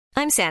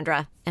I'm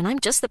Sandra, and I'm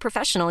just the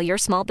professional your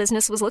small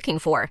business was looking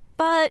for.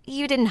 But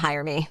you didn't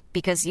hire me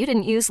because you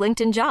didn't use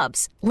LinkedIn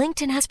Jobs.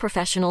 LinkedIn has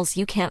professionals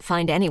you can't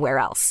find anywhere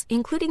else,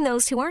 including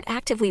those who aren't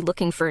actively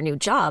looking for a new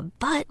job,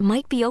 but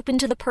might be open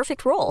to the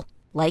perfect role,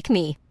 like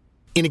me.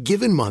 In a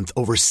given month,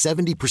 over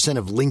 70%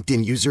 of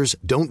LinkedIn users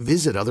don't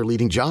visit other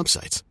leading job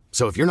sites.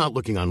 So if you're not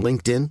looking on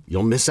LinkedIn,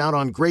 you'll miss out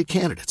on great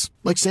candidates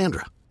like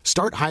Sandra.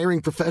 Start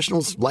hiring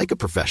professionals like a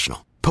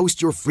professional.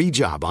 Post your free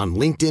job on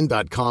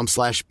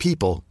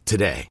linkedin.com/people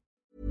today.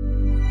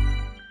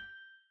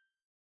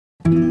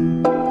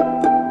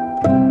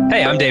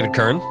 Hey, I'm David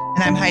Kern.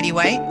 And I'm Heidi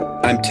White.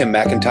 I'm Tim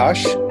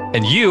McIntosh.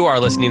 And you are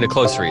listening to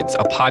Close Reads,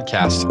 a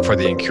podcast for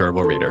the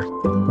incurable reader.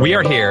 We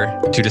are here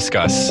to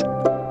discuss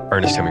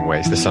Ernest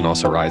Hemingway's The Sun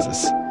Also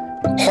Rises.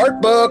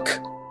 Heart book.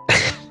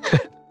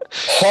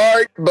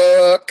 Heart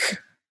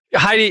book.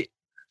 Heidi,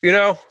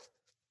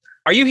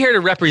 are you here to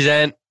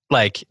represent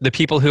the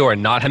people who are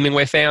not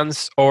Hemingway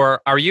fans,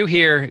 or are you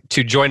here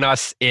to join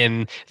us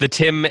in the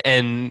Tim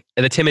and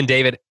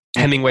David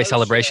Hemingway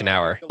celebration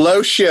hour?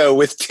 Low show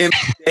with Tim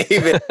and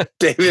David.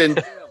 David and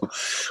Tim.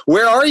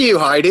 Where are you,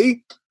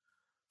 Heidi?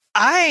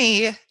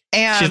 I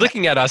am. She's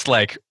looking at us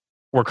like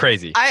we're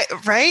crazy.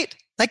 Right?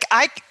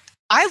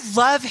 I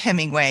love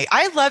Hemingway.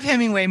 I love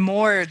Hemingway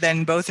more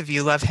than both of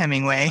you love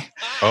Hemingway.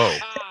 Oh.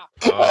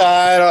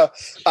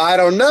 I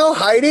don't know,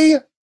 Heidi.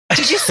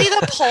 Did you see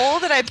the poll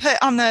that I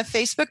put on the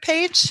Facebook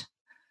page?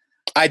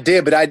 I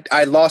did, but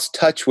I lost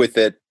touch with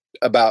it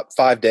about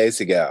 5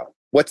 days ago.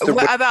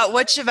 About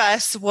which of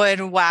us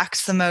would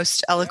wax the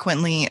most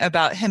eloquently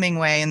about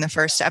Hemingway in the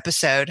first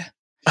episode?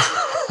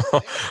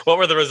 What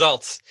were the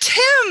results?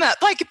 Tim,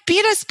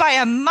 beat us by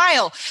a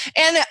mile.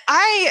 And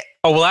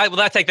will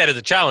I take that as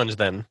a challenge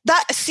then?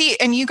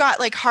 And you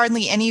got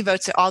hardly any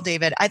votes at all,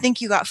 David. I think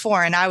you got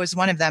 4 and I was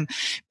one of them.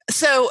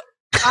 So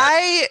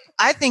I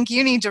think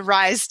you need to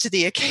rise to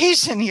the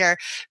occasion here.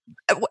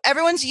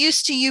 Everyone's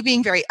used to you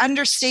being very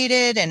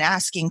understated and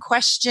asking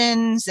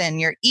questions,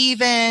 and you're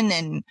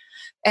even,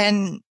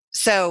 and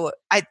so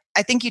I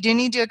think you do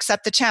need to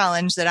accept the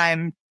challenge that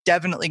I'm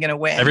definitely going to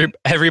win.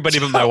 Everybody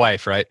but my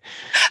wife, right?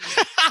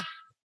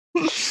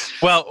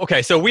 Well,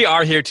 okay, so we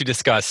are here to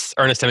discuss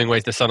Ernest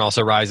Hemingway's The Sun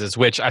Also Rises,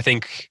 which I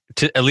think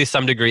to at least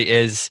some degree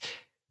is,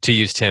 to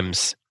use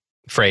Tim's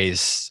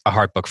phrase, a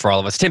heart book for all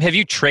of us. Tim, have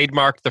you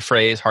trademarked the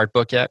phrase heart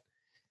book yet?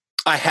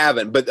 I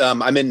haven't, but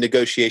I'm in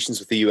negotiations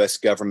with the U.S.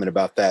 government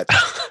about that.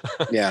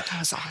 Yeah. That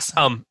was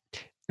awesome.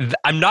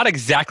 I'm not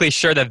exactly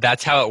sure that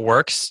that's how it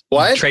works.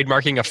 What?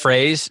 Trademarking a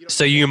phrase.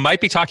 So you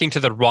might be talking to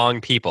the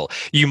wrong people.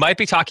 You might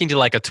be talking to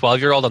a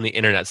 12-year-old on the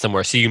internet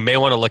somewhere. So you may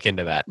want to look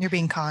into that. You're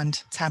being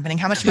conned. It's happening.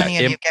 How much money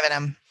have you given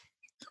him?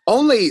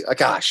 Only,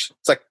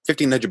 it's like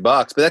 $1,500,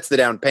 but that's the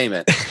down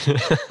payment.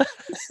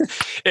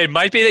 It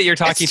might be that you're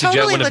talking to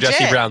totally one of legit.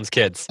 Jesse Brown's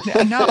kids.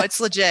 No, it's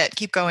legit.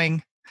 Keep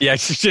going. Yeah,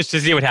 just to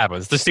see what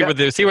happens. To see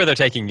where they're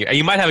taking you.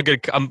 You might have a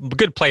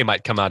good play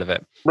might come out of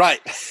it.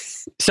 Right.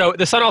 So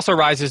The Sun Also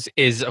Rises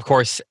is, of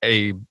course,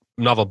 a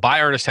novel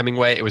by Ernest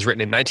Hemingway. It was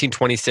written in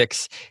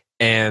 1926,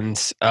 and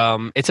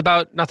it's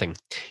about nothing.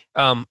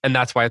 And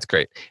that's why it's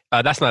great.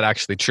 That's not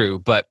actually true,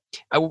 but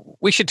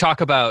we should talk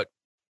about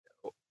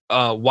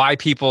why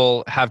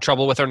people have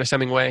trouble with Ernest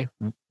Hemingway,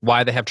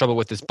 why they have trouble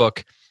with this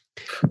book.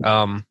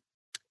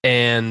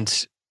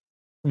 And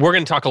we're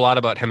going to talk a lot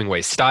about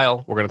Hemingway's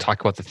style. We're going to talk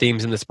about the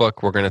themes in this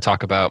book. We're going to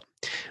talk about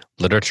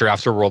literature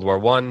after World War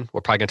I.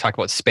 We're probably going to talk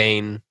about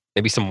Spain,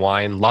 maybe some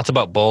wine, lots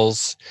about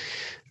bulls.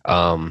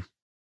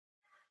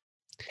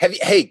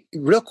 Hey,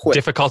 real quick.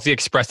 Difficulty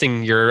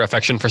expressing your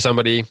affection for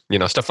somebody,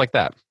 stuff like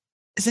that.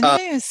 Is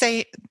anybody going to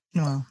say,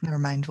 well, never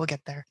mind. We'll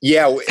get there.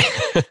 Yeah.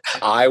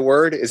 I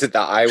word? Is it the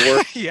I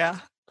word? Yeah.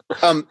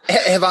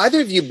 Have either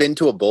of you been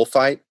to a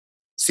bullfight?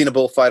 Seen a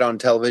bullfight on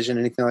television,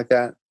 anything like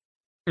that?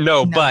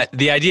 No, but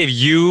the idea of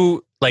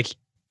you,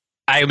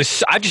 I've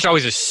just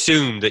always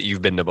assumed that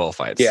you've been to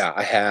bullfights. Yeah,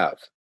 I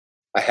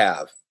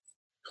have.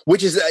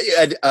 Which is,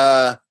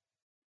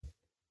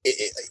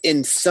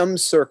 in some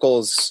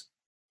circles,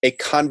 a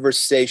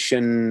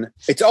conversation.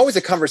 It's always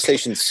a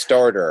conversation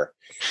starter.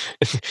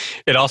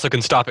 It also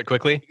can stop it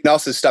quickly. You can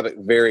also stop it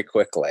very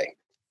quickly.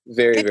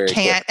 Very can't.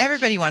 quickly.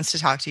 Everybody wants to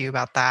talk to you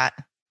about that.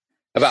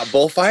 About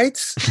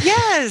bullfights?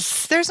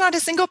 Yes. There's not a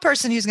single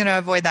person who's going to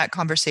avoid that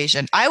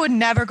conversation. I would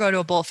never go to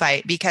a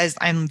bullfight because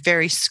I'm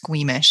very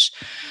squeamish.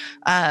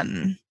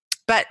 But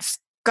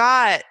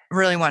Scott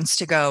really wants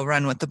to go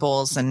run with the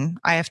bulls, and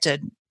we have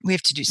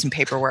to do some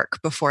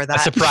paperwork before that.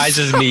 That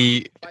surprises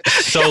me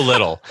so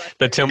little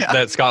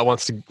that Scott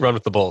wants to run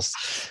with the bulls.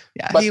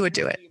 Yeah, but he would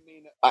do it.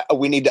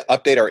 We need to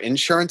update our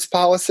insurance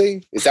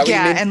policy. Is that what you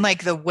mean? Yeah, and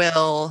the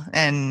will,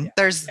 and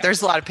there's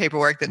a lot of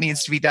paperwork that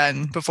needs to be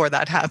done before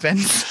that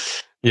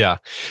happens. Yeah.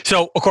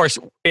 So, of course,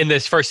 in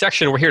this first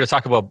section, we're here to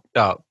talk about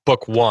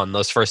book 1,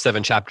 those first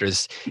 7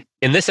 chapters.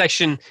 In this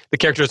section, the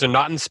characters are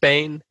not in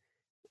Spain.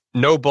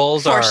 No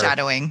bulls are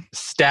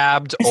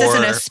stabbed or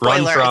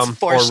run from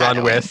or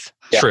run with.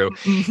 Yeah. True.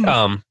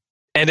 Mm-hmm.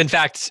 And in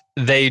fact,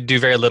 they do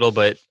very little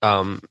but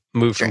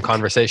move from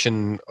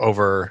conversation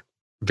over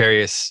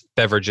various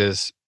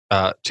beverages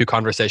to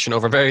conversation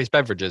over various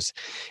beverages.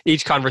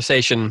 Each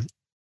conversation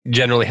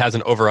generally has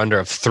an over-under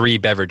of 3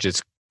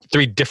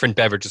 different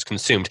beverages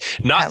consumed,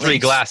 not At 3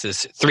 least.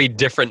 glasses, 3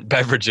 different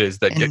beverages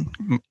that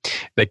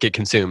get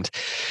consumed.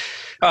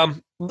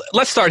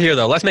 Let's start here,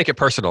 though. Let's make it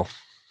personal.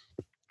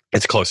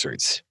 It's close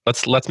reads.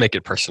 Let's make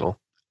it personal.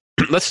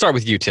 Let's start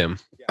with you, Tim,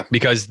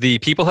 because the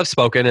people have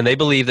spoken and they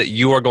believe that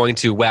you are going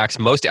to wax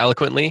most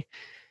eloquently,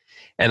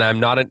 and I'm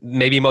not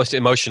maybe most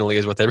emotionally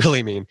is what they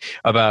really mean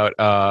about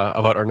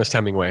Ernest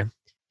Hemingway.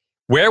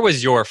 Where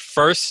was your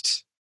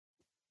first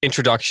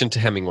introduction to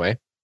Hemingway?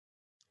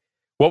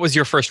 What was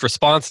your first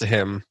response to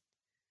him?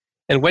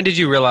 And when did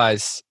you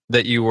realize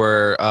that you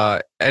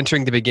were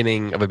entering the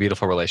beginning of a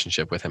beautiful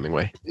relationship with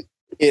Hemingway?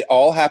 It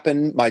all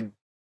happened my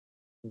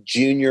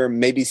junior,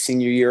 maybe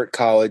senior year at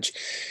college.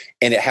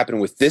 And it happened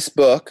with this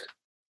book,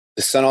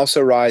 The Sun Also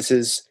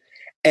Rises.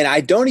 And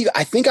I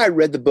think I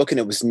read the book and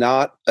it was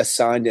not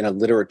assigned in a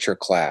literature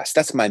class.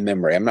 That's my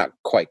memory. I'm not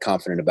quite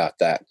confident about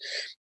that.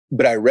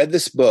 But I read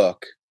this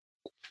book,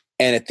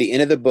 and at the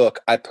end of the book,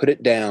 I put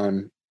it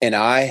down and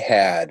I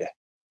had,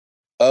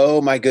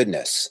 oh my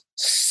goodness,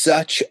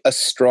 such a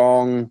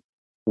strong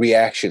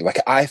reaction.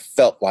 Like I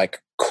felt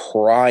like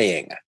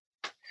crying.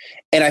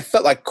 And I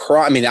felt like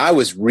crying. I mean, I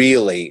was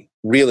really,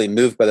 really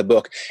moved by the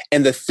book.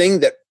 And the thing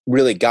that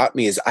really got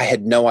me is I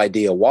had no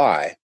idea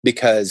why,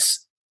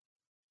 because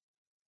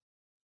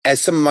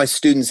as some of my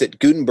students at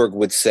Gutenberg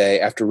would say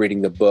after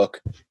reading the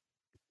book,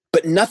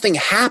 but nothing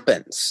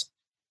happens.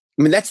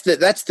 I mean, that's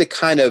the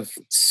kind of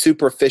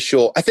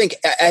superficial. I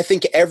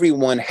think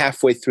everyone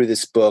halfway through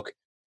this book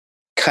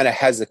kind of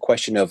has the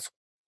question of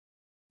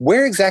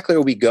where exactly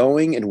are we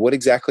going and what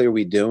exactly are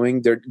we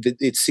doing?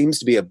 It seems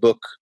to be a book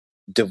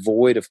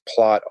devoid of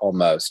plot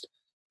almost.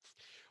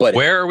 But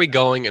where are we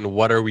going and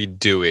what are we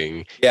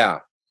doing? Yeah.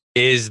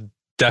 Is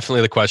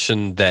definitely the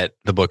question that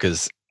the book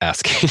is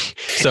asking.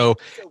 So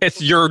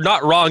you're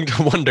not wrong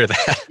to wonder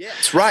that. Yeah,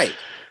 that's right.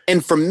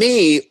 And for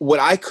me, what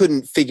I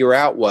couldn't figure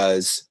out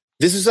was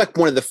this is like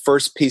one of the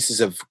first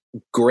pieces of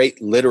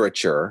great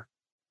literature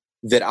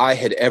that I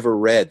had ever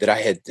read that I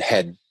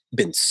had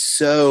been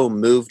so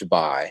moved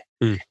by.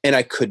 And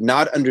I could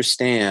not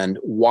understand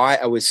why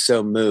I was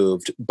so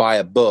moved by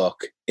a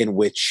book in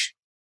which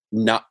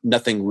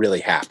nothing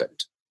really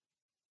happened.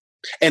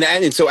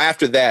 And so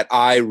after that,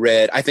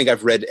 I think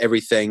I've read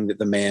everything that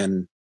the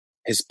man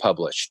has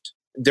published.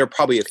 There are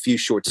probably a few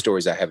short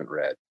stories I haven't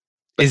read.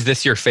 Is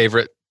this your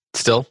favorite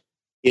still?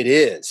 It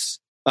is.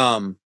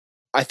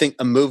 I think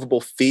A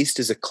Movable Feast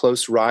is a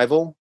close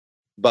rival,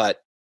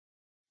 but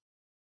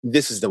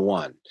this is the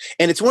one.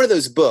 And it's one of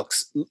those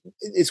books.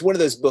 It's one of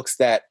those books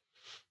that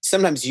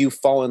sometimes you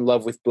fall in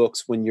love with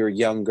books when you're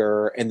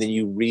younger and then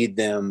you read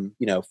them,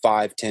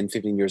 5, 10,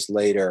 15 years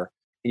later.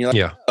 And you're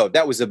like, oh,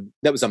 that was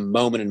a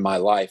moment in my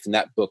life. And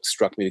that book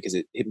struck me because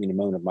it hit me in a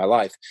moment of my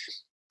life.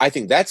 I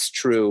think that's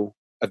true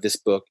of this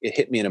book. It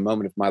hit me in a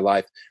moment of my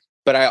life.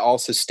 But I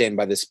also stand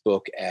by this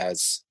book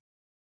as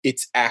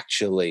it's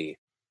actually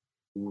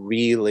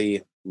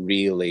really,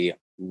 really,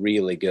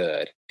 really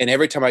good. And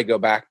every time I go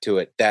back to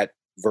it, that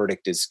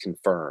verdict is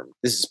confirmed.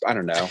 This is, I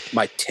don't know,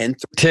 my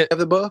 10th of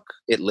the book.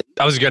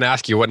 I was going to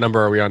ask you, what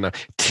number are we on now?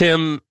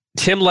 Tim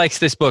likes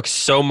this book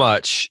so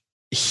much,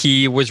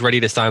 he was ready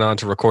to sign on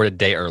to record a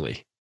day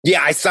early.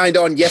 Yeah, I signed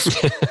on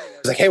yesterday. I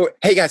was like,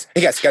 hey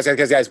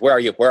guys, where are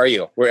you? Where are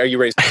you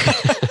ready?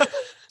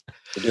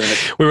 We're doing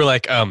it. We were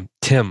like,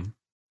 Tim,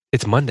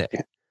 it's Monday.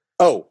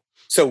 Oh,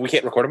 so we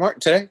can't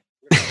record today?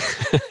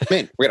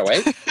 Man, we're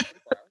going to wait?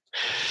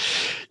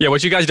 Yeah,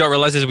 what you guys don't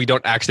realize is we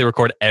don't actually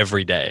record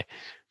every day.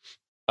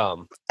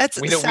 That's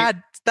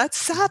sad. That's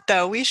sad,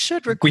 though. We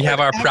should record. We have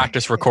our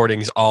practice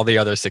recordings all the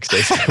other 6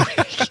 days a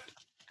week.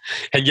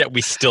 And yet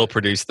we still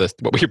produce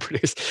what we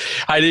produce.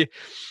 Heidi,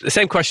 the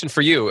same question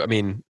for you. I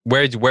mean,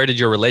 where did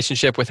your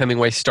relationship with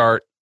Hemingway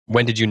start?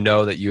 When did you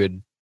know that you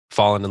had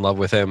fallen in love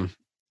with him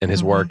and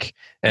his work?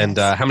 And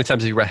how many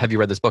times have you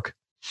read this book?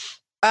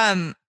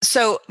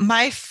 So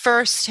my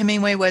first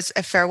Hemingway was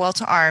A Farewell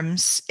to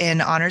Arms in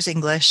honors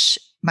English,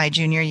 my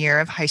junior year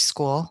of high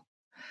school.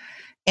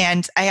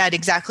 And I had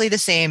exactly the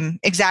same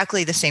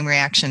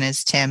reaction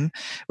as Tim,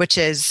 which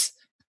is,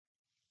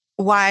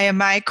 why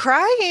am I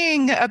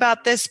crying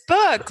about this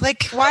book?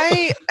 Like,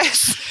 why?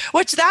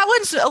 Which that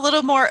one's a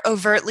little more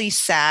overtly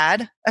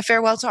sad, A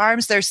Farewell to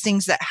Arms. There's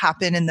things that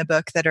happen in the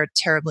book that are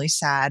terribly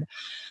sad,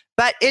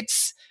 but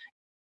it's,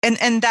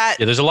 and that.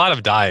 Yeah, there's a lot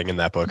of dying in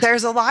that book.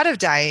 There's a lot of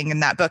dying in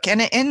that book,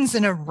 and it ends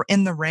in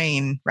the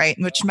rain, right?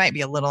 Which might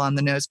be a little on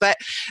the nose, but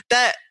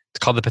it's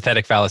called the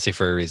pathetic fallacy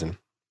for a reason.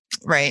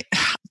 Right.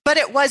 But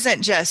it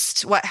wasn't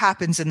just what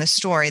happens in the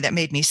story that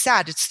made me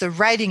sad. It's the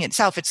writing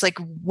itself. It's like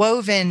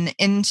woven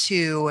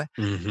into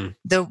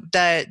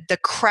the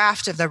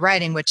craft of the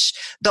writing, which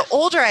the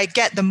older I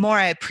get, the more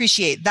I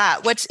appreciate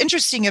that. What's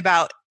interesting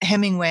about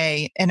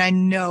Hemingway, and I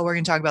know we're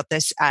going to talk about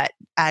this ad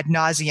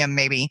nauseum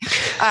maybe,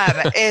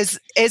 is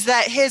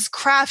that his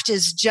craft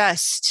is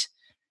just,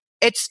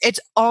 it's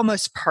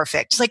almost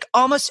perfect. Like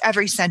almost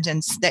every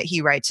sentence that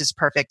he writes is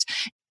perfect.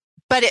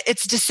 but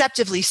it's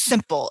deceptively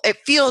simple. It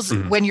feels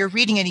when you're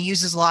reading it, he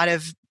uses a lot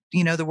of,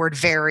 the word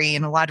very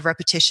and a lot of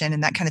repetition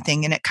and that kind of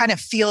thing. And it kind of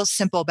feels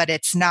simple, but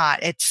it's not.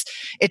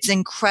 It's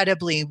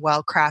incredibly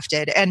well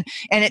crafted. And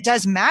it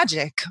does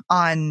magic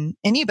on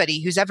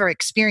anybody who's ever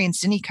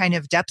experienced any kind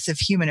of depth of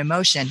human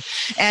emotion.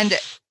 And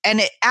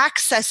it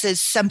accesses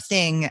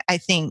something, I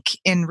think,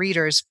 in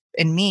readers,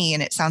 in me,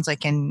 and it sounds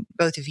like in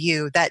both of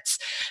you, that's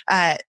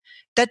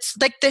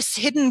like this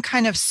hidden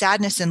kind of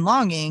sadness and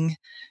longing,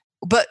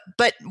 but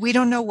we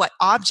don't know what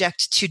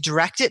object to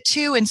direct it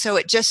to. And so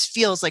it just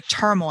feels like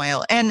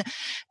turmoil. And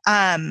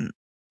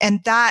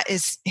that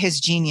is his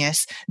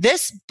genius.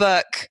 This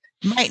book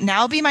might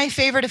now be my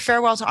favorite. A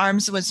Farewell to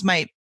Arms was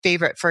my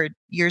favorite for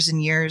years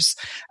and years.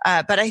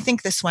 But I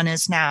think this one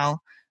is now.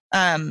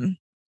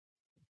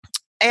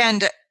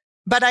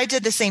 But I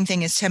did the same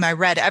thing as Tim. I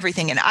read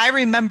everything. And I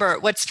remember,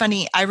 what's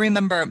funny, I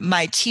remember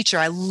my teacher.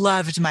 I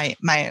loved my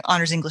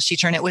honors English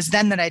teacher. And it was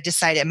then that I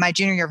decided, my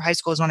junior year of high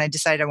school is when I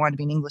decided I wanted to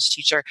be an English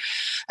teacher,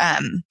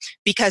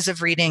 because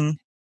of reading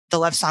The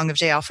Love Song of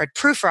J. Alfred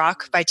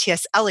Prufrock by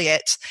T.S.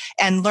 Eliot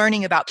and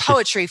learning about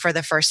poetry for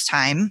the first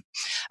time.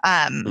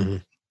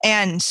 When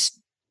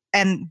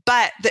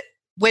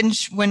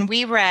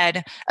we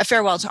read A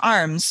Farewell to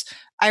Arms,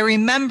 I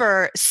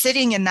remember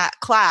sitting in that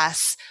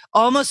class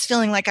almost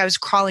feeling like I was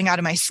crawling out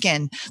of my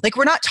skin. Like,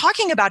 we're not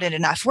talking about it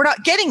enough. We're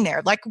not getting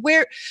there. Like,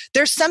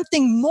 there's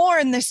something more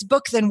in this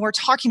book than we're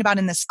talking about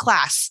in this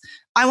class.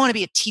 I want to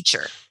be a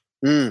teacher.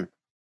 And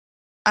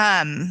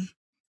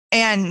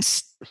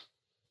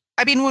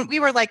I mean, when we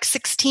were like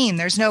 16,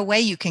 there's no way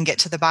you can get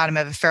to the bottom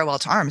of A Farewell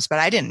to Arms, but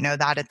I didn't know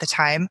that at the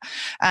time.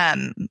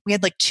 We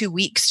had like 2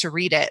 weeks to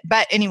read it.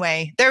 But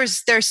anyway,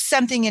 there's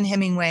something in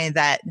Hemingway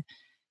that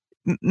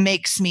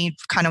makes me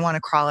kind of want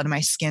to crawl out of my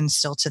skin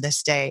still to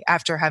this day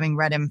after having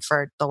read him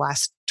for the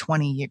last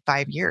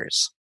 25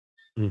 years.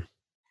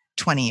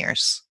 20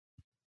 years.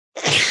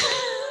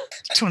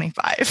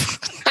 25.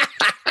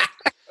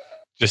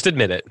 Just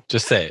admit it.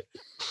 Just say it.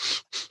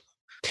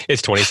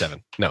 It's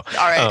 27. No. All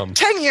right.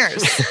 10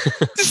 years.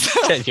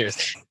 10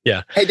 years.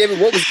 Yeah. Hey, David,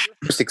 what was your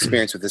first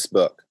experience with this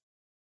book?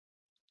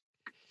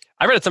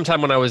 I read it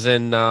sometime when I was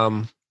in,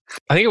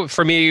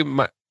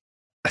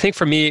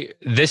 for me,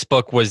 this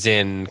book was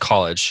in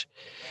college,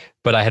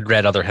 but I had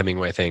read other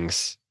Hemingway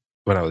things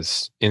when I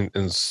was in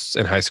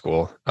high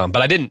school. But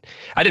I didn't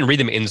read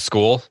them in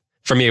school.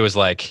 For me, it was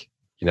like,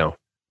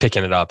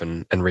 picking it up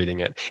and reading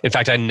it. In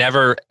fact, I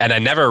never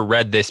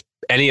read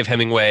any of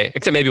Hemingway,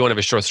 except maybe one of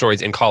his short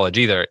stories in college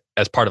either,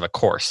 as part of a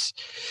course.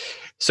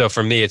 So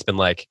for me, it's been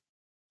like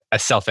a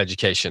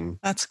self-education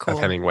That's cool. of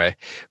Hemingway.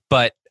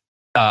 But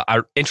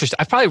I've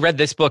probably read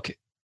this book.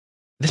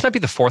 This might be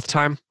the fourth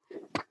time.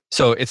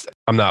 So I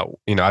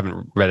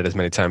haven't read it as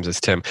many times as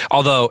Tim,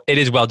 although it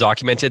is well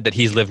documented that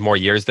he's lived more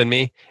years than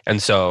me.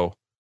 And so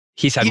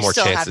he's had more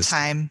chances. You still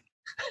have time.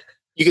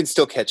 You can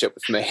still catch up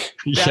with me.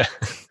 Yeah.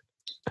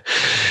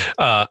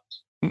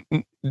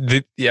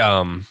 The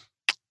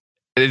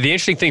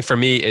interesting thing for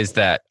me is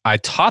that I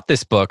taught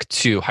this book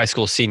to high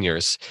school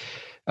seniors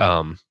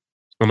a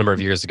number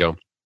of years ago.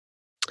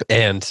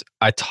 And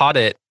I taught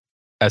it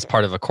as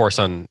part of a course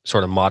on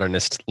sort of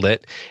modernist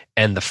lit.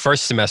 And the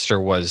first semester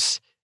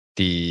was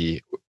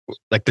the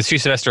 2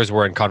 semesters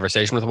were in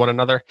conversation with one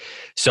another.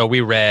 So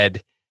we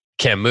read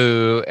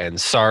Camus and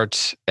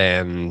Sartre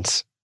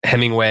and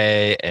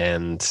Hemingway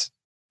and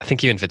I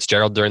think even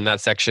Fitzgerald during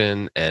that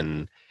section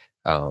and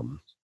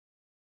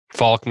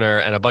Faulkner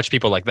and a bunch of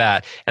people like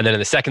that. And then in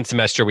the second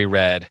semester, we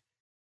read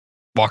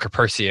Walker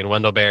Percy and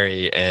Wendell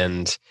Berry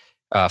and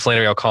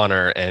Flannery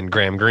O'Connor and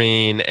Graham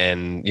Greene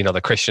and,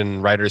 the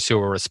Christian writers who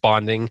were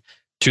responding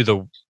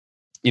to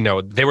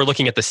they were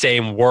looking at the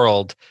same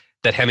world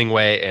that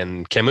Hemingway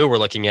and Camus were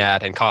looking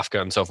at and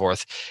Kafka and so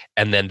forth.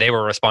 And then they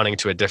were responding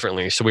to it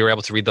differently. So we were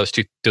able to read those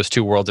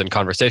two worlds in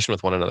conversation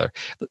with one another,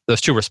 those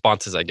two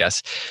responses, I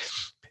guess.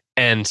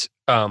 And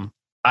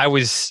I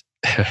was,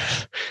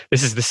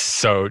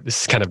 this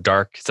is kind of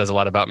dark. It says a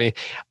lot about me.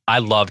 I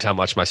loved how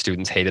much my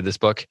students hated this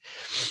book.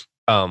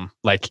 I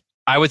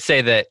would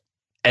say that,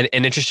 and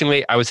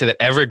interestingly, I would say that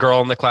every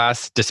girl in the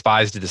class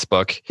despised this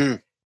book and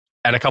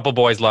a couple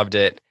boys loved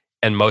it.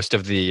 And most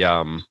of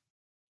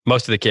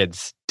the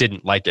kids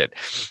didn't like it.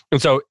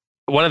 And so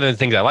one of the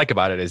things I like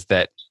about it is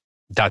that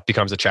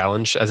becomes a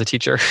challenge as a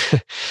teacher.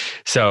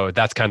 So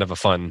that's kind of a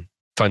fun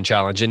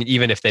challenge. And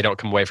even if they don't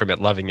come away from it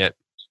loving it,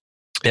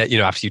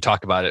 after you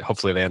talk about it,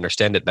 hopefully they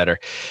understand it better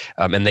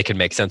and they can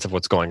make sense of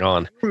what's going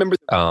on. Remember,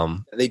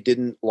 they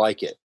didn't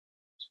like it.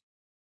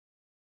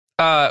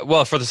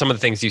 Well, for some of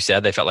the things you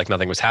said, they felt like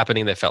nothing was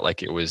happening. They felt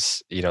like it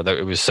was,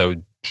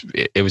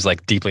 it was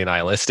like deeply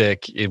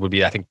nihilistic. It would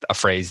be, I think, a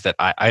phrase that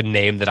I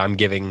named that I'm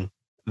giving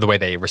the way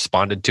they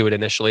responded to it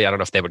initially. I don't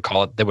know if they would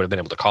have been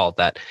able to call it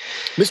that.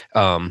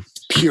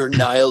 Pure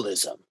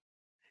nihilism.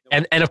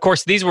 And of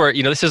course, these were,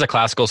 this is a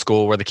classical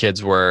school where the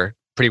kids were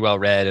pretty well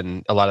read,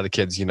 and a lot of the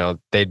kids,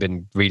 they'd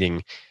been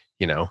reading,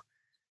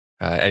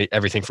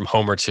 everything from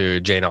Homer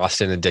to Jane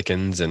Austen and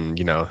Dickens, and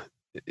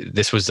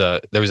there was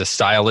a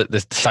style.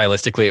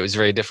 Stylistically, it was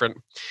very different.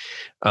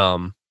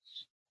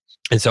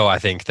 And so I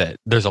think that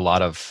there's a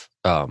lot of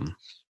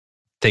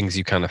things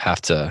you kind of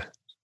have to,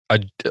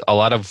 a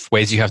lot of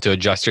ways you have to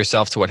adjust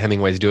yourself to what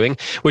Hemingway's doing,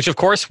 which of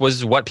course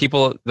was what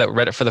people that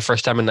read it for the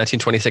first time in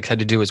 1926 had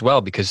to do as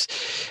well. Because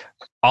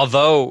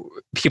although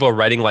people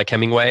writing like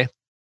Hemingway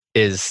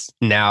is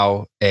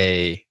now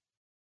a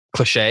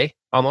cliche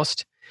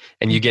almost,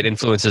 and you get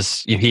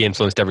influences, he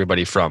influenced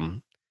everybody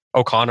from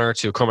O'Connor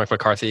to Cormac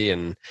McCarthy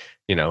and,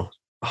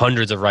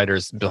 hundreds of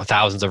writers,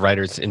 thousands of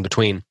writers in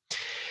between.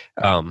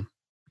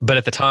 But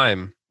at the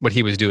time, what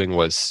he was doing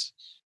was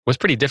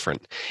pretty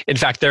different. In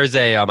fact, there's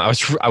a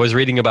I was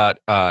reading about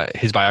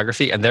his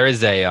biography, and there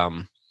is a I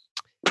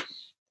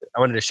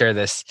wanted to share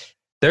this.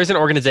 There's an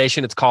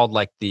organization. It's called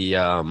like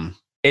the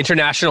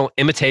International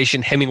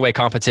Imitation Hemingway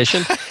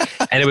Competition,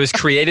 and it was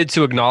created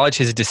to acknowledge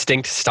his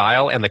distinct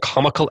style and the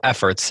comical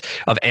efforts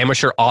of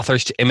amateur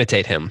authors to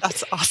imitate him.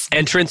 That's awesome.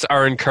 Entrants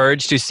are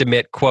encouraged to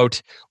submit,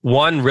 quote,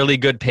 one really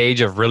good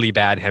page of really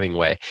bad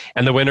Hemingway,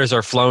 and the winners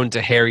are flown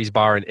to Harry's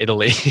bar in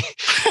Italy.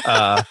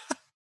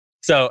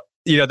 So,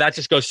 that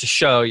just goes to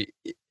show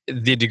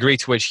the degree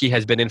to which he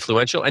has been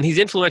influential, and he's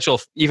influential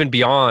even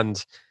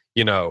beyond,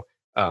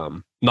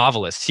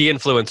 novelists. He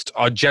influenced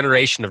a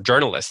generation of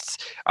journalists,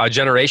 a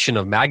generation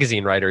of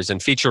magazine writers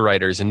and feature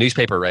writers and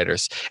newspaper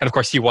writers. And of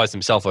course, he was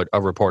himself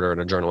a reporter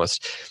and a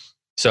journalist.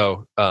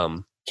 So,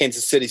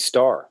 Kansas City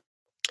Star.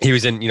 He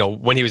was in,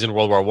 when he was in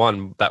World War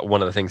I, that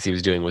one of the things he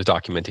was doing was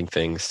documenting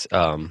things.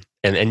 And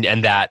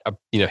that,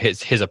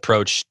 his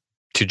approach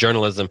to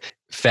journalism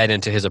fed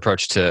into his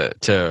approach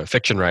to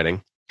fiction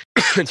writing.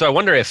 And so I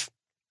wonder if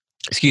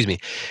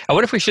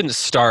we shouldn't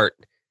start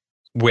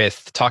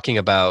with talking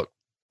about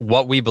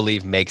what we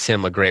believe makes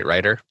him a great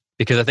writer,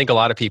 because I think a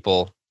lot of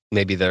people,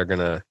 maybe they're going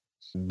to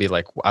be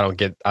like, I don't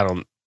get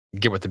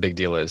what the big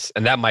deal is.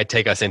 And that might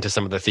take us into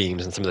some of the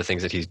themes and some of the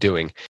things that he's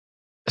doing.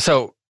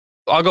 So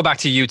I'll go back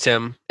to you,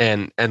 Tim,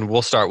 and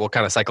we'll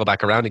kind of cycle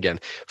back around again.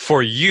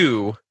 For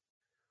you,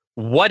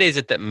 what is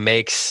it that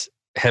makes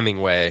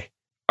Hemingway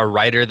a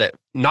writer that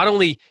not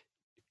only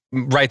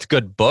writes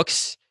good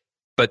books,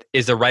 but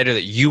is a writer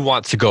that you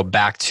want to go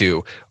back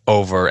to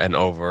over and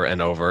over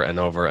and over and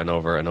over and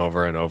over and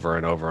over and over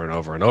and over and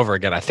over and over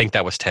again? I think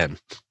that was 10.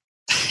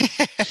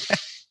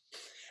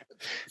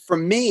 For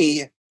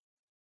me,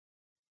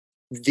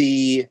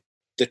 the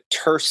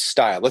terse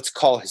style, let's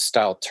call his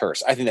style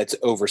terse. I think that's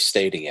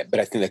overstating it, but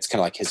I think that's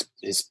kind of like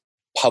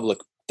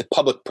the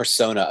public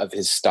persona of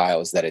his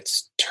style is that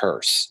it's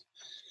terse.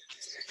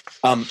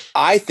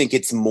 I think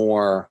it's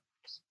more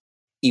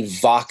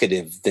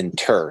evocative than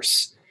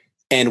terse.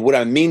 And what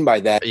I mean by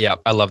that... Yeah,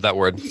 I love that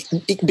word.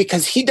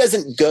 Because he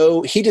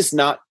does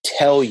not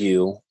tell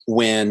you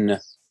when,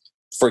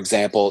 for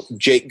example,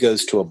 Jake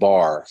goes to a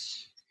bar.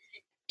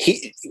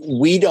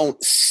 We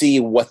don't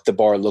see what the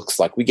bar looks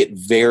like. We get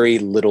very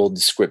little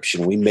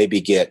description. We maybe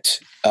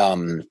get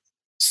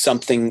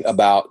something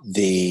about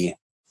the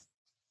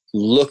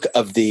look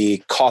of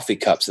the coffee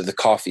cups that the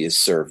coffee is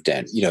served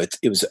in.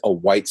 It was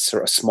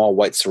a small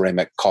white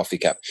ceramic coffee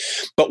cup.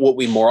 But what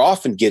we more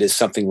often get is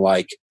something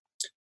like,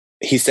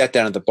 he sat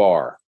down at the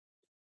bar.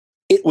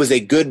 It was a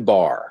good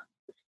bar.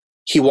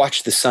 He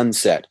watched the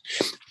sunset.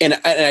 And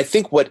I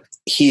think what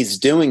he's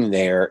doing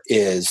there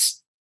is,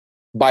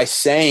 by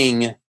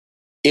saying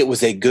it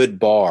was a good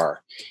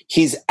bar,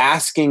 he's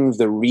asking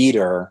the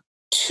reader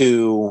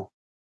to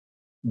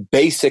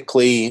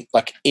basically,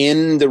 like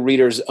in the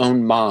reader's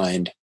own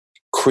mind,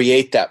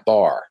 create that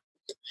bar.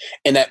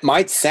 And that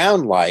might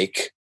sound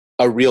like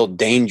a real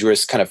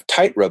dangerous kind of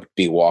tightrope to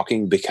be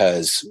walking,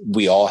 because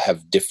we all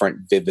have different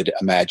vivid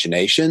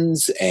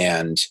imaginations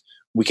and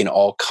we can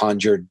all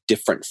conjure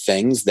different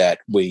things that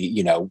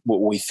what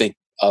we think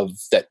of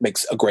that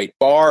makes a great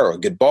bar or a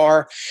good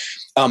bar.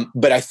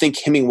 But I think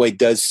Hemingway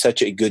does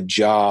such a good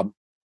job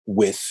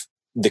with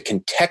the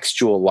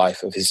contextual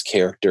life of his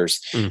characters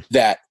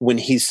that when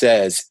he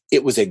says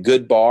it was a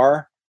good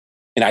bar,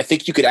 and I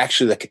think you could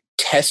actually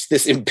test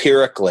this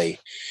empirically,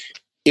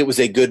 it was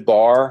a good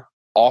bar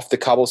off the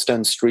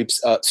cobblestone streets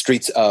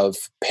of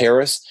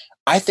Paris,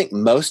 I think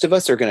most of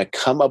us are going to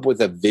come up with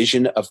a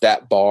vision of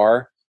that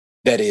bar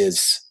that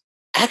is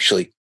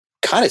actually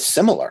kind of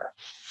similar.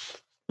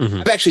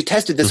 Mm-hmm. I've actually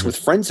tested this with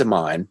friends of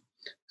mine.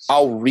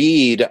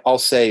 I'll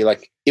say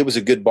like, it was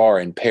a good bar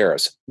in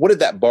Paris. What did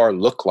that bar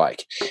look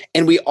like?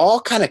 And we all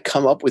kind of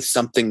come up with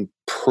something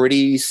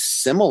pretty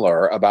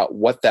similar about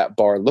what that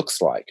bar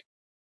looks like.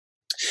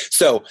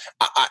 So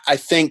I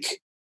think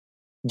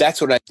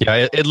that's what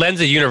it lends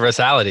a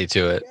universality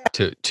to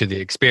it, to the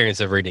experience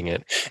of reading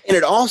it. And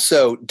it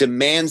also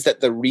demands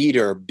that the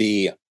reader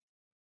be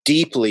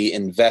deeply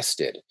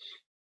invested.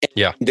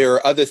 Yeah. There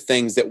are other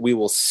things that we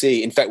will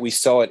see. In fact, we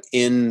saw it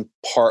in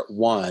part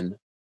 1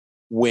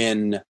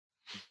 when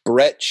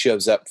Brett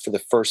shows up for the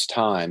first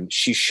time.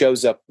 She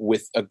shows up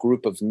with a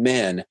group of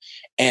men,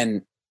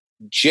 and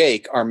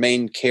Jake, our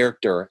main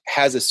character,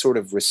 has a sort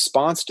of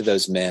response to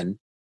those men,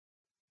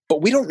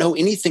 but we don't know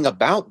anything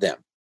about them.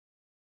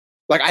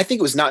 Like, I think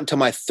it was not until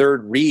my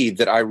third read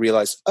that I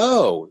realized,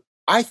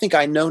 I think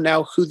I know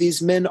now who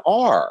these men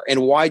are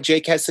and why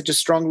Jake has such a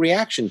strong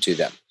reaction to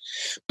them.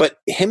 But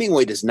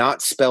Hemingway does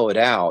not spell it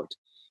out.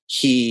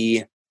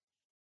 He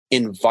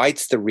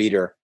invites the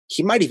reader,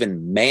 he might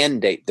even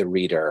mandate the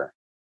reader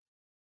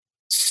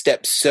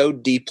step so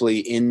deeply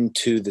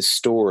into the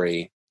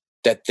story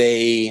that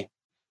they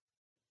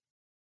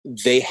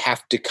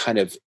have to kind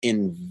of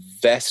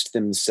invest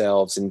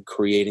themselves in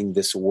creating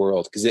this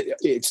world, because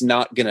it's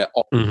not going to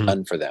all be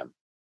done for them.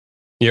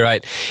 You're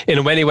right.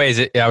 In many ways,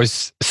 I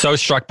was so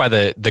struck by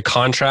the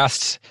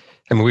contrasts.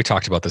 I mean, we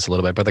talked about this a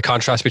little bit, but the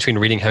contrast between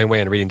reading Hemingway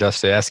and reading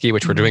Dostoevsky,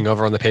 which we're doing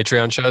over on the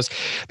Patreon shows,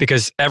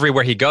 because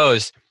everywhere he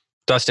goes,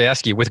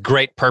 Dostoevsky, with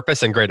great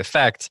purpose and great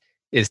effect,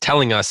 is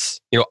telling us,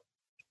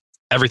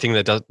 everything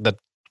that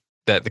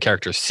the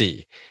characters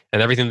see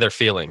and everything they're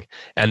feeling,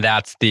 and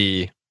that's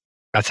the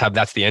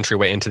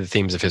entryway into the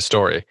themes of his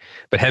story.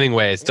 But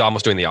Hemingway is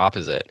almost doing the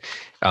opposite,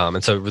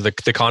 and so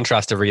the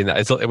contrast of reading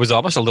that, it was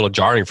almost a little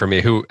jarring for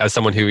me, as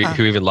someone who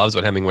even loves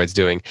what Hemingway's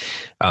doing,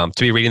 to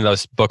be reading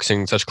those books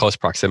in such close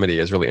proximity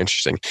is really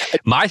interesting.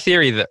 My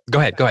theory that go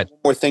ahead. One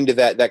more thing to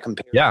that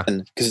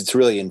comparison, because it's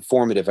really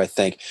informative. I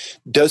think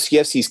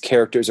Dostoevsky's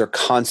characters are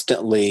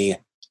constantly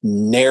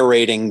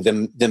narrating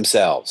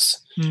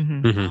themselves,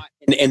 and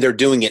they're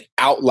doing it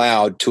out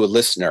loud to a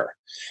listener,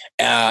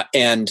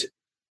 and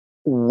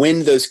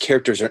when those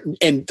characters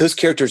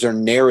are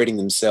narrating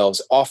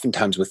themselves,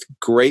 oftentimes with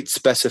great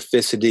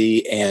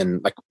specificity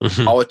and like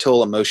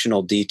volatile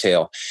emotional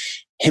detail.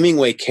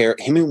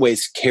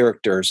 Hemingway's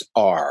characters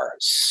are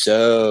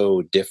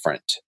so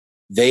different.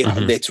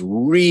 It's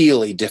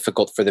really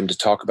difficult for them to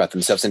talk about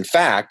themselves. In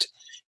fact,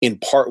 in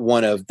part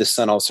 1 of The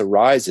Sun Also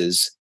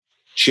Rises,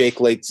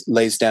 Jake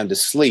lays down to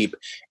sleep,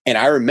 and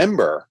I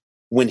remember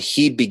when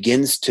he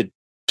begins to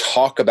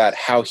talk about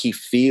how he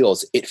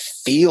feels,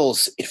 it's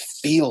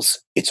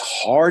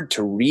hard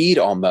to read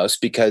almost,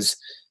 because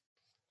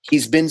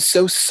he's been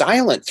so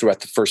silent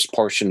throughout the first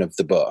portion of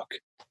the book.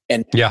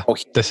 And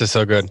this is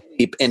so good.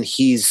 And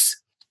he's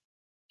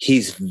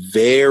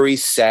very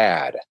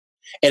sad.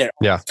 And it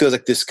feels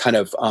like this kind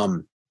of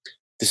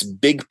this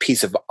big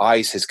piece of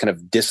ice has kind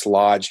of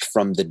dislodged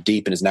from the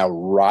deep and is now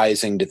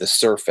rising to the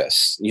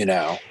surface,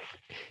 Yeah,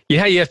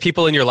 you have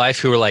people in your life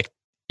who are like,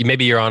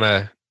 maybe you're in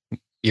a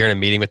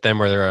meeting with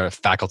them, or they're a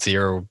faculty,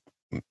 or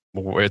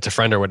it's a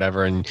friend or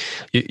whatever. And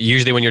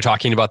usually when you're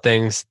talking about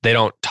things, they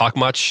don't talk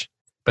much,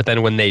 but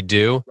then when they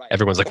do,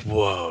 everyone's like,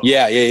 whoa.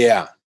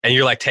 Yeah. And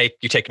you're like,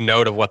 you take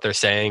note of what they're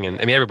saying.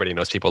 And I mean, everybody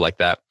knows people like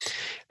that.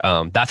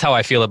 That's how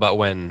I feel about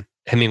when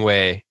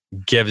Hemingway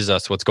gives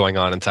us what's going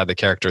on inside the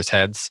characters'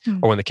 heads,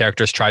 or when the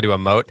characters try to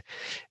emote.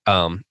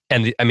 I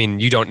mean,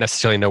 you don't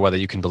necessarily know whether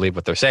you can believe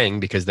what they're saying,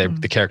 because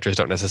the characters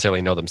don't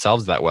necessarily know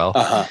themselves that well.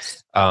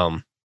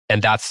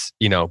 And that's,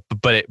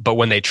 but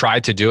when they try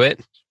to do it,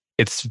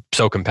 it's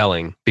so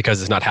compelling because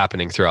it's not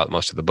happening throughout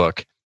most of the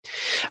book.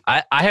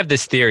 I have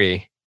this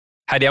theory.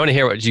 Heidi, I want to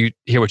hear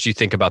what you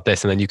think about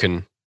this, and then you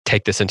can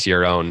take this into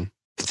your own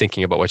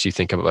thinking about what you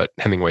think about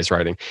Hemingway's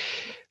writing.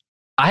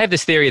 I have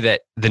this theory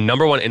that the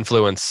number one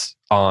influence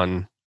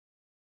on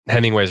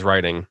Hemingway's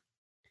writing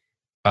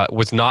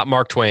was not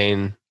Mark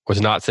Twain, was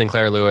not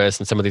Sinclair Lewis,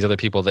 and some of these other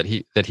people that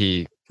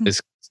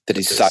he's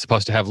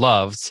supposed to have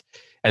loved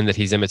and that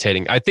he's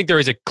imitating. I think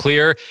there's a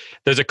clear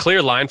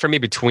line for me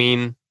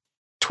between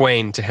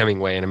Twain to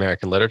Hemingway in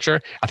American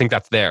literature. I think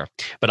that's there.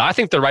 But I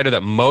think the writer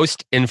that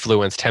most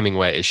influenced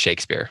Hemingway is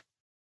Shakespeare.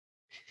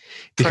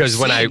 Because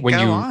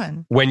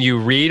when you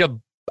read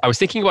I was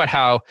thinking about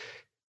how,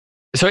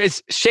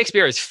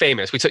 Shakespeare is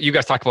famous. You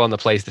guys talk about on the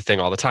plays the thing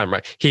all the time,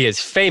 right? He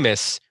is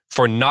famous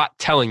for not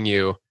telling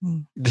you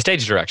the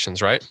stage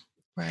directions, right?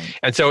 Right.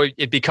 And so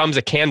it becomes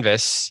a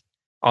canvas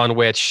on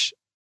which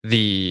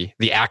the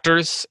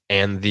actors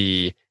and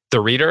the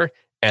reader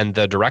and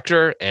the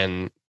director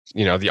and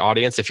the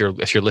audience, if you're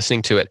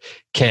listening to it,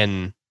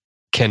 can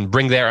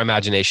bring their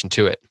imagination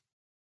to it.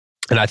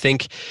 And I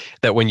think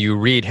that when you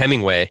read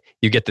Hemingway,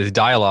 you get this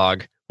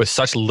dialogue with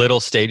such little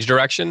stage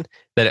direction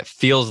that it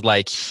feels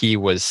like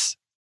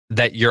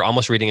that you're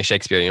almost reading a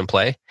Shakespearean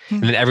play.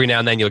 And then every now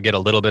and then you'll get a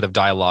little bit of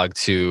dialogue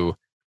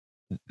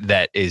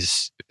that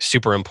is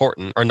super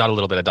important, or not a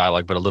little bit of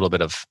dialogue, but a little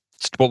bit of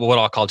what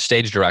I'll call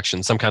stage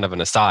direction, some kind of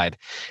an aside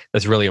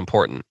that's really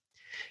important.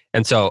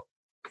 And so,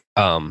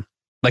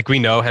 like we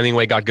know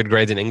Hemingway got good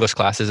grades in English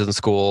classes in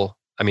school.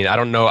 I mean, I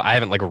don't know. I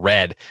haven't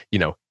read,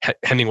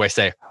 Hemingway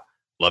say,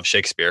 love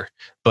Shakespeare.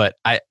 But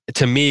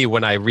to me,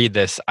 when I read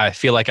this, I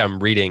feel like I'm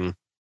reading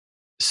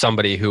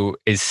somebody who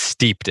is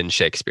steeped in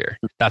Shakespeare.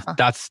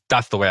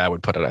 That's the way I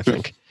would put it, I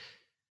think.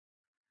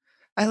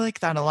 I like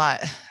that a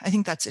lot. I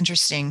think that's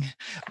interesting.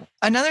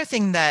 Another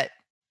thing that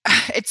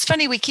it's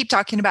funny, we keep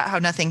talking about how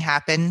nothing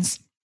happens.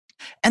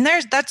 And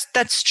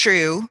that's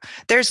true.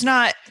 There's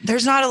not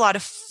a lot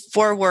of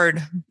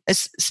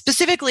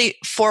specifically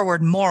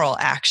forward moral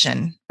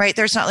action, right?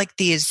 There's not like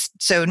these.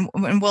 So,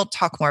 and we'll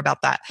talk more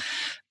about that.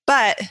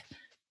 But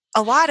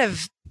a lot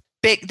of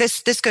big,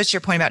 this goes to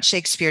your point about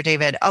Shakespeare,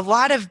 David, a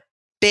lot of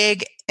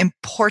big,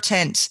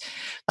 important,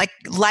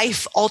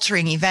 life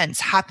altering events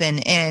happen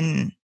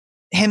in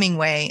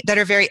Hemingway that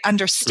are very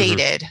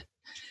understated.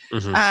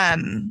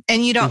 Mm-hmm.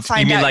 And you don't find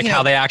out. You mean out, like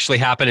how they actually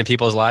happen in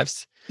people's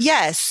lives?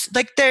 Yes.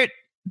 Like they're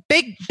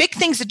big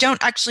things that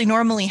don't actually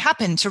normally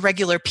happen to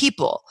regular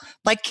people.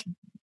 Like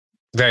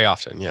very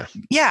often. Yeah.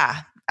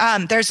 Yeah.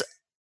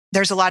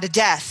 There's a lot of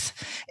death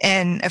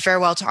in A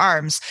Farewell to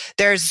Arms.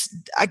 There's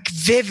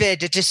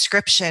vivid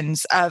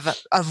descriptions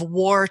of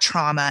war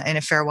trauma in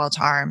A Farewell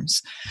to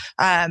Arms.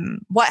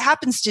 What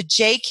happens to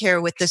Jake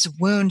here with this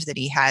wound that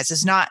he has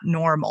is not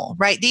normal,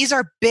 right? These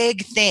are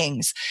big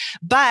things,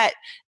 but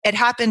it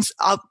happens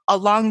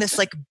along this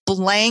like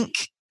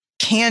blank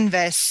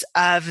canvas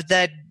of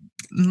the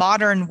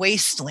modern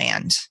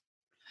wasteland,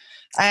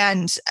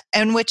 and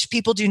in which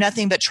people do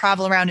nothing but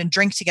travel around and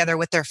drink together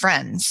with their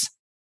friends.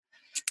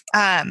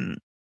 And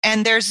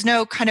there's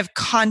no kind of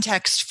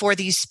context for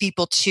these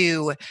people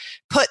to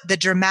put the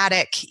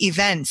dramatic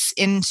events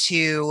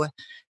into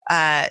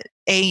a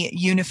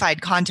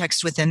unified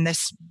context within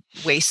this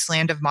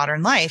wasteland of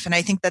modern life. And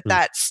I think that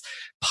that's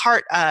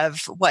part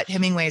of what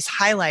Hemingway is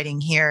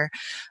highlighting here.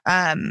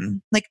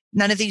 Like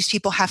none of these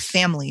people have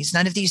families.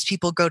 None of these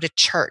people go to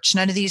church.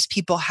 None of these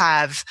people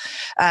have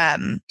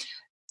a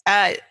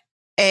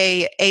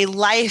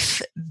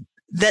life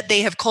that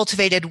they have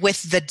cultivated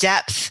with the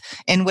depth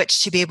in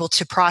which to be able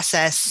to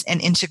process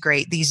and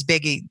integrate these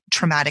big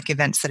traumatic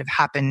events that have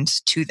happened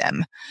to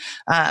them.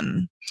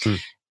 But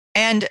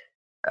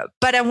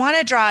I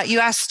want to you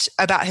asked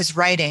about his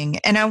writing,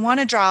 and I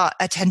want to draw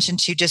attention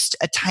to just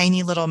a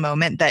tiny little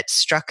moment that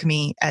struck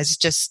me as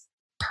just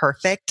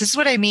perfect. This is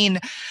what I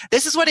mean.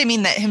 This is what I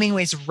mean that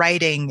Hemingway's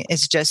writing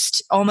is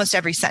just almost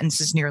every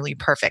sentence is nearly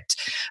perfect.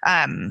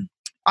 On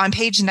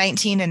page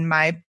 19 in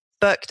my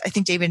book, I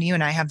think David, you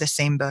and I have the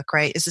same book,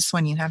 right? Is this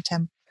one you have,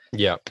 Tim?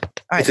 Yeah. All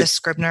right, the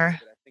Scribner. I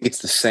think it's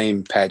the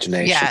same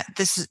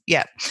pagination.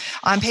 Yeah,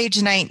 on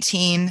page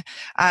 19,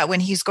 when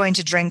he's going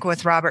to drink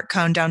with Robert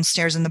Cohn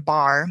downstairs in the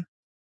bar,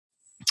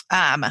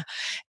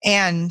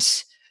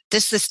 and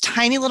this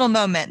tiny little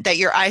moment that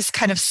your eyes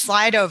kind of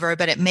slide over,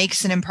 but it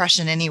makes an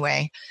impression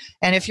anyway.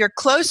 And if you're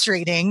close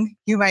reading,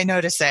 you might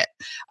notice it.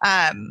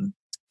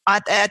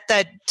 At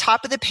the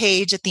top of the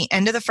page, at the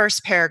end of the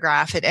first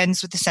paragraph, it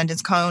ends with the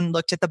sentence, Cohn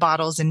looked at the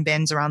bottles and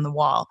bins around the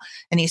wall.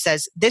 And he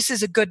says, "This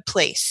is a good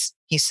place,"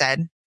 he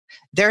said.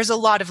 "There's a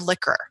lot of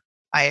liquor."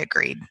 I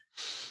agreed.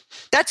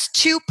 That's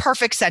two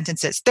perfect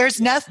sentences. There's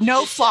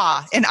no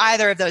flaw in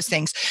either of those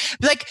things.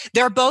 Like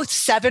they're both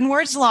 7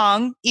 words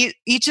long.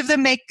 Each of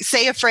them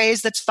say a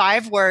phrase that's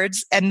 5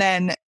 words and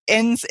then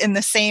ends in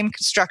the same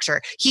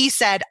structure. He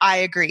said, I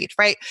agreed,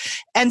 right?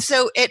 And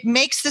so it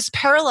makes this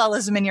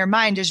parallelism in your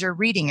mind as you're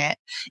reading it.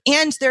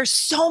 And there's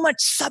so much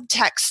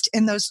subtext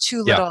in those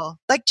two little,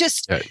 like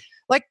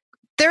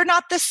they're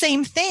not the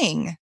same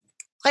thing.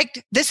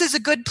 Like, this is a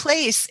good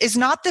place is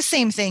not the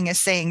same thing as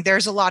saying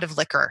there's a lot of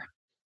liquor.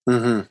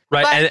 Mm-hmm.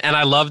 Right. But, and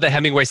I love that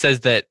Hemingway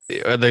says that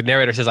the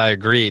narrator says, I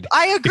agreed.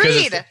 I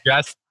agreed.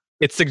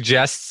 It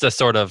suggests a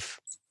sort of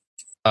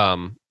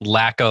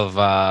lack of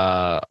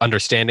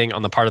understanding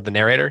on the part of the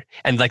narrator.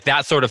 And like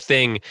that sort of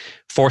thing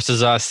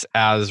forces us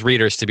as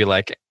readers to be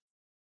like,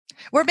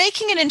 we're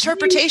making an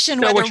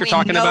interpretation whether we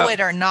know it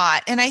or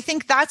not. And I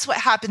think that's what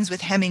happens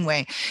with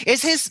Hemingway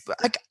is his,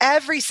 like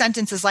every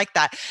sentence is like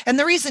that. And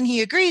the reason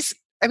he agrees,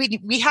 I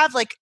mean, we have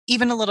like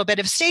even a little bit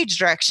of stage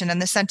direction in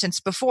the sentence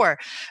before.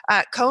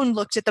 Cohn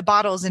looked at the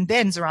bottles and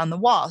bins around the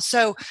wall.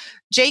 So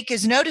Jake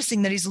is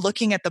noticing that he's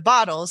looking at the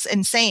bottles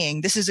and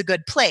saying, this is a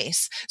good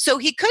place. So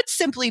he could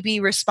simply be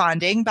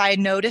responding by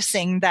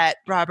noticing that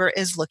Robert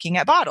is looking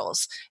at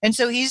bottles. And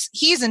so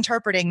he's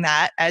interpreting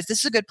that as this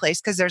is a good place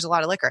because there's a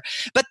lot of liquor.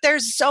 But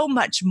there's so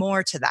much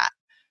more to that,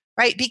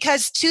 right?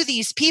 Because to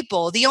these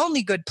people, the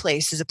only good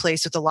place is a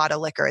place with a lot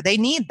of liquor. They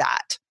need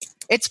that.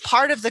 It's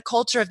part of the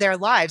culture of their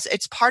lives.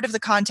 It's part of the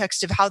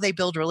context of how they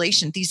build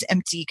these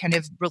empty kind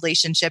of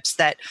relationships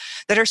that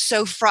are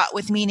so fraught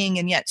with meaning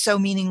and yet so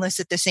meaningless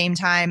at the same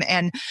time.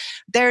 And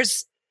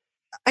there's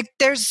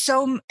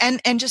so,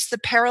 and just the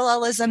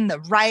parallelism, the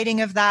writing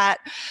of that,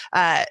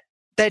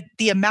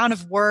 the amount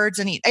of words,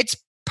 and it's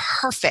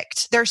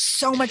perfect. There's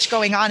so much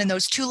going on in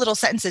those 2 little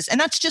sentences.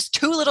 And that's just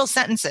 2 little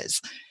sentences.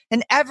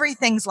 And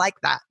everything's like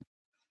that.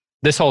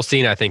 This whole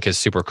scene, I think, is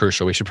super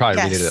crucial. We should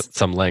probably read it at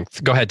some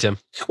length. Go ahead, Tim.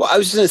 Well, I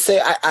was just going to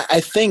say, I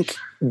think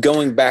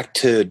going back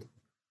to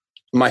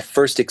my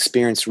first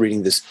experience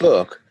reading this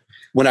book,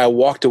 when I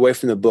walked away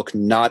from the book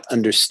not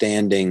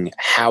understanding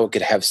how it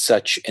could have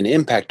such an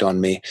impact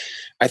on me,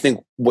 I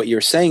think what you're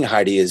saying,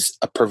 Heidi, is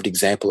a perfect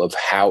example of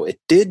how it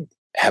did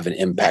have an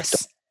impact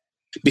on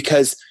me.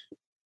 Because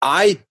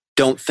I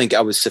don't think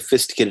I was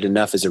sophisticated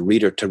enough as a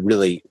reader to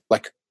really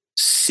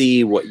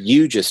see what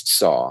you just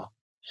saw.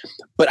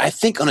 But I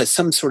think on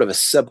some sort of a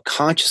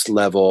subconscious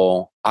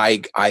level,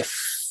 I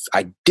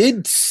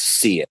did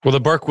see it. Well, the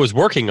book was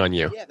working on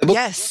you. Yeah, the book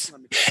was working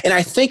on me. And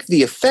I think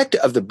the effect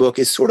of the book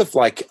is sort of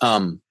like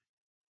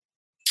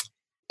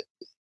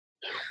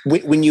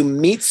when you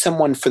meet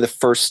someone for the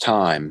first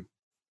time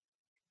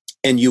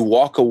and you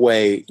walk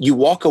away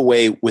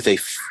with a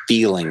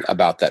feeling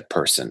about that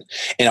person.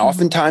 And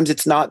oftentimes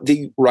it's not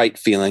the right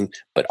feeling,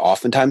 but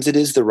oftentimes it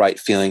is the right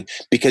feeling,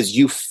 because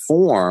you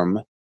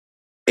form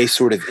a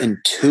sort of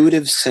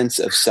intuitive sense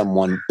of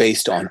someone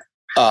based on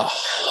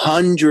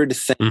 100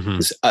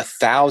 things,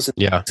 1,000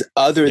 things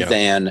other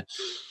than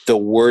the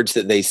words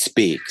that they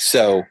speak.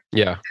 So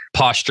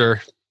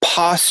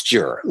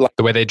posture, like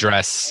the way they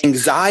dress,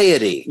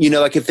 anxiety,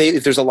 like if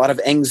there's a lot of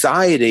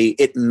anxiety,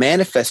 it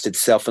manifests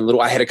itself in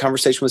I had a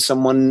conversation with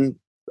someone,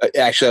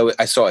 actually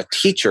I saw a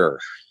teacher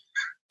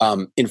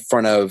in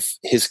front of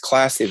his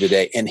class the other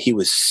day, and he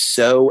was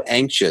so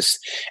anxious,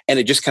 and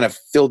it just kind of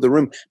filled the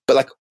room. But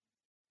like,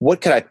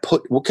 what could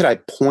I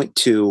point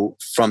to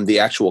from the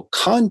actual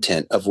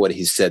content of what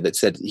he said that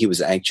said he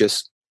was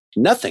anxious?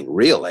 Nothing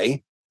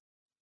really.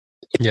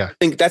 Yeah. I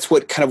think that's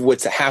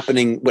what's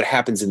happening. What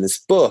happens in this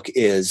book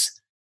is,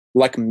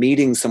 like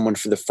meeting someone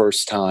for the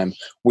first time,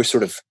 we're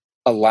sort of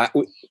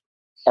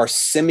our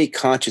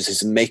semi-conscious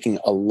is making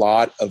a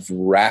lot of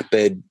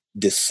rapid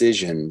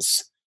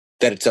decisions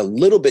that it's a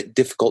little bit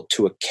difficult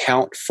to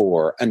account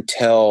for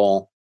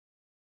until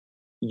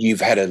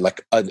you've had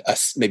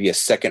maybe a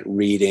second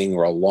reading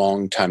or a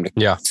long time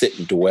to sit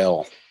and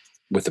dwell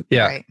with the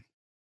Yeah. Right.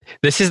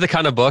 This is the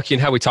kind of book,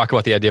 how we talk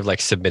about the idea of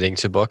like submitting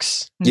to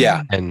books.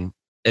 Yeah. And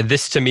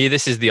this, to me,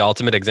 this is the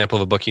ultimate example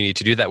of a book you need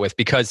to do that with,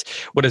 because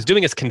what it's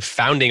doing is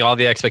confounding all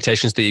the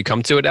expectations that you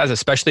come to it as,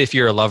 especially if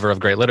you're a lover of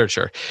great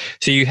literature.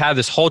 So you have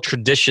this whole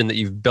tradition that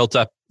you've built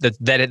up,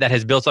 that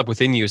has built up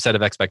within you a set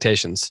of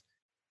expectations.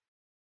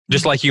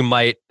 Just like you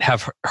might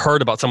have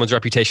heard about someone's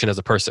reputation as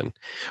a person,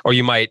 or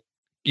you might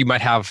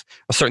have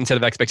a certain set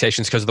of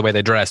expectations because of the way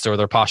they dress or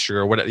their posture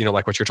or what,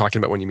 like what you're talking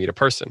about when you meet a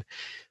person.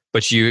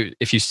 But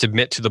if you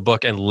submit to the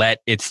book and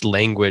let its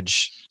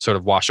language sort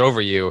of wash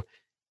over you,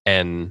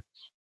 and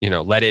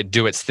let it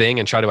do its thing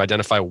and try to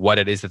identify what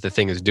it is that the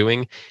thing is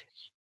doing,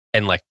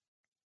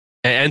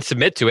 and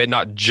submit to it,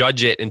 not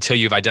judge it until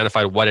you've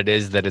identified what it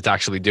is that it's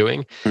actually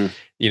doing.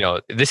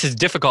 This is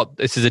difficult.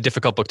 This is a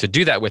difficult book to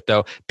do that with,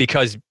 though,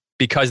 because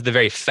the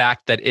very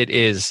fact that it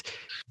is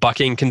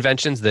bucking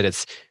conventions, that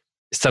it's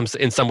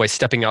in some way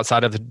stepping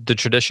outside of the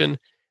tradition,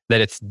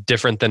 that it's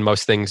different than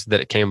most things that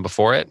it came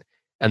before it,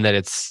 and that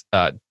it's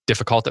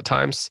difficult at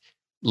times,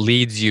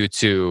 leads it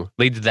to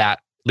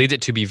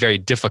be very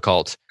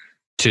difficult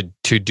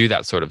to do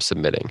that sort of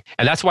submitting.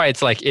 And that's why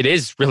it's like,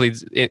 it's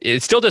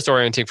still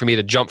disorienting for me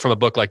to jump from a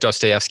book like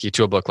Dostoevsky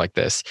to a book like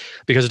this,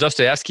 because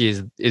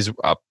Dostoevsky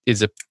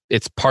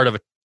it's part of a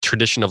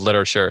tradition of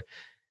literature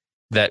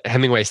that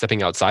Hemingway is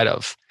stepping outside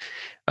of.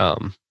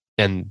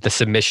 And the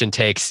submission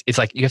it's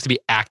like you have to be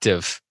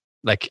active,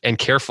 and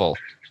careful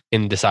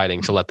in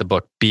deciding to let the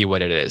book be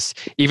what it is.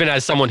 Even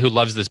as someone who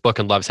loves this book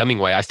and loves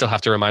Hemingway, I still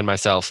have to remind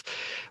myself,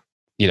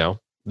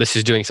 this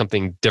is doing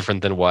something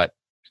different than what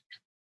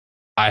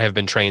I have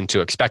been trained to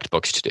expect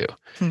books to do.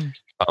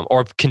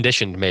 Or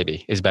conditioned,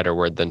 maybe, is a better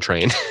word than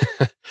trained.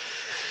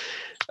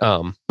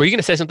 Were you going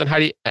to say something,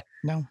 Heidi?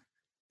 No.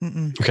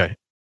 Okay.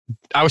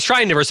 I was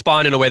trying to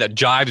respond in a way that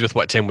jives with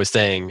what Tim was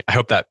saying. I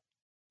hope it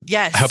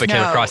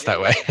came across that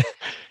way.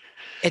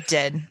 It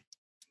did.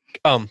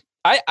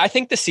 I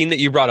think the scene that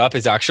you brought up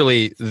is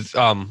actually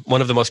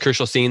one of the most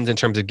crucial scenes in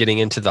terms of getting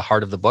into the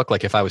heart of the book.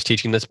 Like, if I was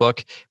teaching this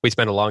book, we'd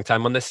spend a long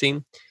time on this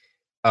scene.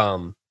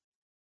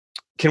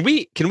 Can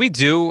we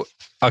do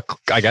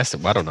I guess,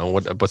 I don't know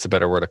what's a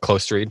better word, a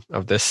close read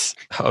of this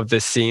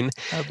scene?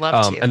 I'd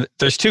love to. And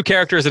there's two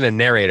characters and a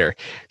narrator.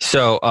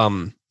 So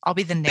I'll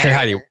be the narrator. Hey,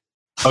 Heidi.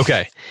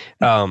 Okay.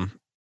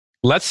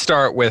 Let's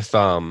start with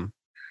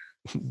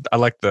I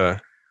like the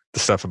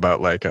stuff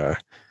about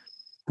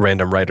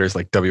random writers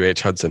like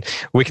W.H. Hudson.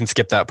 We can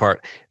skip that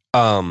part.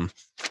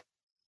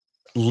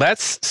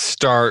 Let's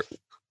start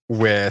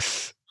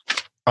with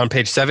on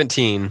page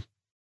 17,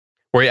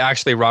 where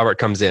Robert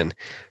comes in.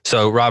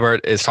 So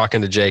Robert is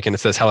talking to Jake, and it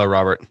says, "Hello,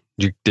 Robert.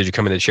 Did you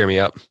come in to cheer me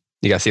up?"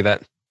 You guys see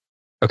that?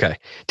 Okay.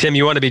 Tim,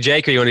 you want to be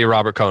Jake or you want to be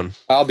Robert Cohn?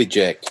 I'll be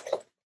Jake.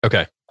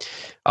 Okay.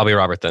 I'll be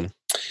Robert then.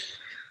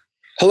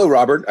 "Hello,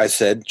 Robert," I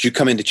said. "Did you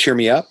come in to cheer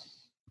me up?"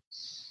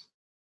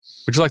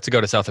 Would you like to go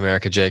to South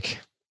America, Jake?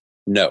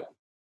 No.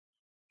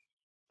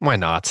 Why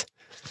not?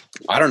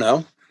 I don't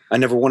know. I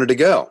never wanted to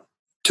go.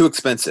 Too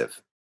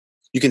expensive.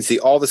 You can see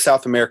all the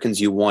South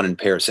Americans you want in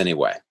Paris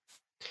anyway.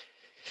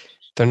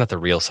 They're not the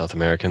real South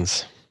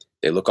Americans.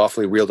 They look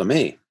awfully real to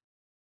me.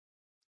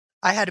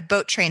 I had a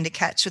boat train to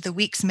catch with a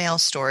week's mail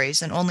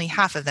stories and only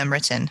half of them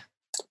written.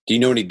 Do you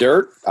know any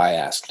dirt? I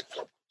asked.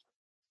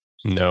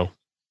 No.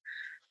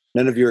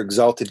 None of your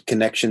exalted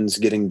connections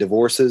getting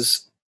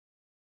divorces?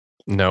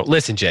 No.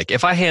 Listen, Jake,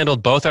 if I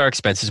handled both our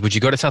expenses, would you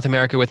go to South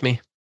America with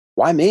me?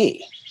 Why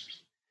me?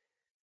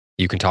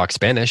 You can talk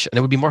Spanish, and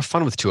it would be more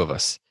fun with two of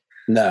us.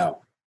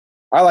 No.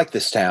 I like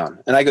this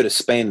town, and I go to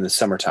Spain in the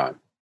summertime.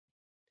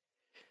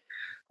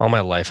 All my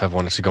life, I've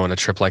wanted to go on a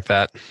trip like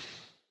that.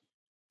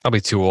 I'll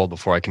be too old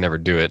before I can ever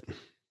do it.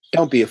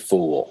 Don't be a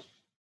fool.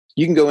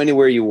 You can go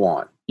anywhere you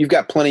want. You've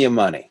got plenty of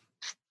money.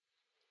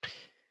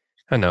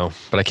 I know,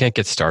 but I can't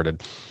get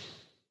started.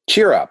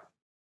 Cheer up.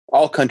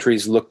 All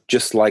countries look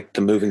just like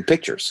the moving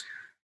pictures.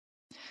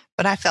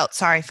 But I felt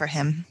sorry for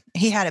him.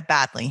 He had it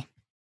badly.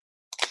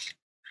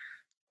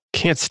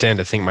 Can't stand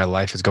to think my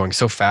life is going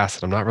so fast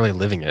that I'm not really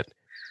living it.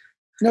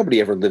 Nobody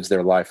ever lives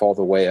their life all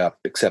the way up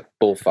except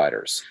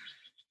bullfighters.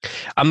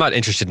 I'm not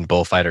interested in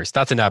bullfighters.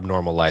 That's an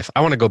abnormal life.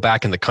 I want to go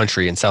back in the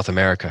country in South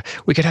America.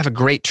 We could have a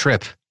great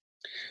trip.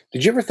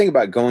 Did you ever think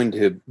about going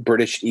to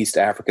British East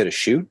Africa to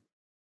shoot?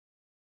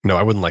 No,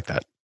 I wouldn't like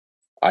that.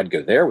 I'd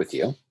go there with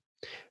you.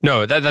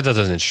 No, that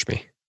doesn't interest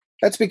me.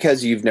 That's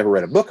because you've never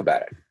read a book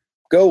about it.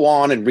 Go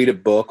on and read a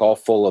book all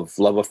full of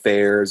love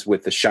affairs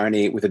with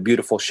the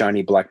beautiful,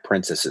 shiny black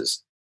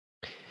princesses.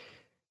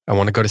 I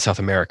want to go to South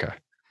America.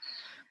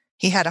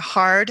 He had a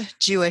hard,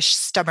 Jewish,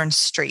 stubborn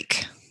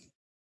streak.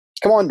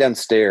 Come on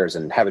downstairs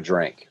and have a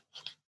drink.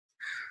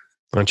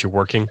 Aren't you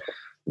working?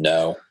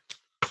 No.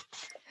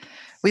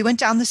 We went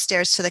down the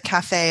stairs to the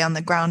cafe on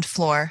the ground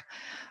floor.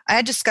 I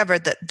had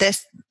discovered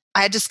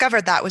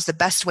that was the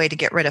best way to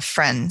get rid of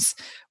friends.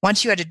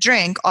 Once you had a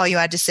drink, all you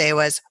had to say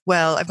was,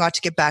 well, I've got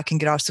to get back and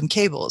get off some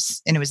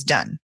cables, and it was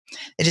done.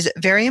 It is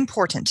very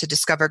important to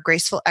discover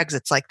graceful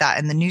exits like that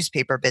in the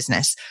newspaper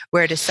business,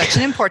 where it is such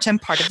an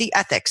important part of the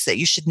ethics that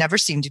you should never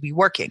seem to be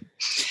working.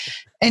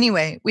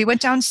 Anyway, we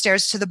went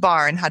downstairs to the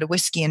bar and had a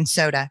whiskey and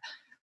soda.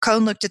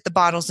 Cohn looked at the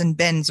bottles and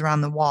bins around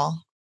the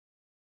wall.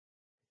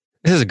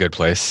 This is a good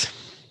place.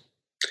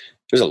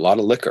 There's a lot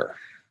of liquor.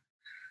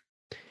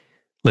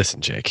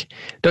 Listen, Jake,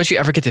 don't you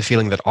ever get the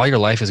feeling that all your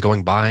life is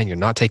going by and you're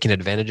not taking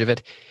advantage of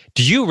it?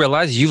 Do you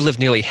realize you've lived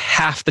nearly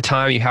half the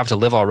time you have to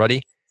live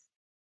already?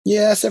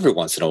 Yes, every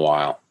once in a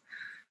while.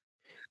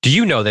 Do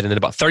you know that in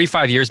about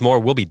 35 years more,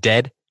 we'll be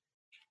dead?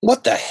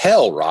 What the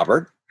hell,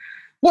 Robert?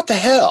 What the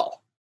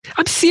hell?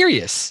 I'm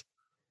serious.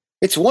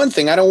 It's one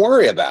thing I don't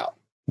worry about.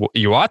 Well,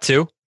 you ought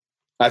to.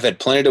 I've had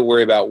plenty to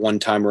worry about one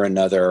time or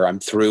another. I'm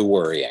through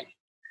worrying.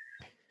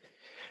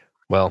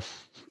 Well,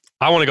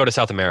 I want to go to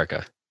South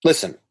America.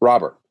 Listen,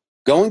 Robert,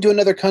 going to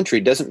another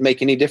country doesn't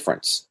make any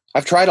difference.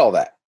 I've tried all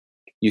that.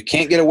 You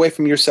can't get away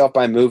from yourself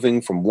by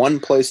moving from one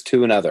place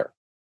to another.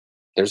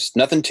 There's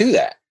nothing to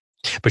that.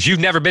 But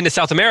you've never been to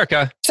South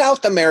America.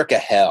 South America,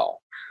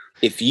 hell.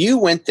 If you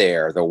went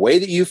there the way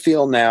that you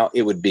feel now,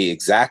 it would be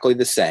exactly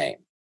the same.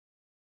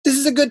 This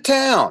is a good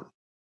town.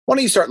 Why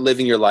don't you start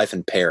living your life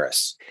in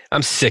Paris?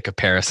 I'm sick of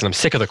Paris and I'm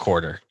sick of the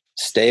quarter.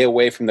 Stay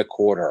away from the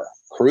quarter.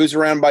 Cruise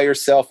around by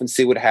yourself and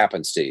see what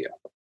happens to you.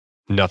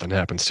 Nothing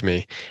happens to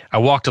me. I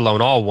walked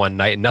alone all one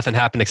night and nothing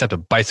happened except a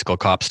bicycle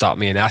cop stopped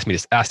me and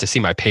asked to see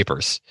my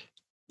papers.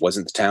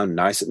 Wasn't the town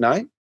nice at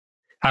night?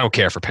 I don't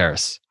care for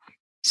Paris.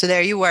 So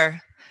there you were.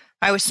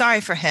 I was sorry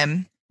for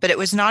him, but it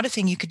was not a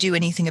thing you could do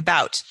anything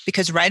about,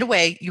 because right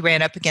away you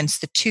ran up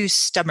against the two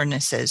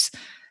stubbornnesses.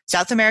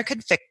 South America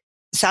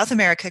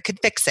could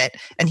fix it,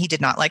 and he did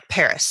not like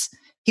Paris.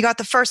 He got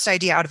the first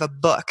idea out of a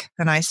book,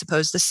 and I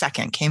suppose the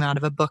second came out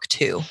of a book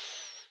too.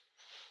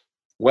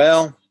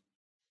 Well,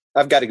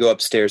 I've got to go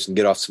upstairs and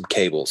get off some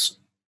cables.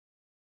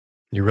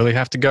 You really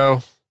have to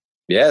go?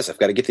 Yes, I've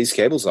got to get these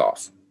cables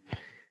off.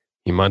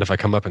 You mind if I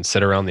come up and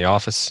sit around the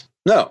office?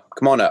 No,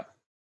 come on up.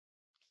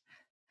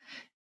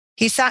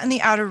 He sat in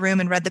the outer room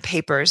and read the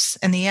papers,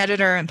 and the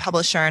editor and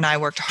publisher and I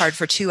worked hard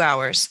for 2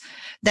 hours.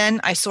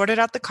 Then I sorted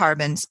out the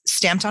carbons,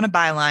 stamped on a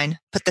byline,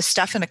 put the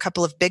stuff in a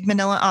couple of big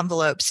manila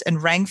envelopes,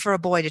 and rang for a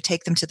boy to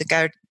take them to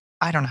the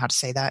I don't know how to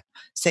say that.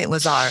 St.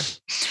 Lazare.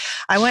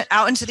 I went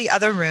out into the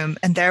other room,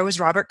 and there was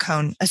Robert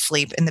Cohn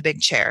asleep in the big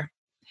chair.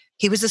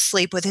 He was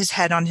asleep with his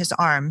head on his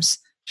arms.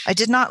 I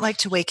did not like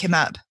to wake him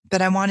up,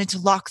 but I wanted to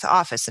lock the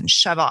office and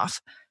shove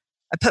off.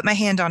 I put my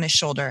hand on his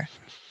shoulder.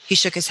 He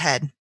shook his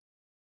head.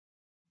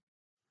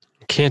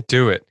 Can't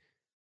do it.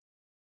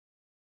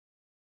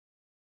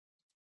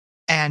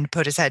 And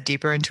put his head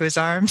deeper into his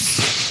arms.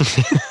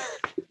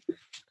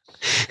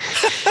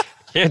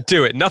 Can't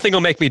do it. Nothing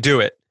will make me do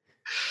it.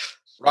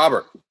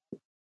 Robert.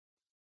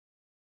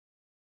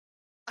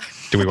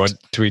 Do we?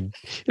 And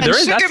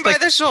shook him by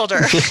the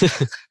shoulder.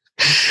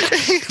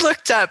 He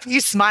looked up. He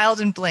smiled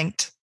and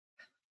blinked.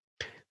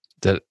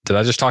 Did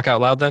I just talk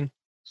out loud then?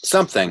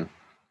 Something,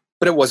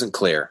 but it wasn't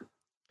clear.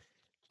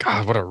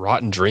 God, what a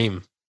rotten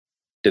dream.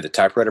 Did the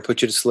typewriter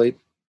put you to sleep?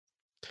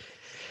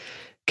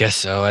 Guess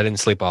so. I didn't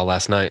sleep all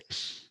last night.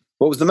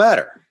 What was the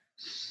matter?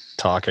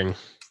 Talking.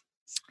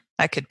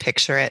 I could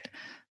picture it.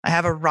 I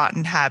have a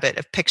rotten habit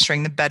of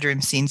picturing the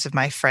bedroom scenes of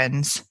my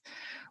friends.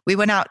 We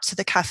went out to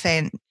the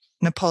Café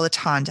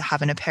Napolitan to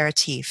have an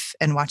aperitif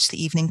and watch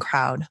the evening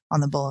crowd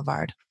on the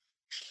boulevard.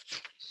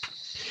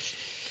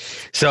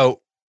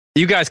 So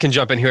you guys can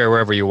jump in here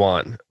wherever you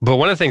want. But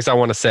one of the things I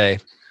want to say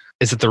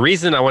is that the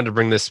reason I wanted to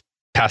bring this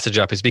passage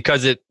up is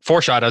because it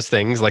foreshadows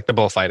things like the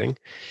bullfighting.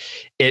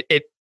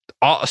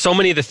 So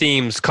many of the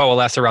themes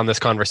coalesce around this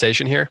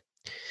conversation here.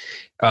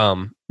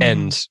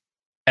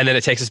 And then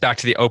it takes us back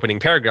to the opening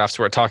paragraphs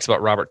where it talks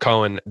about Robert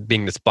Cohn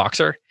being this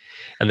boxer.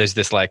 And there's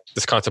this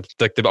concept,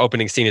 like the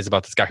opening scene is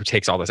about this guy who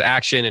takes all this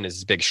action and is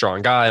this big,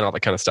 strong guy and all that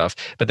kind of stuff.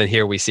 But then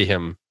here we see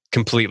him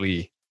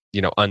completely,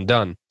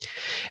 undone.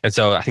 And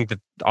so I think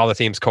that all the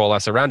themes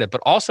coalesce around it.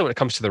 But also when it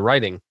comes to the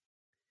writing,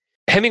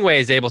 Hemingway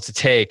is able to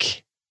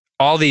take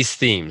all these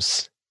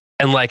themes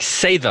and like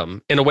say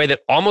them in a way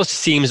that almost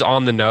seems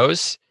on the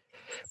nose,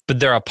 but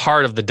they're a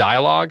part of the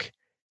dialogue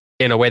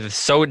in a way that's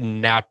so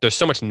there's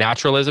so much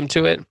naturalism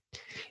to it.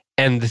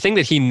 And the thing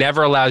that he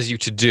never allows you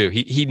to do,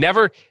 he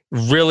never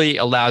really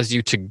allows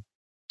you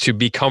to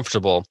be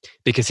comfortable,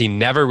 because he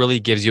never really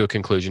gives you a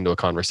conclusion to a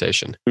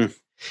conversation.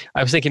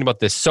 I was thinking about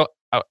this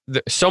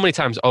so many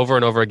times over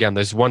and over again.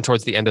 There's one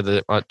towards the end of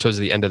this,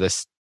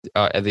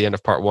 at the end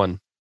of part 1.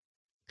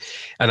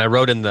 And I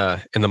wrote in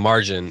the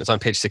margin, it's on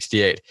page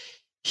 68.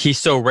 He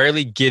so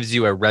rarely gives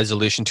you a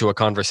resolution to a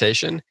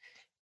conversation.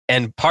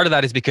 And part of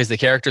that is because the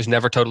characters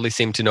never totally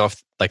seem to know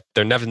if, like,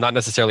 they're not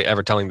necessarily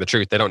ever telling the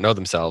truth. They don't know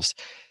themselves.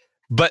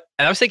 And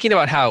I was thinking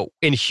about how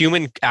in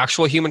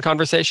actual human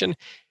conversations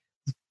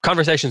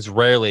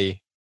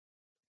rarely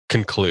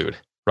conclude,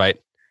 right?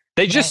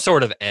 They just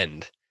sort of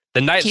end.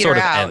 The night sort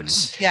of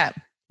ends. Yeah.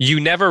 You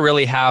never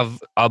really have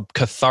a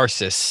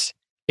catharsis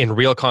in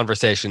real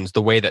conversations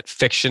the way that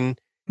fiction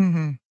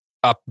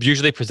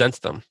usually presents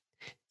them.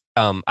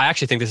 I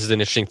actually think this is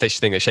an interesting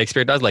thing that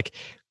Shakespeare does. Like,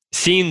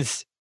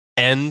 scenes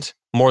end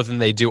more than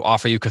they do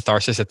offer you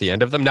catharsis at the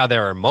end of them. Now,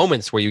 there are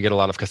moments where you get a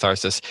lot of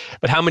catharsis,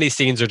 but how many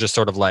scenes are just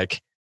sort of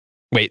like,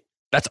 wait,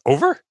 that's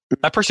over?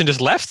 That person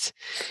just left?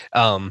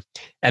 And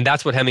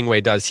that's what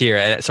Hemingway does here.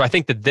 And so I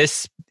think that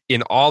this,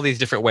 in all these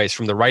different ways,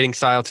 from the writing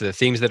style to the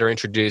themes that are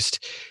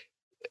introduced,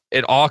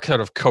 it all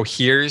kind of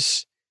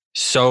coheres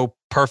so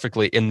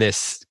perfectly in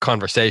this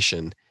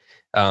conversation.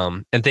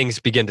 And things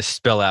begin to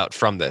spill out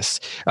from this.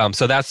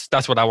 So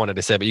that's what I wanted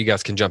to say, but you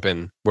guys can jump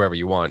in wherever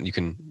you want. You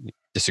can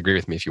disagree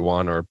with me if you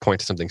want, or point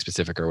to something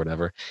specific or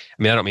whatever.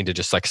 I mean, I don't mean to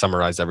just like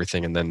summarize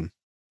everything and then,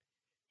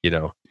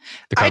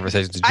 the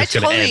conversation is just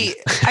going to end.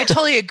 I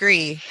totally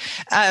agree.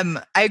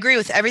 I agree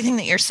with everything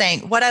that you're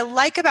saying. What I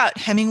like about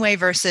Hemingway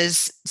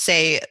versus,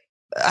 say,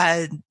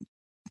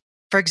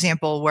 for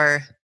example,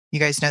 where you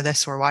guys know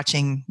this, we're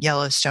watching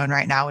Yellowstone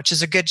right now, which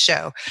is a good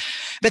show,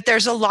 but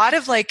there's a lot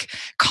of like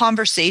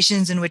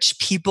conversations in which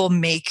people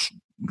make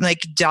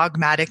like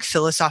dogmatic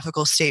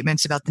philosophical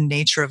statements about the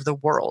nature of the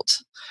world.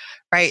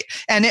 Right.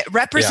 And it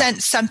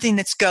represents something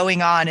that's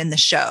going on in the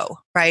show,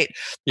 right?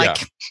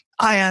 Like,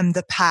 I am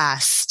the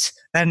past.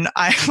 And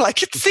I like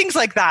things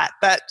like that.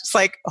 That's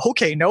like,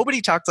 okay,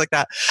 nobody talks like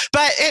that,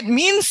 but it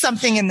means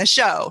something in the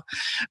show.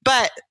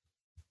 But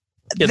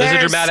there's a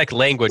dramatic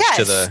language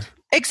to the.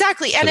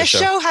 Exactly. And a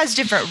show has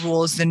different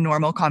rules than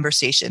normal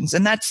conversations.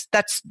 And that's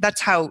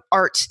how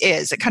art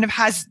is. It kind of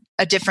has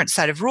a different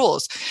set of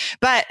rules.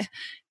 But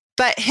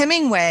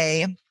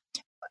Hemingway,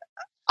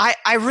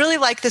 I really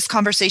like this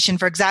conversation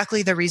for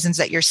exactly the reasons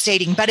that you're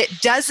stating, but it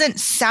doesn't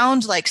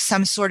sound like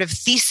some sort of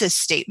thesis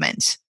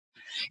statement.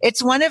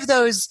 It's one of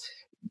those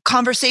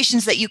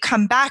conversations that you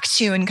come back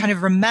to and kind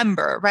of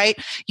remember, right?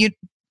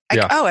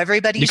 Oh,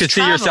 everybody's you could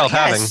see yourself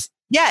having.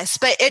 Yes,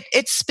 but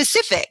it's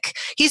specific.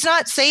 He's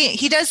not saying,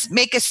 he does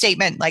make a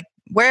statement like,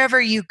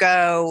 wherever you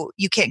go,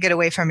 you can't get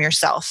away from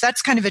yourself.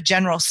 That's kind of a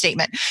general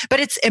statement, but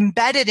it's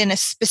embedded in a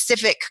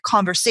specific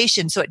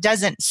conversation. So it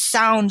doesn't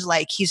sound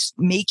like he's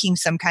making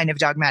some kind of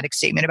dogmatic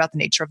statement about the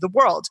nature of the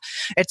world.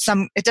 It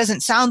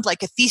doesn't sound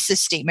like a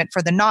thesis statement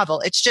for the novel.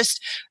 It's just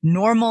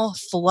normal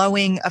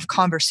flowing of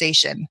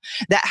conversation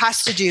that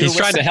has to do with... He's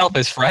trying to help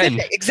his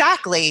friend.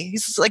 Exactly.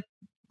 He's like,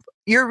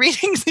 you're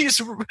reading these,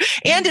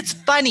 and it's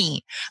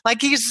funny.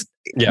 Like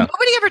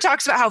nobody ever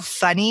talks about how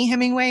funny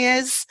Hemingway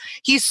is.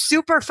 He's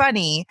super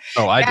funny.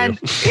 Oh, I do.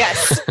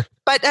 Yes,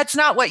 but that's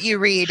not what you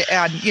read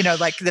on,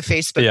 like the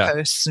Facebook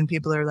posts, and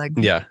people are like,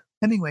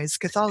 Hemingway's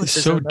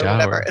Catholicism or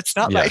whatever. It's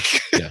not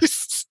like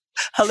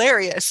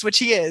hilarious, which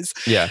he is.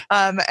 Yeah.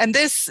 And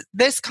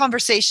this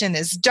conversation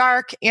is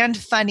dark and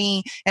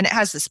funny, and it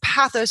has this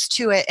pathos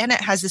to it, and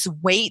it has this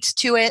weight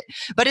to it,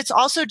 but it's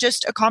also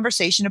just a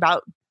conversation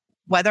about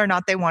whether or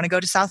not they want to go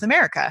to South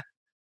America.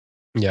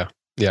 Yeah.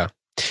 Yeah.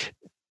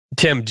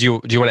 Tim, do you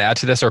want to add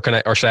to this, or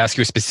should I ask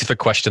you a specific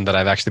question that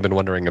I've actually been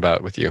wondering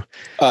about with you?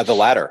 The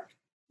latter.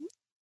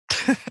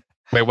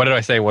 Wait, what did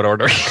I say? What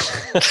order?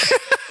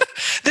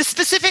 The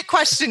specific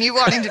question you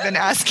wanted to been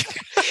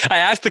asking. I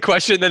asked the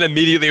question, then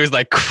immediately was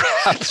like,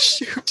 crap,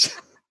 shoot.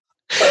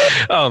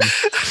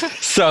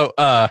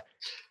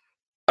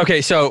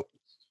 Okay, so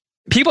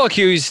people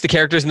accuse the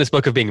characters in this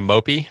book of being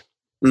mopey.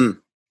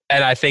 And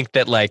I think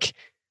that like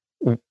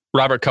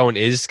Robert Cohen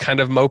is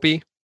kind of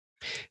mopey.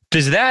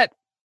 Does that,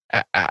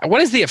 what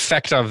is the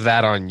effect of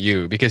that on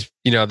you? Because,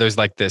 there's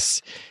like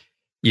this,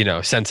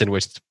 sense in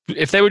which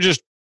if they would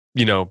just,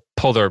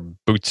 pull their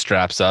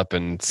bootstraps up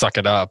and suck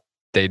it up,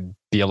 they'd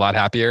be a lot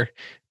happier.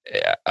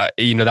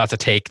 That's a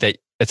take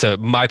it's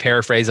my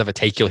paraphrase of a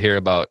take you'll hear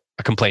about,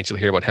 a complaint you'll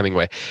hear about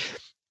Hemingway.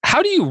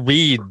 How do you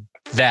read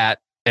that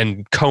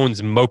and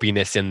Cohen's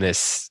mopiness in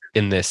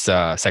this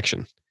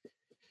section?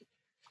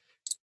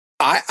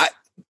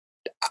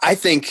 I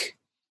think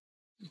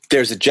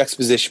there's a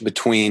juxtaposition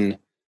between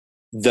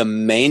the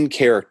main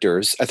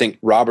characters. I think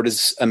Robert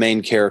is a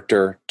main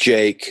character,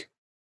 Jake,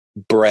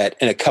 Brett,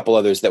 and a couple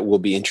others that we'll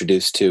be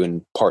introduced to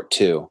in part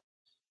 2.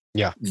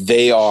 Yeah.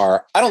 They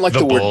are, I don't like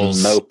the word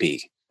Bulls. mopey.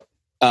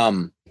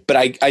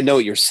 But I know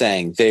what you're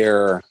saying.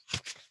 They're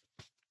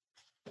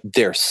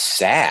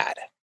sad.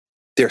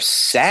 They're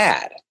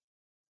sad.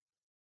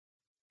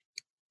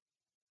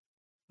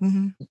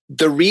 Mm-hmm.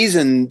 The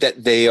reason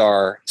that they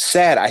are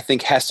sad, I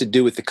think, has to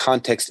do with the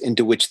context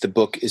into which the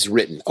book is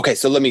written. Okay,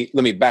 so let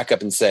me back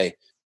up and say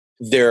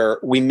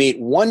we meet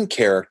one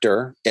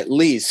character, at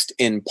least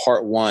in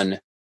part one,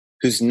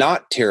 who's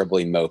not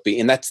terribly mopey,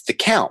 and that's the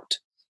Count.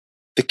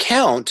 The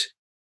Count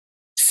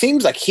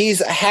seems like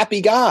he's a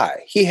happy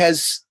guy.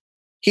 He's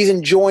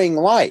enjoying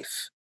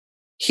life.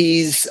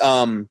 He's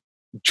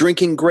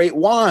drinking great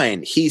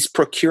wine. He's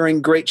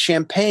procuring great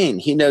champagne.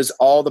 He knows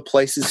all the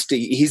places to.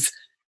 He's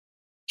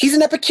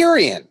an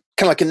Epicurean,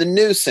 kind of like in the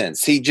new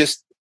sense. He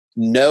just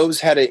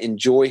knows how to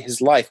enjoy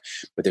his life.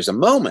 But there's a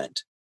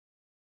moment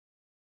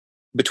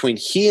between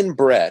he and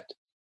Brett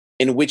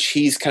in which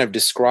he's kind of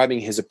describing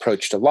his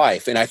approach to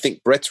life. And I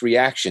think Brett's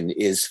reaction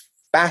is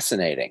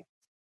fascinating.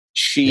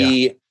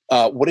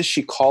 What does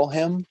she call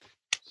him?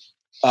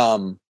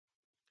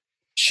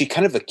 She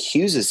kind of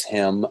accuses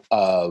him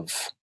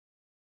of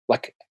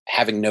like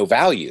having no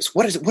values.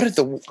 What's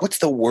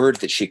the word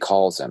that she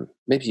calls him?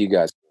 Maybe you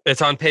guys.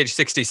 It's on page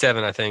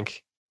 67, I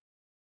think.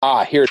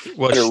 Here,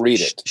 better read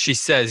it. She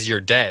says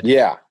you're dead.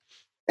 Yeah.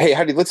 Hey,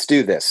 Heidi, let's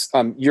do this.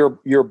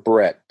 You're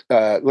Brett.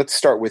 Let's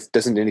start with,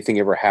 doesn't anything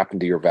ever happen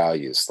to your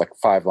values? Like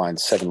 5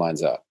 lines, 7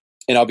 lines up.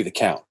 And I'll be the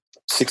Count.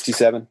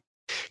 67.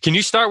 Can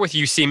you start with,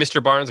 you see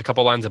Mr. Barnes, a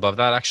couple lines above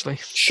that, actually?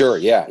 Sure.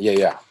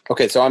 Yeah.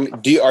 Okay. So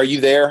are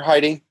you there,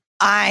 Heidi?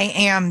 I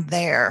am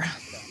there.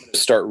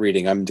 Start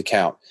reading. I'm the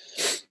Count.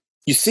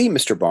 You see,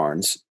 Mr.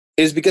 Barnes,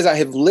 it is because I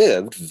have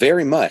lived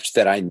very much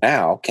that I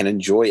now can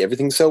enjoy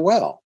everything so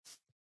well.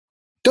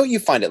 Don't you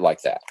find it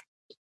like that?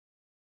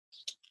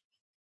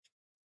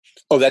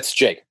 Oh, that's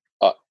Jake.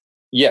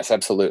 Yes,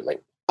 absolutely.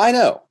 I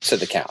know, said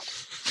the Count.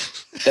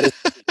 That is,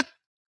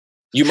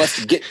 you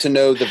must get to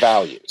know the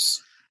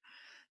values.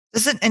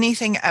 Doesn't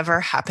anything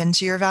ever happen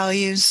to your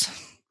values?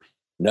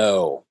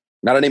 No,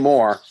 not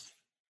anymore.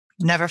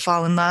 Never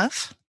fall in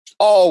love?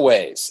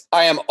 Always.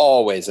 I am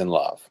always in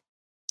love.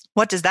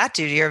 What does that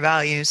do to your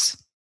values?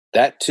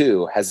 That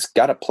too has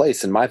got a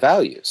place in my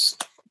values.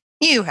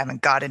 You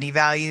haven't got any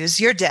values.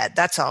 You're dead.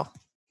 That's all.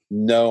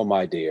 No,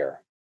 my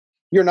dear.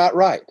 You're not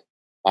right.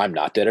 I'm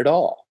not dead at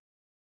all.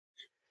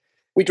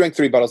 We drank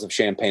 3 bottles of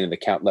champagne and the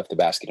Count left the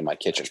basket in my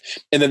kitchen.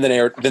 And then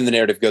the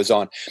narrative goes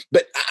on.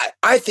 But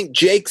I think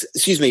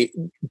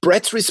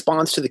Brett's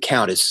response to the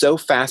Count is so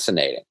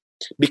fascinating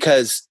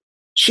because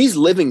she's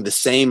living the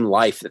same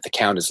life that the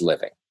Count is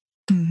living.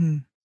 Mm-hmm.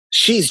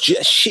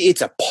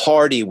 It's a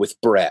party with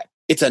Brett.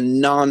 It's a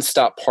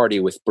nonstop party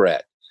with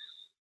Brett.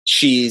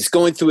 She's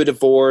going through a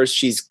divorce.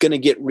 She's going to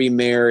get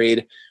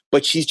remarried,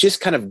 but she's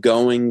just kind of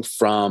going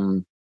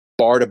from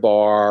bar to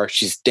bar.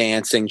 She's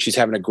dancing. She's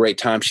having a great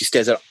time. She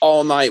stays out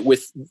all night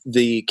with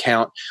the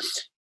Count.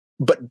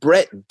 But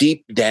Brett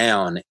deep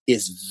down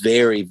is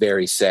very,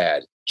 very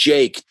sad.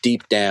 Jake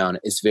deep down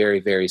is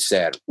very, very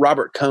sad.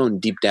 Robert Cohn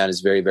deep down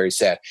is very, very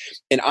sad.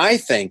 And I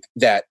think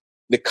that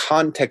the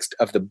context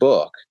of the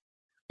book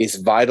is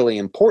vitally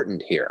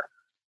important here.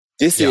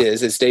 This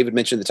is, as David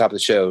mentioned at the top of the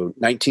show,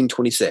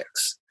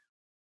 1926.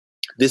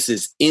 This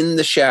is in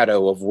the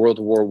shadow of World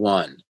War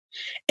I.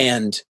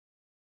 And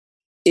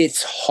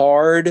it's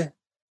hard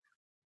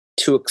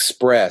to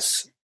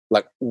express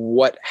like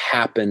what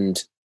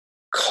happened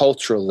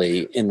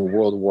culturally in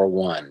World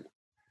War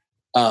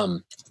I.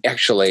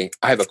 Actually,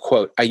 I have a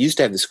quote. I used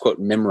to have this quote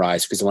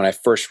memorized because when I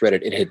first read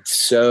it,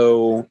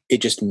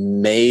 it just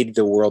made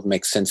the world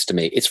make sense to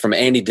me. It's from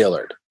Andy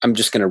Dillard. I'm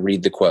just going to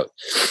read the quote.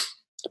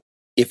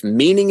 If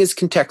meaning is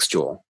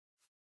contextual,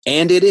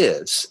 and it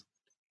is,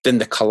 then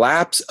the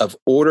collapse of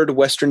ordered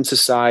Western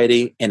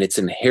society and its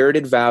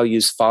inherited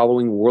values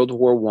following World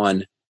War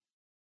I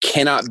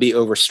cannot be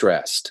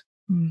overstressed.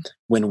 Mm.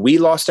 When we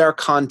lost our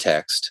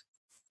context,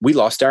 we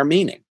lost our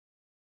meaning.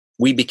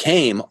 We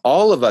became,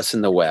 all of us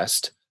in the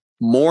West,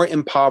 more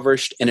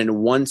impoverished and in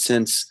one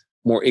sense,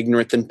 more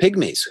ignorant than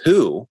pygmies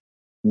who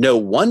know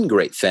one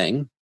great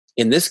thing,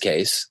 in this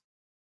case,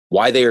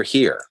 why they are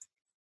here.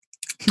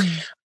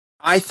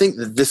 I think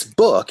that this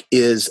book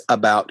is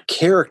about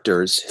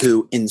characters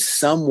who in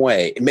some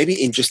way, maybe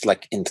in just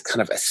like in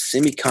kind of a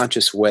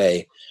semi-conscious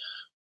way,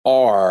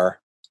 are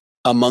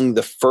among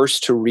the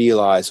first to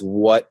realize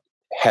what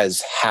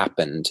has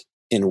happened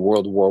in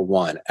World War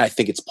I. I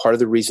think it's part of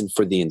the reason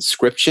for the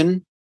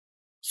inscription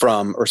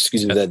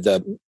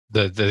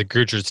the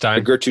Gertrude Stein.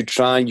 The Gertrude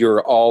Stein,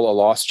 you're all a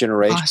lost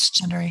generation. Lost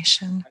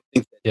generation.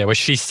 Yeah, what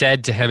she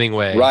said to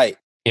Hemingway right.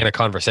 in a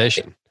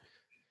conversation.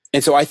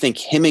 And so I think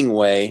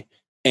Hemingway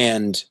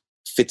and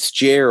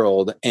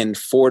Fitzgerald and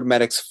Ford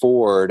Madox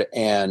Ford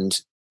and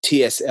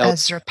T.S. Eliot,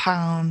 Ezra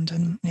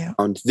Pound,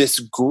 and this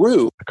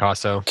group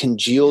Picasso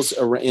congeals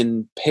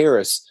in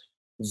Paris.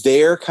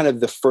 They're kind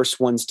of the first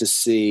ones to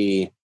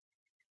see,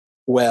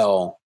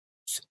 well,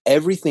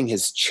 everything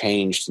has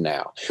changed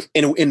now.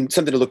 And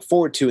something to look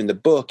forward to in the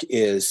book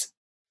is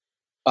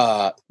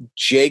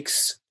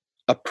Jake's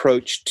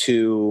approach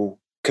to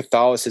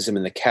Catholicism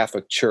in the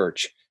Catholic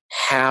Church,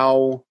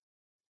 how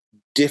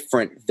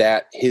different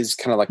that his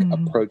kind of like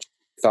approach to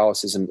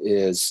Catholicism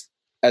is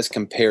as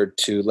compared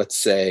to, let's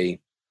say,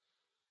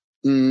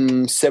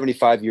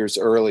 75 years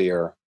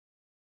earlier,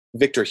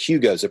 Victor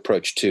Hugo's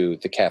approach to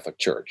the Catholic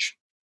Church.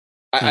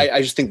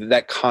 I just think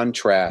that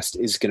contrast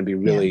is going to be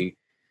really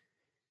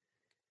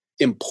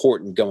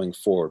important going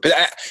forward. But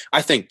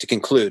I think, to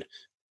conclude,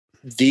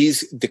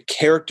 the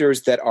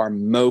characters that are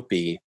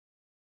mopey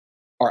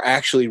are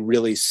actually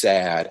really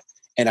sad.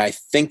 And I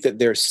think that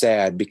they're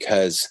sad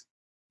because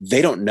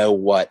they don't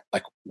know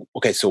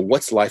okay, so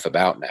what's life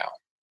about now?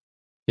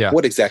 Yeah.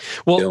 What exactly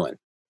are you doing?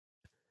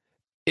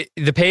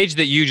 The page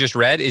that you just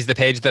read is the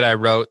page that I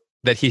wrote,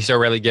 that he so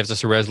rarely gives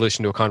us a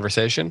resolution to a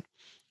conversation.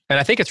 And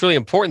I think it's really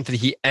important that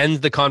he ends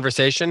the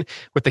conversation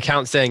with the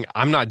Count saying,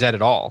 "I'm not dead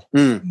at all."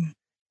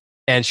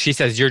 And she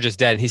says, "You're just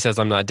dead." And he says,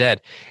 "I'm not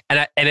dead."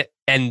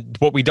 And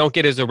what we don't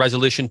get is a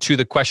resolution to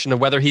the question of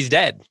whether he's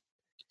dead.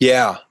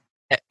 Yeah.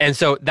 And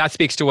so that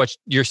speaks to what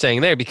you're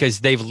saying there, because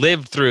they've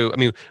lived through, I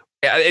mean,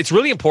 it's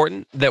really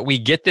important that we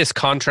get this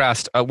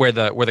contrast where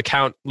the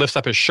Count lifts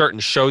up his shirt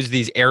and shows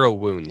these arrow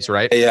wounds,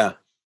 right? Yeah.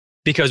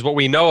 Because what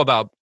we know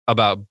about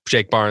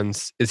Jake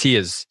Barnes is he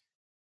is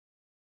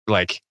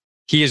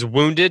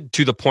wounded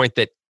to the point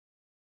that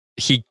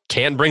he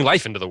can't bring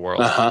life into the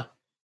world.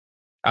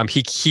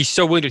 He's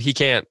so wounded he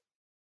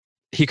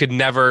could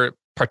never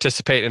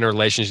participate in a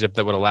relationship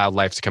that would allow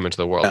life to come into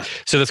the world. Yeah.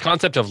 So this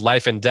concept of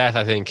life and death,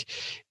 I think,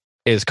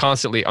 is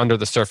constantly under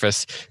the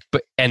surface,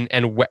 but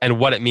and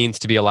what it means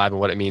to be alive, and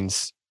what it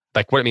means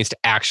to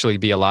actually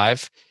be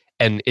alive,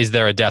 and is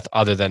there a death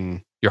other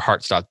than your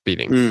heart stopped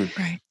beating?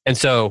 Right. And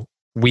so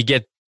we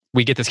get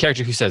this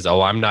character who says,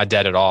 "Oh, I'm not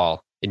dead at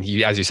all," and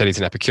he, as you said, he's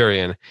an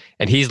Epicurean,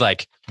 and he's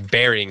like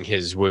bearing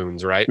his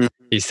wounds, right?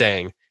 He's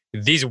saying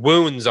these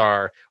wounds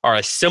are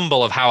a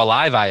symbol of how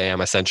alive I am,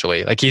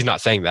 essentially. Like, he's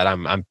not saying that.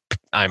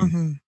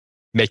 I'm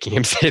making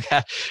him say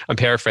that. I'm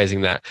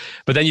paraphrasing that.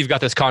 But then you've got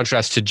this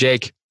contrast to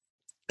Jake,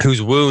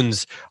 whose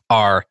wounds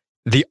are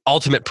the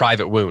ultimate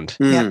private wound.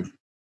 Yeah.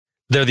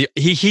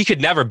 He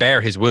could never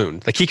bear his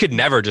wound. Like, he could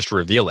never just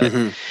reveal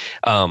it.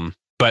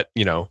 But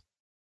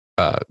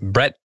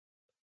Brett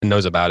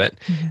knows about it.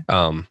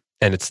 And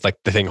it's like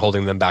the thing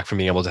holding them back from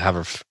being able to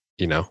have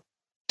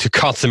to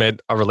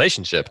consummate a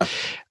relationship.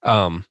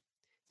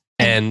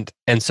 And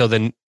so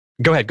then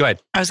go ahead.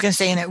 I was going to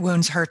say, and it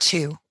wounds her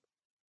too.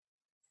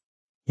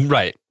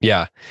 Right.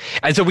 Yeah.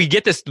 And so we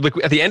get this,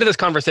 at the end of this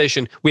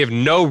conversation, we have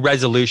no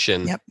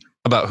resolution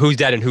about who's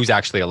dead and who's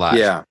actually alive.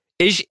 Yeah.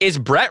 Is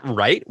Brett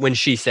right when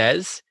she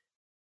says,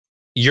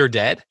 "You're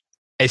dead"?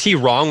 Is he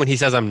wrong when he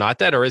says, "I'm not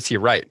dead," or is he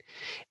right?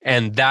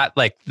 And that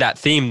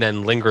theme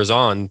then lingers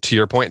on, to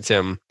your point,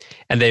 Tim,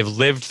 and they've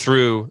lived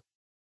through,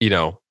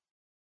 what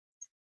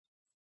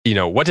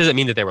does it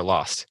mean that they were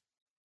lost?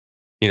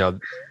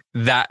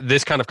 That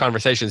this kind of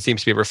conversation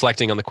seems to be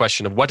reflecting on the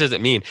question of what does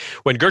it mean?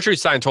 When Gertrude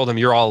Stein told him,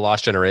 "You're all a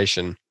lost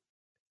generation,"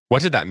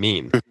 what did that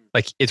mean?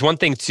 Like, it's one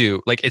thing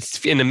to,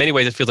 it's in many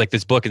ways, it feels like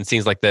this book and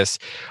scenes like this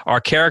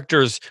are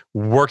characters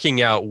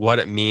working out what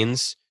it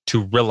means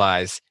to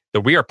realize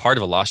that we are part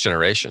of a lost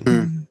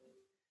generation.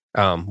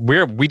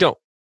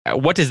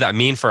 What does that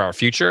mean for our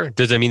future?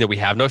 Does it mean that we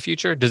have no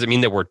future? Does it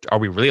mean that are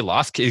we really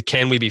lost?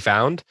 Can we be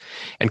found?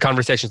 And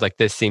conversations like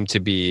this seem to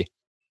be,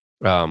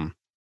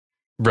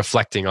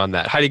 reflecting on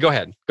that. Heidi, go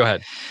ahead.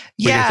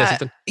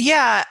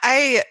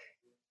 Yeah.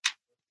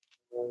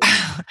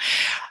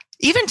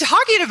 Even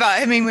talking about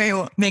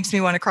Hemingway makes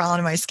me want to crawl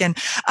onto my skin.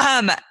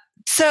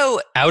 So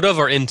out of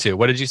or into?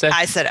 What did you say?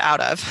 I said out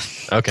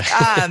of. Okay.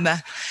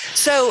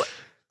 So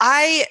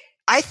I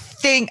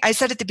think I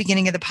said at the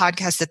beginning of the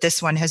podcast that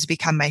this one has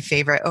become my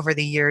favorite over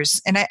the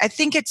years. And I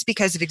think it's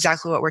because of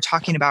exactly what we're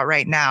talking about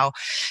right now.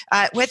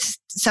 With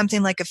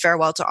something like A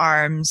Farewell to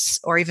Arms,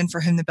 or even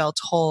For Whom the Bell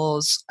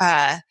Tolls,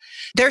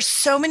 there's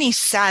so many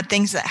sad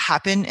things that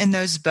happen in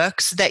those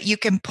books that you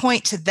can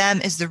point to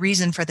them as the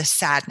reason for the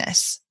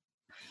sadness.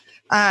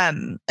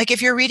 Like,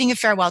 if you're reading A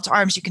Farewell to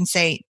Arms, you can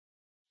say,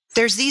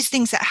 there's these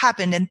things that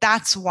happened, and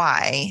that's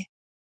why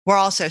we're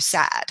all so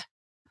sad.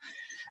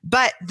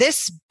 But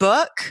this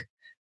book,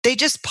 they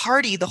just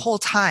party the whole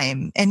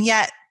time. And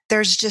yet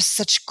there's just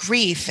such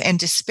grief and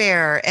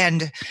despair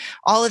and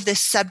all of this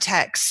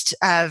subtext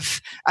of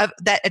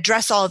that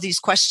address all of these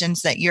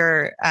questions that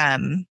you're,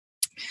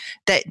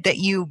 that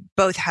you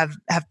both have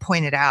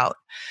pointed out.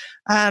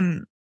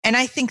 And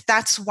I think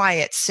that's why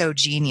it's so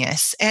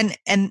genius. And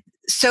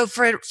so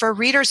for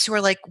readers who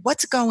are like,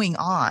 what's going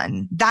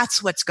on?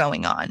 That's what's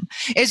going on,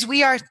 is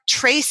we are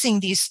tracing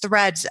these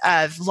threads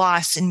of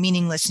loss and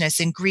meaninglessness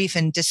and grief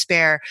and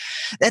despair.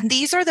 And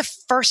these are the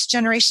first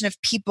generation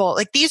of people.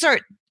 Like,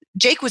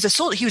 Jake was a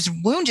soldier. He was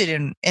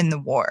wounded in the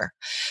war.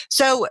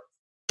 So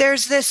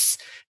there's this,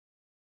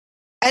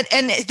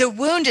 and the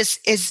wound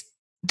is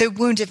the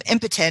wound of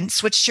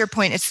impotence, which, to your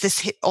point, it's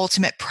this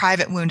ultimate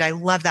private wound. I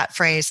love that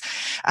phrase.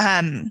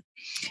 And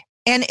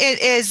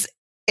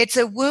it's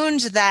a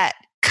wound that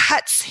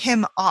cuts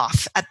him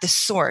off at the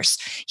source.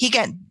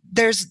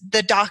 There's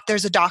a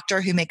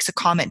doctor who makes a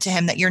comment to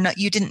him that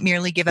you didn't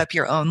merely give up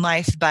your own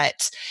life,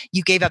 but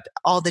you gave up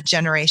all the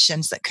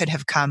generations that could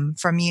have come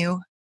from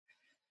you.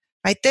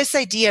 Right? This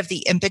idea of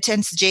the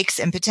impotence, Jake's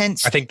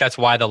impotence. I think that's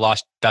why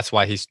that's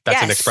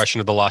an expression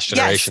of the lost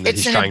generation that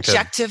he's trying to. It's an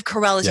objective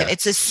correlative.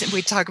 Yeah.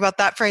 We talk about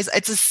that phrase.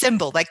 It's a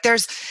symbol. Like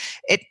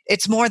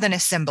it's more than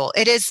a symbol.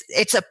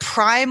 It's a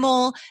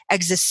primal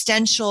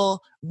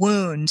existential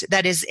wound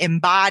that is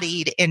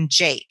embodied in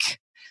Jake.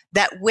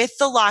 That with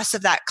the loss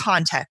of that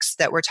context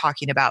that we're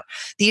talking about,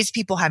 these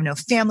people have no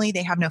family,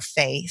 they have no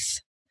faith.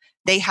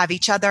 They have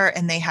each other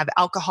and they have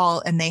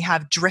alcohol and they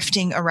have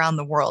drifting around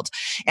the world.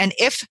 And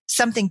if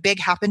something big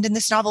happened in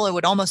this novel, it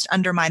would almost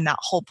undermine that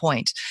whole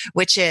point,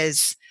 which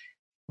is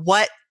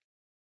what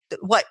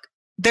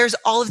there's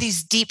all of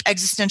these deep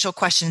existential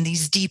questions,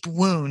 these deep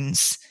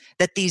wounds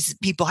that these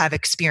people have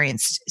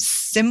experienced,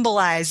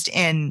 symbolized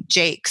in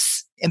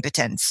Jake's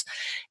impotence.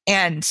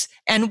 And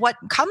what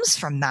comes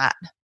from that?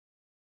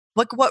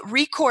 Like, what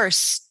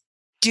recourse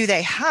do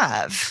they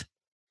have?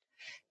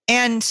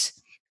 And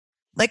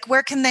like,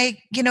 where can they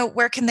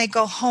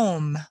go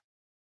home?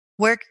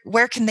 Where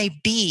can they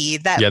be?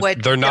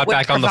 They're not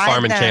back on the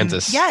farm in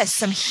Kansas. Yes,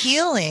 some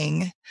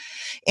healing.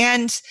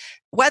 And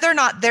whether or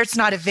not it's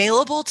not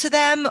available to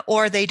them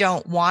or they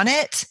don't want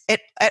it,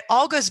 it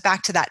all goes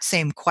back to that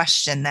same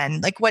question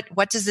then. Like,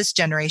 what does this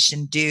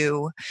generation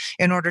do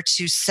in order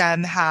to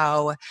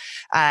somehow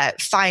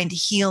find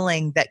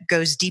healing that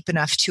goes deep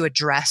enough to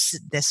address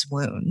this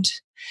wound?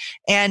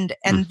 And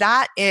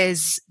that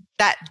is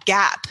that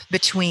gap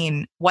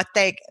between what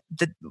the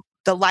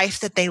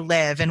life that they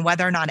live and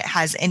whether or not it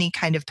has any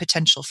kind of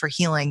potential for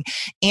healing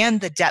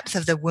and the depth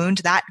of the wound.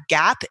 That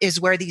gap is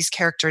where these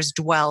characters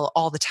dwell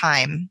all the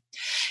time.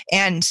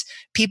 And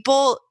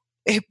people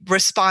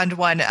respond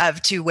one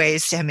of two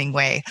ways to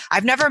Hemingway.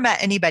 I've never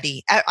met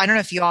anybody, I don't know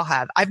if you all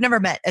have, I've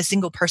never met a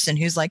single person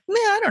who's like,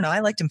 I don't know,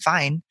 I liked him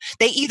fine.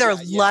 They either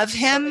love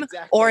him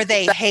or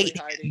they hate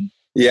him.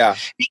 Yeah.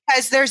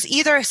 Because there's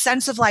either a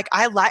sense of like,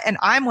 and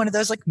I'm one of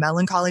those like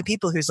melancholy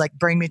people who's like,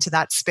 bring me to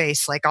that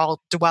space. Like,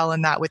 I'll dwell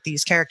in that with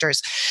these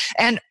characters.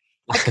 And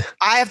like,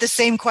 I have the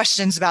same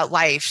questions about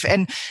life.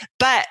 And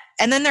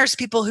then there's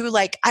people who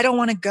like, I don't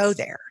want to go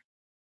there.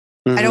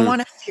 Mm-hmm. I don't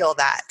want to feel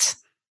that.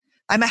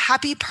 I'm a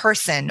happy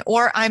person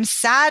or I'm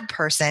sad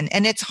person.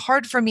 And it's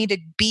hard for me to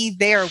be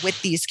there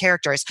with these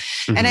characters.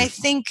 Mm-hmm. And I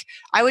think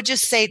I would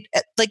just say,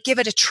 like, give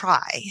it a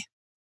try.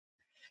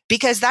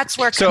 Because that's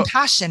where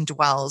compassion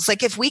dwells.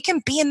 Like, if we can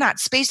be in that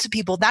space with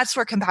people, that's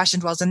where compassion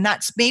dwells. And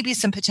that's maybe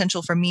some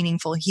potential for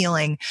meaningful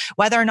healing,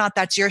 whether or not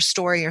that's your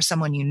story or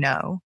someone you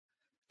know.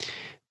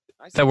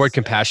 That word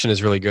compassion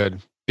is really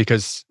good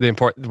because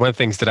one of the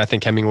things that I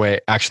think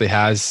Hemingway actually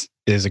has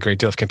is a great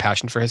deal of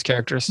compassion for his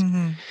characters.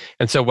 Mm-hmm.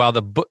 And so while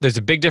there's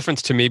a big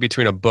difference to me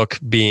between a book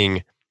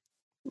being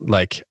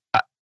like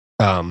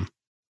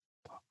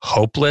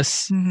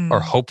hopeless or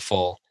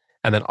hopeful,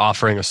 and then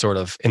offering a sort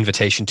of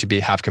invitation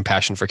to have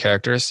compassion for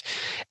characters.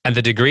 And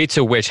the degree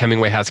to which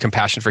Hemingway has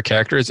compassion for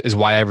characters is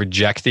why I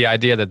reject the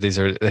idea that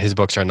his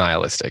books are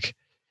nihilistic.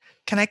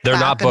 Can I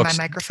clap in my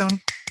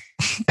microphone?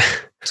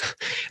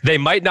 They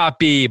might not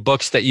be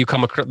books that you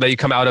come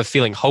out of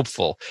feeling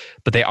hopeful,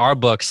 but they are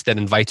books that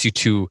invite you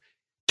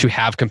to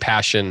have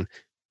compassion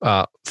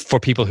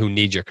for people who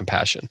need your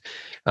compassion.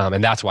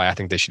 And that's why I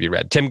think they should be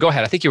read. Tim, go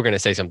ahead. I think you were going to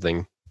say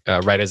something.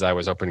 Right as I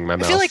was opening my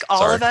mouth. I feel like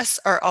all of us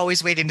are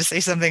always waiting to say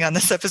something on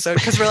this episode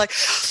because we're like,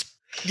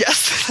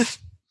 yes.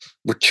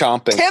 We're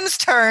chomping. Tim's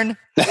turn.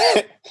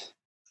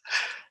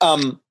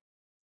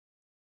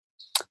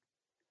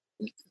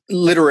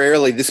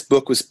 Literarily, this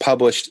book was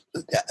published.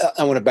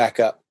 I want to back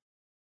up.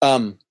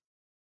 I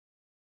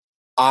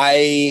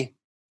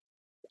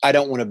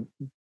don't want to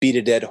beat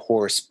a dead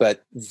horse,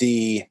 but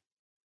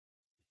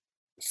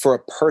for a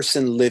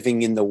person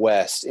living in the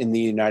West, in the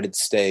United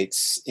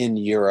States, in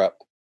Europe,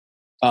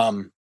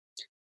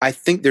 I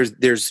think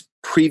there's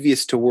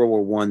previous to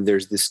World War I,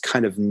 there's this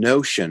kind of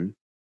notion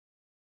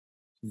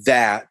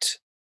that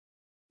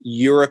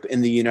Europe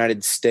and the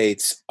United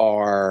States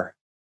are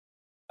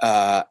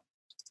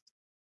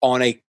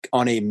on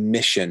a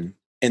mission,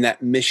 and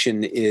that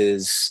mission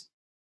is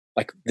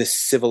like the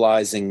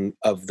civilizing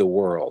of the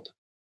world.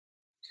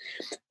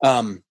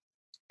 And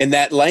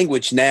that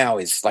language now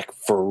is, like,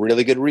 for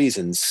really good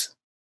reasons,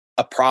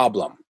 a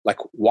problem. Like,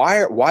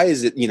 why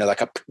is it,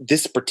 like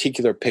this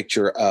particular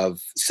picture of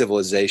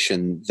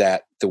civilization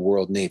that the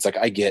world needs? Like,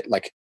 I get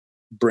like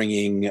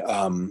bringing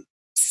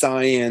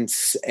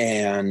science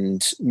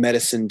and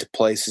medicine to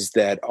places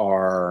that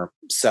are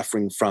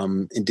suffering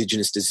from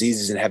indigenous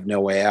diseases and have no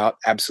way out.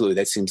 Absolutely.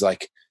 That seems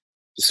like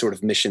the sort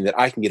of mission that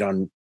I can get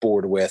on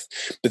board with.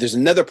 But there's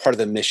another part of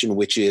the mission,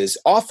 which is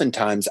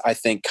oftentimes, I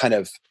think, kind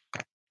of,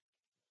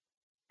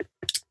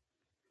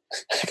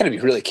 I gotta be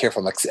really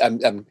careful.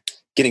 I'm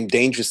getting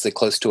dangerously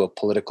close to a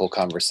political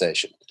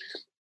conversation.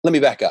 Let me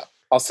back up.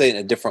 I'll say it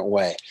in a different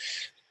way.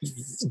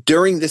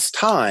 During this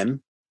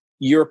time,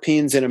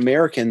 Europeans and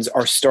Americans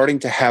are starting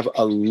to have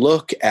a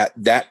look at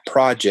that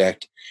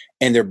project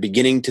and they're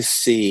beginning to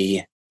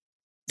see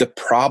the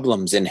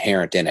problems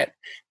inherent in it.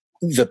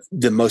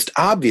 The most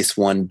obvious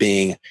one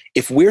being,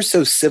 if we're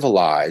so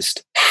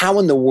civilized, how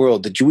in the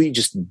world did we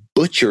just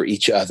butcher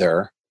each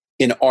other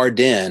in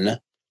Ardennes?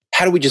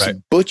 How do we just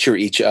butcher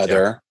each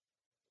other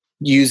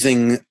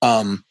using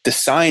the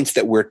science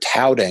that we're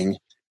touting?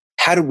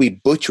 How do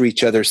we butcher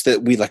each other so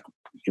that we like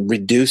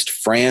reduced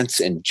France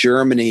and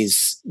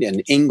Germany's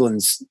and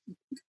England's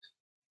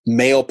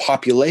male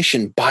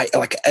population by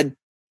like an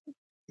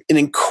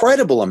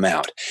incredible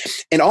amount?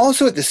 And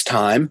also at this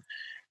time,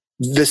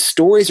 the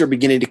stories are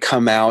beginning to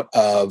come out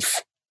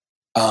of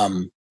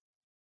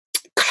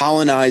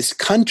colonized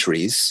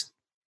countries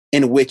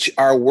in which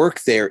our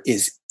work there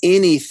is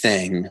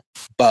anything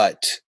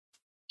but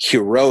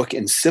heroic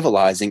and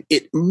civilizing.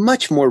 It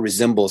much more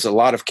resembles, a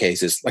lot of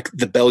cases, like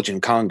the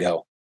Belgian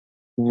Congo,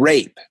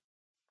 rape.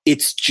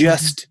 It's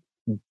just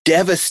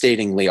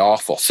devastatingly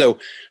awful. So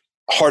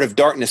Heart of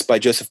Darkness by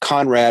Joseph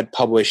Conrad,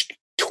 published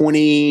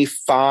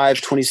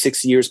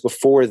 26 years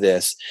before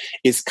this,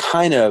 is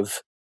kind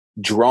of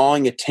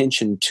drawing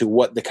attention to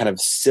what the kind of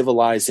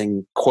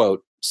civilizing,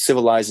 quote,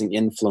 civilizing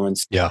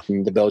influence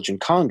in the Belgian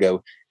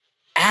Congo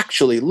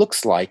actually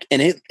looks like.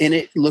 And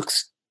it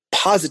looks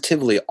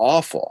positively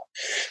awful.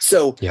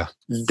 So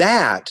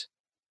that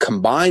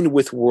combined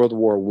with World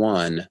War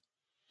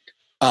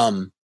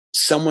I,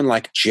 someone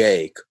like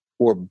Jake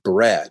or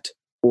Brett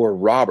or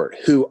Robert,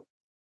 who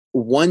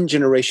one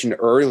generation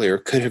earlier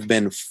could have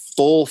been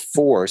full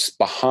force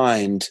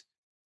behind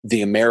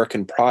the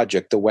American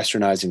project, the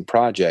Westernizing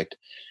project,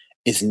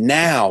 is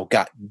now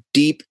got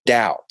deep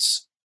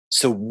doubts.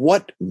 So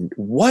what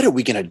are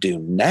we going to do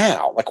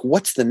now? Like,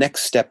 what's the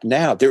next step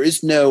now? There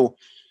is no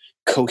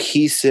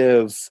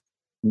cohesive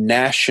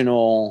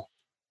national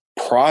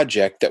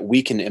project that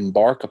we can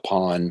embark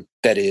upon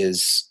that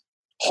is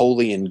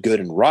holy and good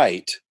and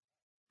right.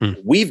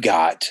 We've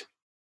got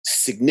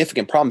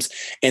significant problems.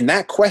 And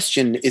that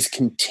question is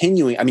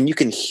continuing. I mean, you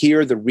can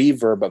hear the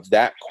reverb of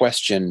that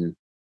question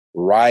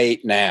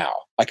right now,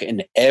 like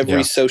in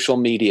every social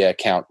media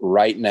account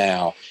right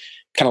now,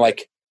 kind of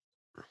like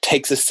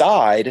takes a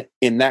side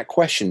in that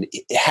question.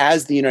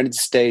 Has the United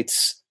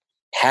States,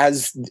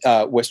 has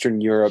Western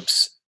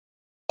Europe's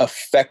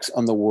effects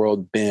on the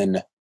world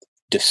been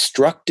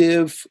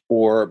destructive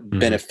or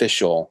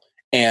beneficial?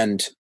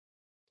 And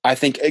I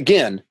think,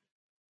 again,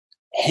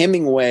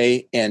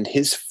 Hemingway and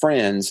his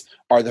friends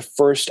are the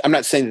first. I'm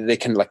not saying that they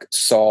can like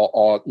saw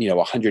all,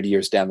 100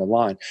 years down the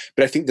line,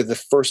 but I think they're the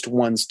first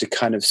ones to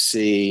kind of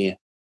see,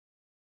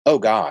 oh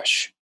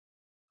gosh,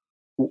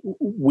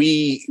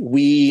 we've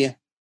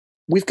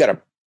got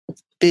a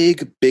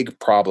big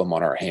problem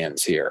on our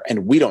hands here,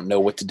 and we don't know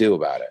what to do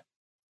about it.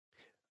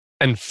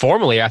 And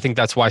formally, I think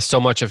that's why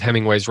so much of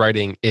Hemingway's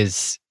writing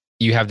is,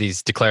 you have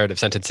these declarative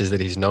sentences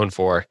that he's known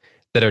for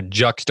that are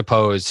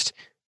juxtaposed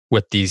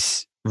with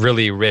these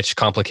really rich,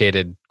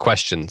 complicated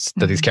questions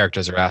that these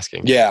characters are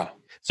asking. Yeah.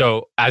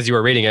 So as you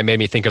were reading, it made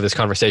me think of this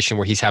conversation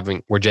where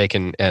Jake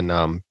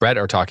and Brett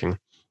are talking.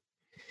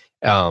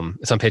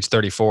 It's on page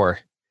 34.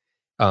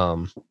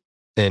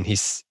 And he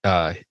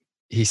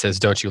says,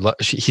 "Don't you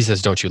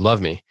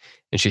love me?"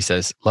 And she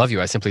says, "Love you.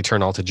 I simply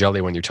turn all to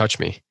jelly when you touch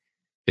me.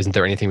 Isn't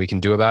there anything we can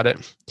do about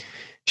it?"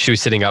 She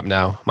was sitting up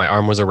now. My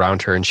arm was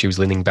around her and she was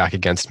leaning back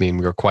against me, and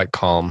we were quite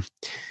calm.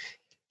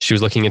 She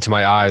was looking into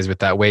my eyes with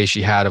that way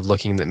she had of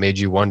looking that made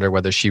you wonder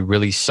whether she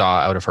really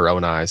saw out of her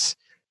own eyes.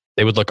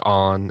 They would look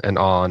on and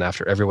on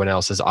after everyone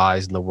else's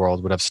eyes in the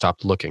world would have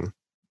stopped looking.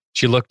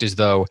 She looked as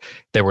though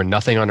there were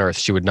nothing on earth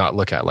she would not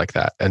look at like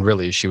that, and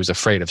really she was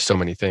afraid of so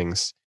many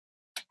things.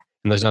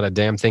 "And there's not a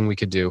damn thing we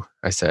could do,"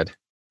 I said.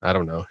 "I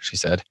don't know," she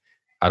said.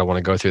 "I don't want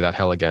to go through that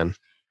hell again.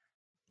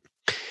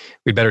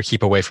 We'd better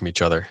keep away from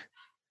each other.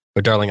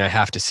 But darling, I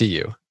have to see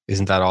you.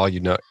 Isn't that all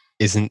you know?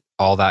 It isn't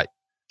all that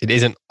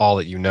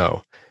you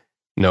know.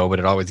 No, but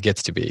it always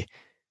gets to be.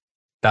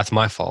 That's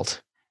my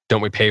fault.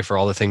 Don't we pay for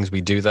all the things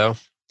we do, though?"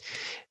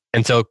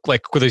 And so,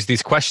 like, there's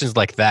these questions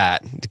like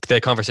that.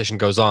 The conversation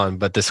goes on,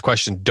 but this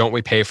question, don't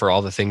we pay for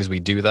all the things we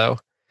do, though?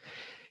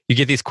 You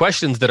get these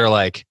questions that are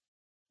like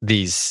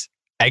these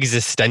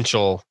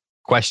existential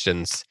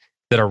questions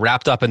that are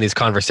wrapped up in these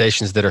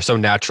conversations that are so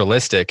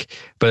naturalistic,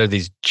 but are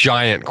these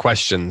giant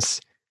questions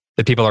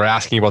that people are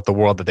asking about the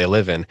world that they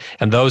live in.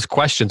 And those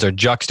questions are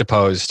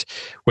juxtaposed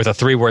with a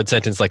 3-word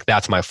sentence like,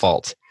 "That's my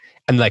fault."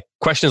 And like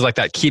questions like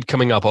that keep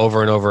coming up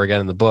over and over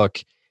again in the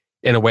book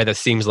in a way that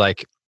seems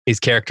like these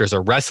characters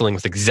are wrestling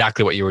with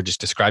exactly what you were just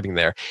describing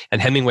there.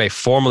 And Hemingway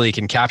formally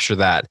can capture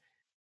that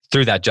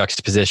through that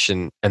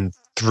juxtaposition and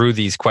through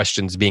these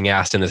questions being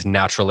asked in this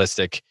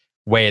naturalistic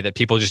way that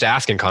people just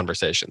ask in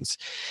conversations.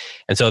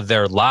 And so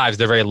their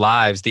very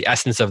lives, the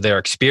essence of their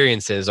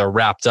experiences are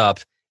wrapped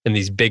up in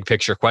these big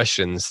picture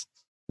questions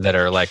that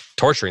are like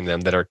torturing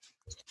them, that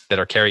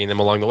are carrying them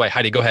along the way.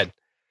 Heidi, go ahead.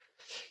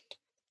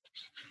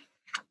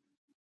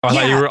 I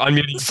thought you were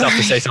unmuting yourself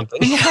to say something.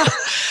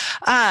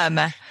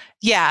 I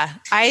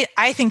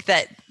think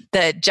that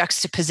the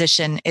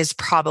juxtaposition is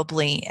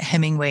probably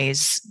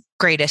Hemingway's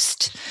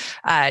greatest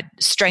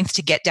strength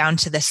to get down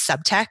to the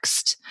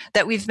subtext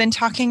that we've been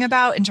talking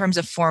about in terms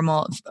of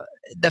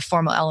the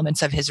formal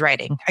elements of his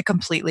writing. I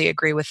completely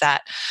agree with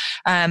that.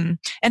 And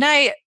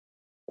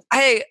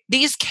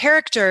these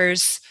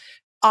characters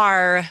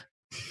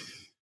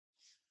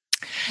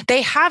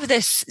they have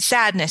this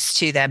sadness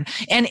to them.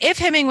 And if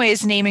Hemingway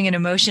is naming an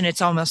emotion,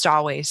 it's almost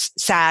always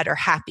sad or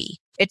happy.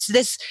 It's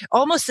this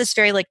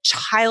very like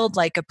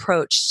childlike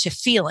approach to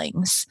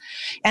feelings.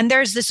 And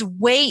there's this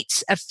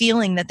weight of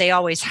feeling that they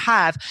always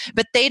have,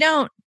 but they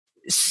don't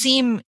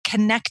seem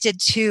connected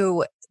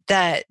to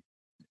the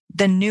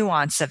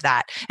nuance of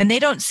that. And they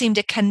don't seem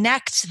to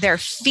connect their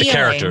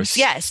feelings.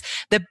 Yes.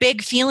 The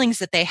big feelings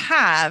that they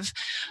have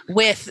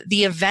with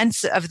the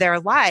events of their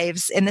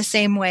lives in the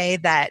same way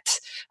that,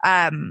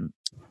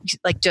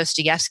 like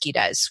Dostoevsky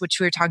does, which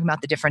we were talking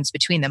about the difference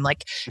between them.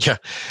 Like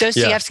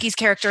Dostoevsky's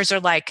characters are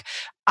like,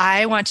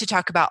 I want to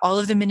talk about all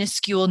of the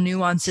minuscule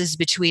nuances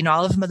between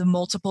all of the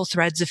multiple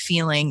threads of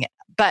feeling.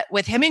 But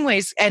with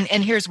Hemingway's, and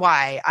here's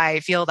why I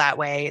feel that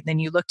way. Then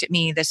you looked at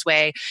me this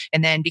way.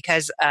 And then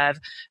because of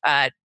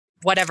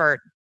whatever,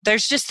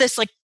 there's just this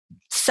like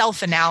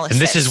self-analysis.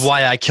 And this is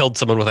why I killed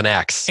someone with an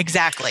axe.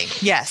 Exactly.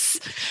 Yes.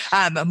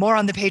 More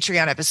on the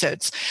Patreon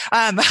episodes.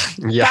 But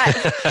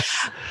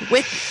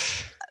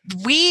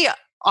we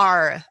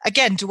are,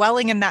 again,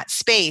 dwelling in that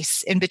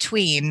space in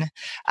between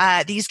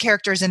these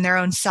characters and their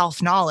own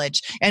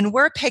self-knowledge. And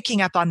we're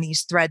picking up on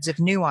these threads of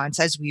nuance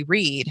as we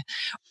read.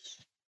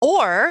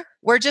 Or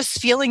we're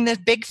just feeling the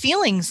big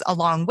feelings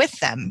along with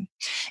them.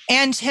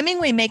 And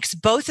Hemingway makes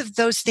both of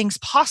those things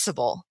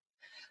possible.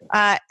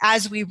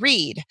 As we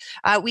read,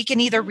 we can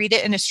either read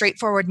it in a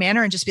straightforward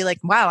manner and just be like,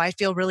 wow, I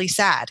feel really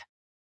sad.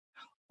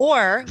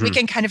 Or we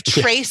can kind of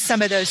trace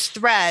some of those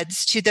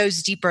threads to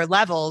those deeper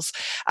levels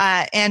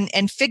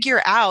and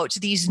figure out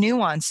these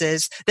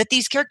nuances that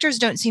these characters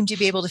don't seem to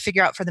be able to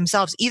figure out for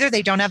themselves. Either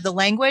they don't have the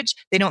language,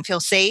 they don't feel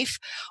safe,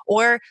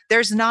 or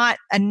there's not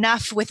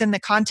enough within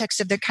the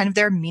context of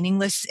their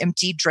meaningless,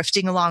 empty,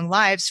 drifting along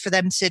lives for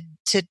them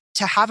to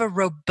have a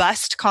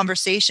robust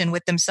conversation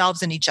with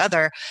themselves and each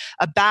other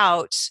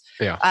about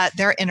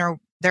their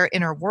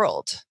inner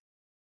world.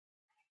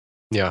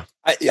 Yeah.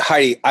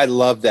 Heidi, I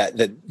love that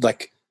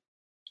like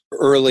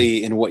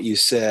early in what you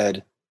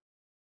said,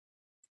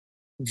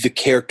 the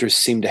characters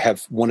seem to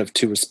have one of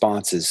two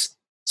responses,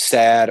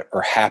 sad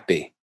or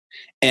happy.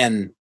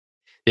 And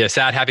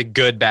sad, happy,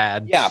 good,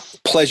 bad. Yeah.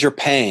 Pleasure,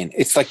 pain.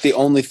 It's like the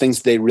only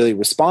things they really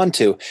respond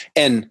to.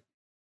 And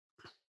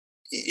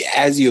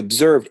as you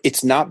observed,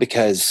 it's not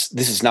because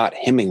this is not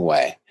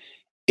Hemingway.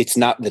 It's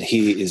not that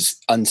he is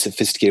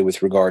unsophisticated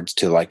with regards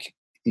to like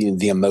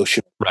the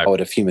emotional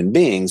quality of human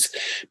beings,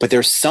 but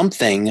there's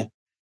something.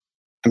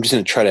 I'm just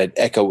going to try to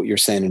echo what you're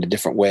saying in a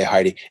different way,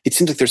 Heidi. It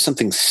seems like there's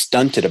something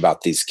stunted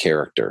about these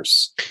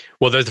characters.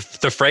 Well,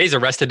 the phrase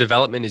 "arrested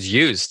development" is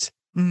used.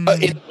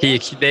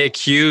 They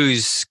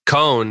accuse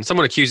Cohn.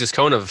 Someone accuses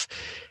Cohn of,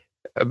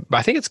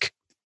 I think it's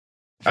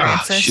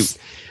Francis.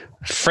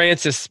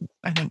 Francis.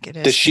 I think it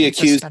is. Does she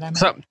accuse?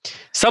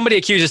 Somebody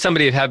accuses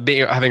somebody of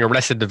having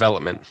arrested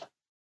development.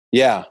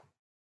 Yeah.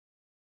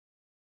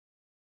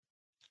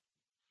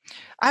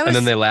 And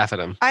then they laugh at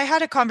him. I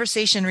had a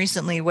conversation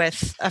recently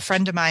with a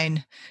friend of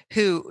mine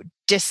who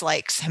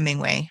dislikes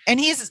Hemingway. And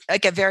he's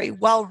like a very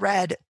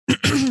well-read,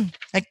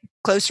 like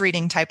close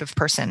reading type of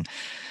person.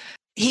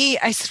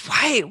 I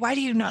said, why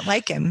do you not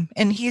like him?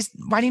 And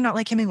why do you not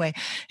like Hemingway?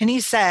 And he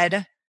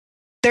said,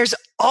 there's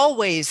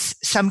always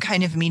some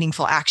kind of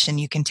meaningful action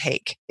you can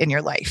take in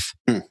your life.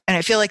 And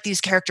I feel like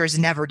these characters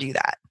never do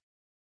that.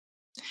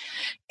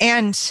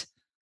 And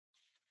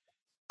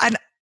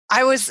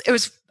I was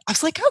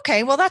like,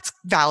 okay, well, that's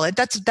valid.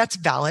 That's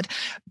valid.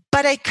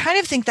 But I kind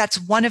of think that's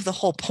one of the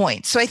whole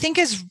points. So I think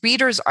as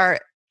readers I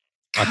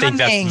think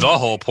that's the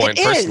whole point,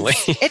 personally.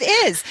 It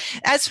is.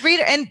 As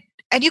reader, and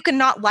you can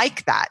not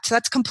like that. So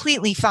that's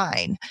completely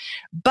fine.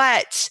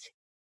 But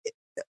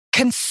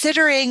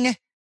considering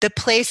the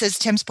place, as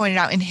Tim's pointed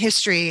out, in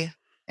history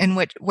in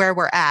where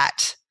we're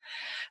at,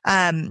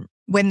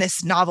 when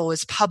this novel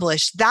was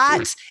published,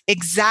 that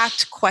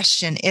exact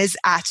question is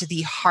at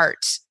the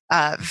heart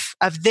of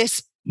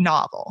this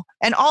novel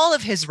and all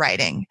of his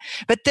writing.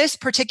 But this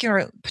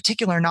particular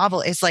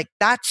novel is like,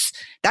 that's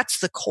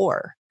the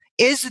core.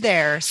 Is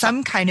there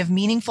some kind of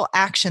meaningful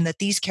action that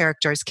these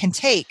characters can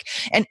take?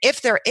 And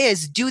if there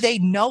is, do they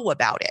know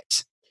about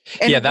it?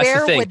 And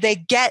where would they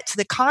get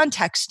the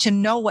context to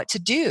know what to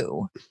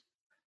do?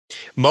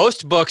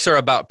 Most books are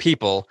about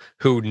people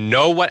who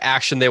know what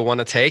action they want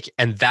to take,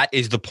 and that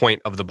is the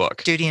point of the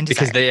book. Duty and desire.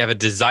 Because they have a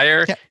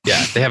desire. Yep.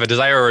 Yeah, they have a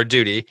desire or a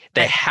duty.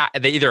 They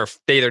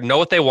either know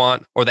what they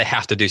want or they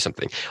have to do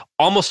something.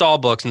 Almost all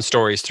books and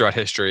stories throughout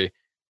history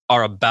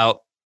are about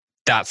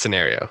that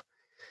scenario.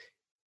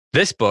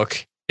 This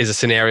book is a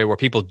scenario where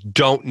people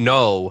don't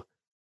know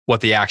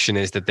what the action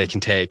is that they can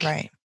take.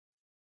 Right.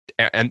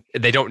 And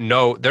they don't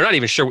know, they're not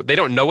even sure, they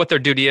don't know what their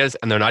duty is,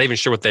 and they're not even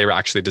sure what they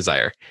actually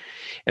desire.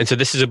 And so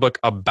this is a book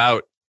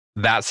about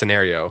that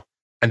scenario,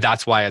 and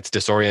that's why it's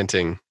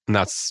disorienting, and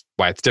that's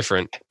why it's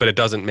different, but it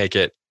doesn't make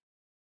it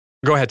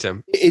Go ahead,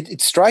 Tim.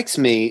 It strikes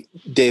me,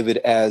 David,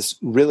 as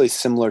really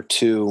similar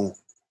to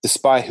The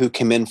Spy Who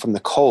Came In From the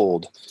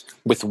Cold,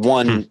 with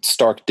one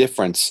stark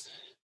difference.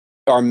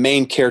 Our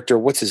main character,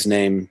 what's his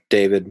name,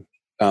 David?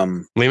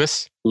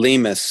 Lemus?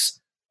 Lemus.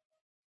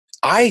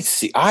 I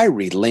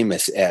read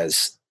Lemus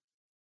as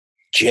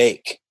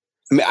Jake.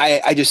 I mean,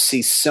 I just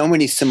see so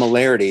many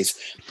similarities.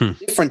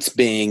 Difference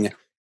being,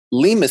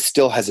 Lemus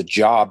still has a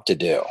job to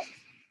do.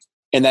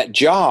 And that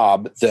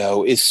job,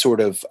 though, is sort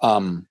of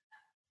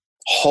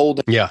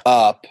holding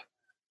up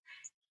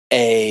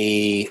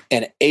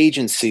an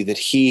agency that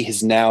he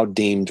has now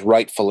deemed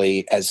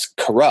rightfully as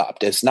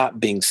corrupt, as not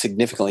being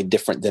significantly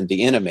different than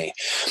the enemy.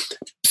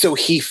 So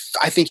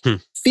I think he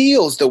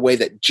feels the way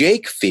that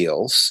Jake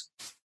feels,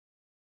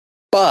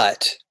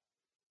 but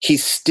he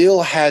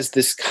still has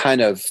this kind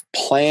of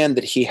plan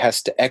that he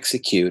has to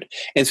execute.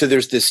 And so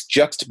there's this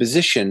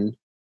juxtaposition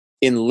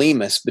in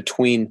Lemus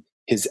between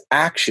his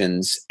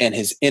actions and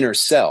his inner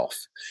self.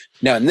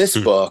 Now, in this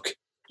book,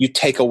 you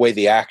take away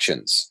the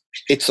actions.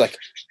 It's like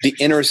the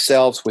inner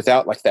selves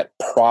without like that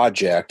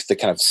project, the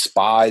kind of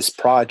spies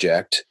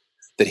project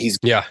that he's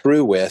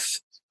through with.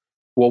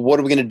 Well, what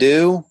are we going to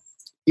do?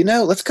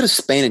 Let's go to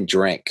Spain and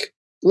drink.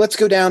 Let's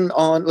go down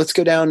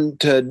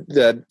to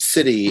the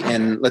city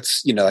and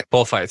let's, like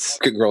bullfights.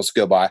 Girls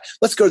go by.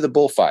 Let's go to the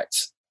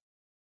bullfights.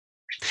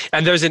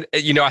 And there's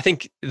I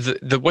think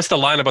what's the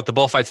line about the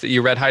bullfights that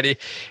you read, Heidi?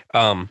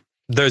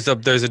 There's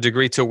a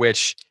degree to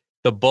which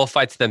the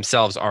bullfights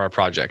themselves are a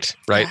project,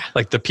 right? Yeah.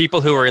 Like the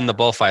people who are in the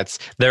bullfights,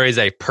 there is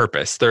a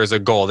purpose, there's a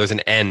goal, there's an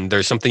end,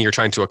 there's something you're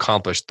trying to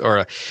accomplish,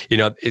 or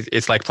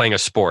it's like playing a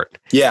sport.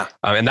 Yeah.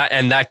 And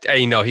that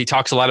he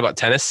talks a lot about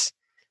tennis,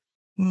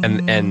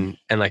 and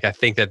like I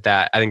think that's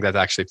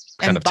actually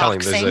kind of telling.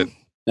 There's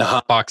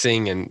a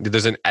boxing, and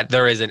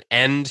there is an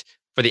end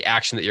for the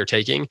action that you're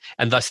taking,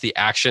 and thus the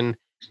action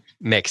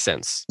makes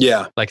sense.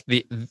 Yeah. Like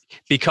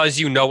because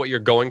you know what you're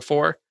going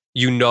for,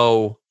 you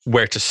know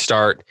where to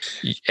start,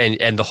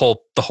 and the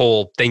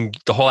whole thing,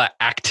 the whole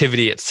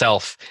activity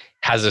itself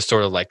has a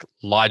sort of like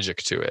logic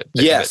to it.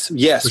 Yes,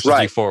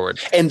 right.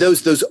 Forward. And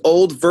those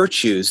old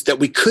virtues that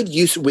we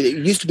used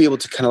to be able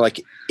to kind of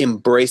like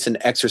embrace and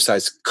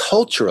exercise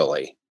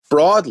culturally,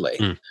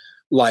 broadly,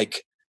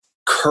 like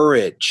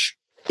courage,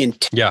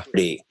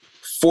 integrity,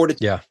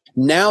 fortitude. Yeah.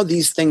 Now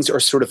these things are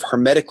sort of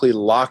hermetically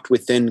locked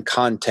within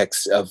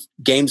context of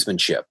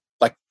gamesmanship,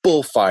 like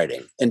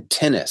bullfighting and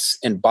tennis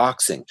and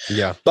boxing.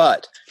 Yeah.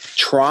 But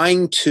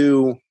trying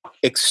to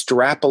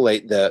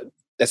extrapolate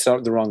that's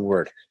not the wrong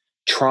word.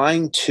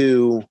 Trying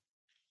to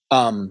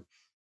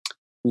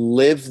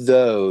live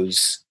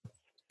those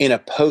in a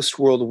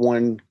post-World War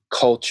I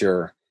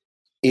culture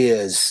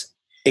is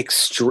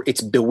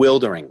it's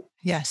bewildering.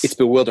 Yes. It's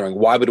bewildering.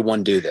 Why would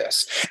one do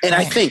this? And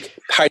I think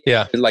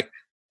like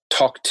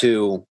talk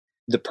to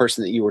the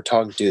person that you were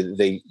talking to,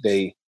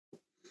 they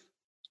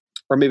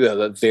or maybe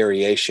a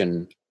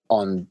variation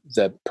on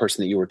the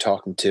person that you were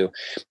talking to.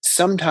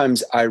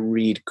 Sometimes I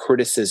read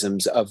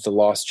criticisms of the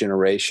Lost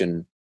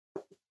Generation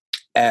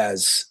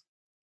as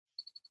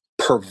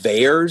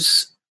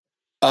purveyors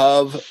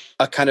of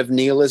a kind of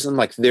nihilism.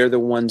 Like they're the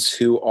ones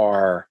who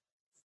are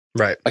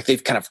right. Like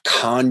they've kind of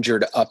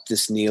conjured up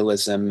this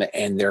nihilism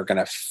and they're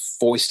going to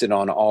foist it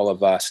on all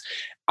of us.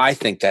 I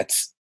think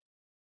that's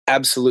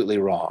absolutely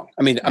wrong.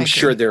 I mean, I'm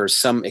sure there are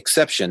some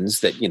exceptions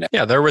that,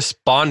 Yeah, they're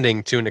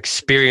responding to an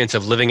experience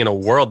of living in a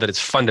world that is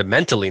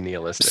fundamentally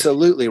nihilistic.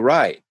 Absolutely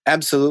right.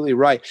 Absolutely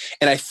right.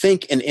 And I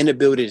think an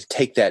inability to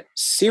take that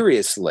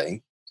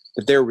seriously,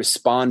 that they're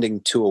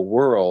responding to a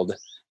world,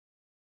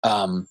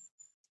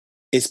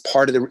 is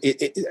part of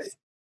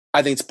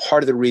I think it's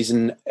part of the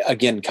reason,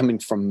 again, coming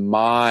from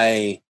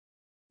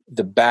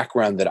the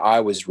background that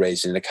I was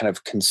raised in, a kind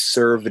of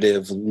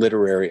conservative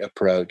literary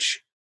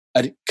approach,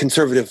 a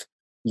conservative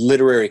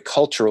literary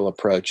cultural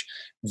approach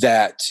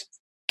that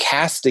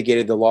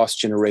castigated the Lost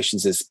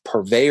Generations as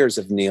purveyors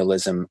of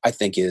nihilism, I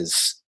think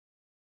is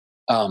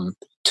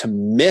to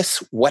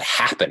miss what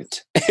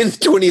happened in the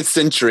 20th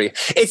century.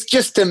 It's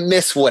just to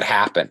miss what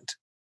happened.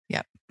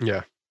 Yeah.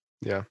 Yeah.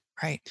 Yeah.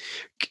 Right.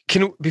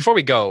 Before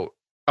we go,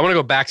 I want to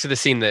go back to the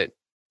scene that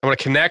I want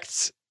to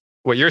connect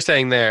what you're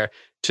saying there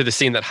to the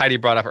scene that Heidi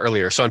brought up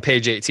earlier. So on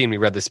page 18, we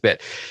read this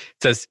bit.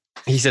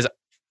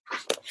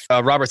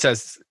 Robert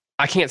says,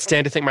 "I can't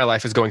stand to think my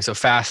life is going so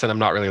fast and I'm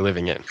not really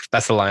living it."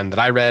 That's the line that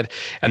I read.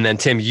 And then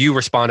Tim, you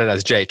responded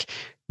as Jake,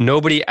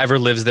 "Nobody ever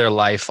lives their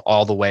life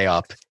all the way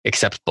up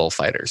except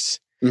bullfighters."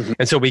 Mm-hmm.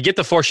 And so we get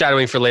the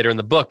foreshadowing for later in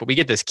the book, but we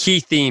get this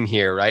key theme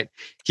here, right?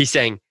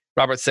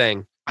 Robert's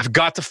saying, I've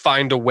got to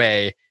find a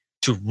way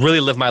to really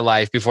live my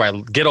life before I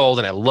get old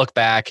and I look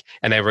back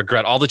and I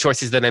regret all the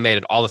choices that I made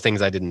and all the things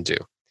I didn't do.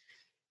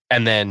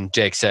 And then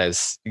Jake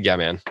says, yeah,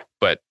 man,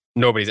 but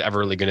nobody's ever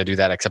really going to do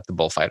that except the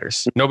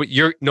bullfighters. No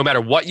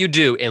matter what you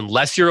do,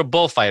 unless you're a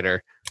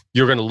bullfighter,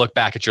 you're going to look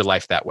back at your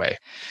life that way.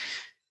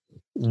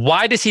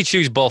 Why does he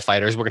choose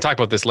bullfighters? We're going to talk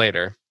about this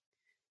later.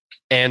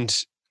 And,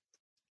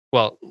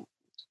 well,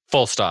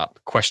 full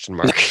stop, question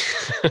mark.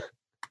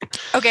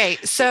 Okay,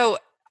 so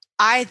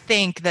I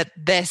think that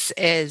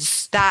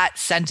that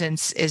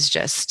sentence is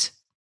just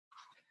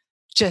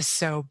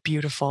so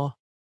beautiful.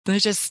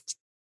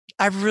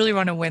 I really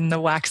want to win the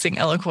waxing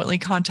eloquently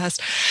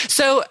contest.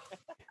 So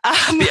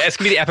it's going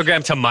to be the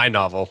epigram to my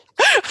novel.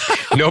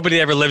 Nobody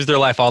ever lives their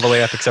life all the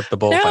way up except the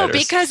bullfighters. No,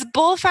 because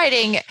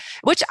bullfighting,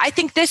 which I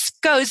think this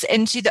goes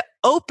into the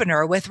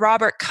opener with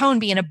Robert Cohn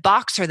being a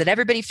boxer that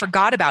everybody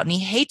forgot about, and he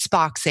hates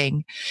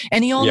boxing,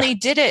 and he only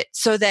did it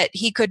so that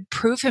he could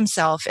prove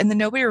himself, and then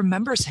nobody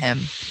remembers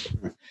him.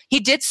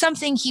 He did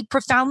something he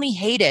profoundly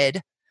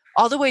hated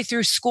all the way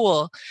through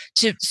school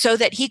so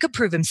that he could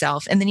prove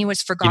himself, and then he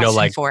was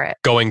forgotten for it.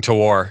 Going to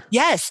war.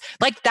 Yes,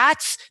 like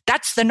that's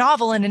the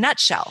novel in a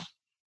nutshell.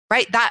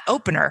 Right? That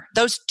opener,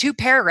 those 2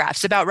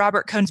 paragraphs about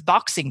Robert Cohn's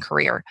boxing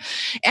career.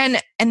 And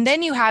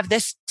then you have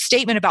this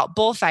statement about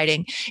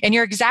bullfighting. And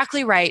you're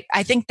exactly right.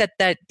 I think that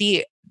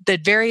the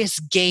various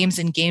games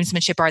and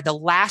gamesmanship are the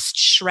last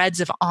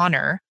shreds of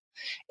honor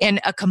in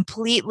a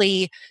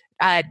completely,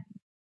 I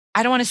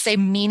don't want to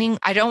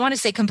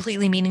say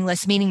completely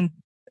meaningless, meaning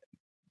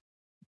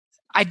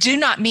I do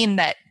not mean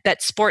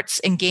that sports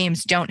and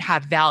games don't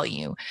have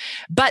value,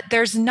 but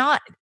there's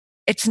nothing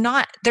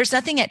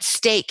at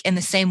stake in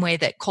the same way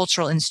that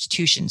cultural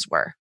institutions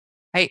were,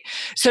 right?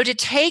 So to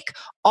take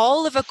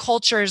all of a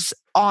culture's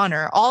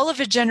honor, all of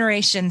a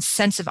generation's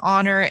sense of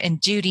honor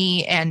and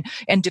duty and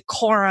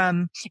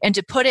decorum, and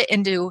to put it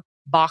into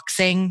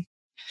boxing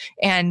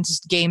and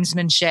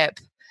gamesmanship,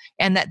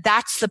 and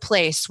that's the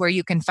place where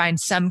you can find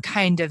some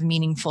kind of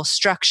meaningful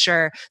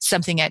structure,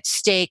 something at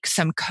stake,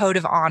 some code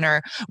of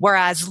honor,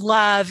 whereas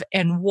love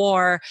and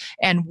war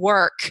and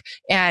work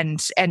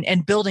and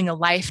building a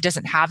life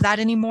doesn't have that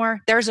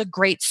anymore. There's a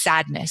great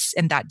sadness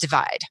in that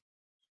divide,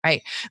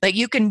 right? Like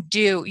you can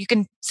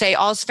say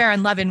all's fair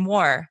in love and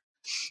war,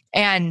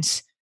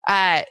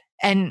 but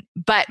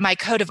my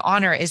code of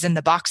honor is in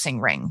the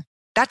boxing ring.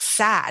 That's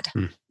sad.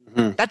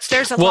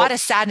 There's a lot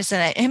of sadness in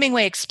it.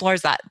 Hemingway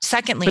explores that.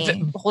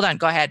 Secondly, hold on,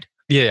 go ahead.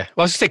 Yeah. Well,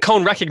 I was just say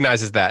Cohn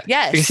recognizes that.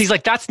 Yes. Because he's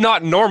like, that's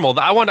not normal.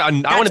 I want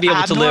to be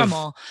able to live.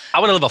 I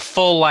want to live a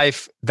full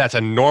life that's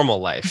a normal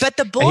life. But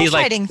the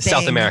bullfighting thing,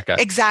 South America.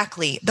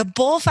 Exactly. The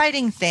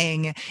bullfighting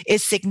thing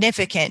is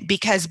significant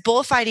because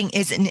bullfighting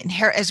is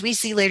as we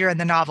see later in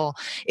the novel,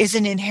 is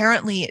an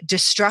inherently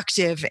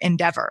destructive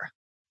endeavor.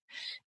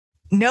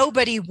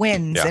 Nobody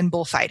wins in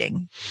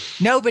bullfighting.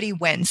 Nobody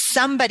wins.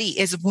 Somebody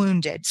is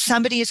wounded.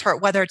 Somebody is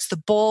hurt, whether it's the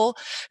bull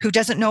who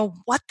doesn't know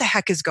what the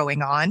heck is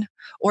going on,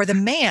 or the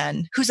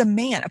man who's a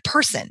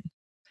person,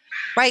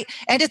 right?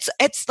 And it's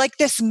like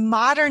this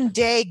modern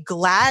day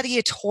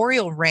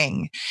gladiatorial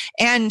ring,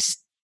 and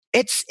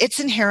it's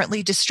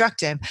inherently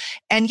destructive.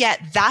 And yet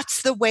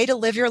that's the way to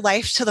live your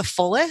life to the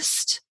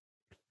fullest.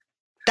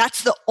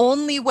 That's the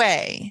only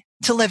way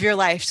to live your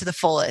life to the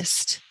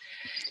fullest.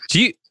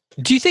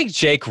 Do you think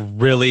Jake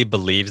really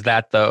believes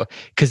that, though?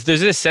 Because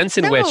there's this sense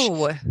in which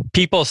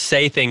people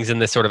say things in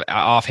this sort of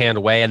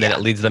offhand way, and then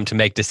it leads them to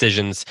make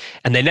decisions,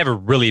 and they never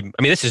really...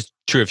 I mean, this is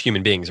true of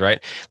human beings,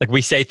 right? Like,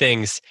 we say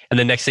things, and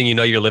the next thing you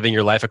know, you're living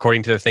your life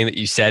according to the thing that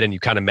you said, and you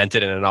kind of meant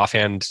it in an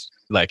offhand,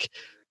 like,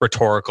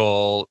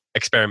 rhetorical,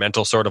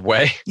 experimental sort of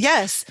way.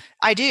 Yes,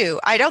 I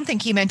do. I don't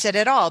think he meant it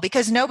at all,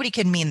 because nobody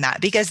can mean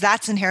that, because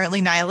that's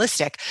inherently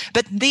nihilistic.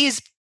 But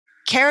these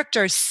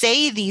characters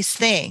say these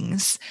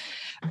things,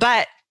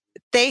 but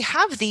they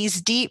have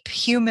these deep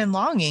human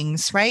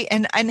longings, right?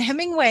 And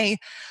Hemingway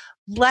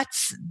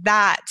lets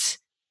that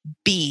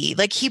be.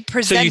 Like he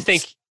presents... So you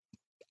think...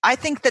 I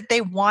think that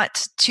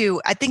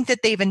I think that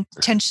they've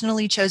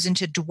intentionally chosen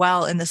to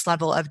dwell in this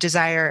level of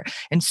desire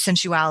and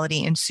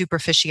sensuality and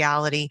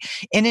superficiality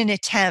in an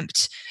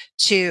attempt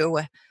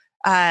to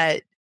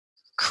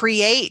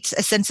create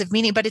a sense of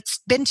meaning, but it's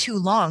been too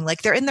long.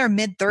 Like they're in their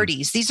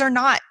mid-30s. These are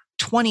not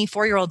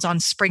 24-year-olds on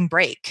spring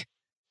break.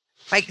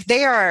 Like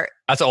they are...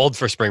 That's old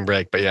for spring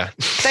break, but yeah.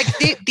 Like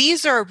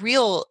these are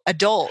real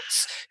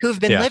adults who've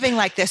been living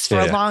like this for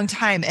a long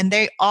time, and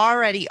they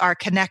already are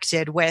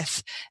connected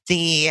with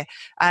the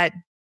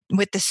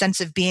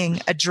sense of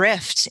being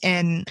adrift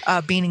in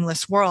a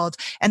meaningless world,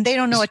 and they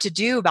don't know what to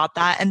do about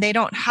that, and they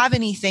don't have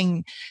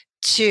anything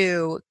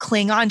to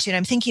cling on to. And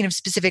I'm thinking of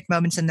specific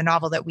moments in the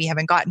novel that we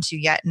haven't gotten to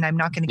yet, and I'm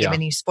not going to give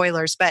any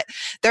spoilers, but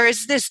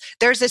there's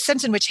a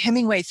sense in which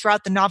Hemingway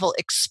throughout the novel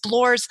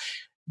explores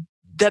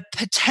the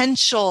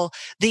potential,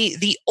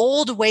 the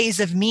old ways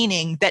of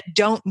meaning that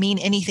don't mean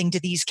anything to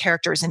these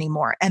characters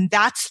anymore. And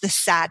that's the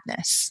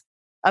sadness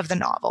of the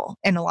novel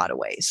in a lot of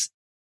ways.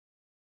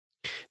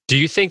 Do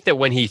you think that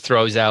when he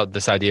throws out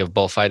this idea of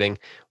bullfighting,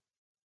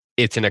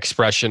 it's an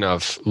expression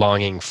of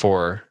longing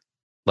for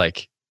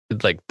like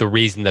the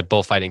reason that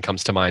bullfighting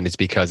comes to mind is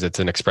because it's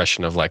an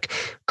expression of like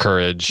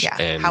courage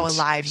and how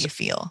alive you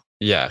feel.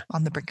 Yeah.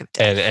 On the brink of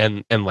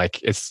death. And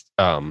like it's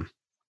on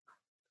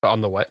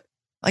the what?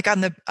 Like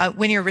on the,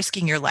 when you're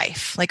risking your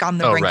life, like on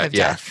the brink of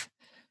death.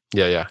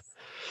 Yeah.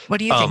 What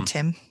do you think,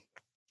 Tim?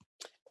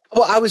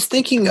 Well, I was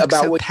thinking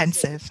about so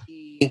pensive.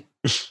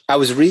 I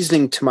was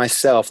reasoning to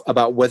myself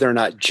about whether or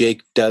not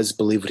Jake does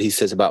believe what he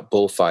says about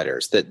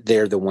bullfighters, that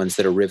they're the ones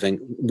that are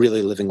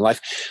really living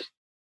life.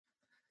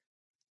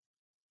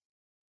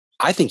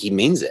 I think he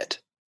means it.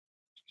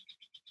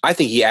 I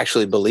think he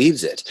actually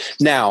believes it.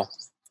 Now,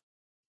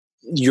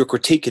 your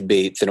critique could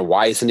be, then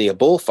why isn't he a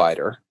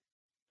bullfighter?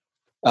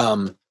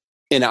 And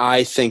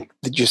I think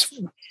that just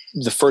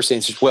the first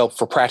answer is, well,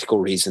 for practical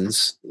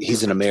reasons.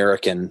 He's an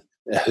American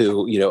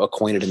who,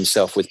 acquainted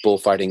himself with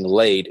bullfighting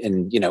late,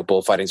 and,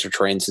 bullfightings are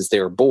trained since they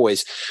were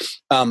boys.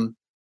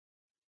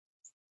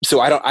 So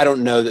I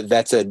don't know that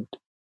that's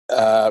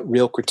a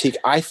real critique.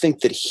 I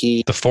think that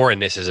the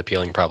foreignness is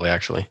appealing, probably,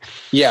 actually.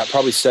 Yeah,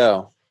 probably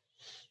so.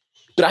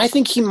 But I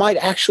think he might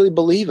actually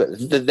believe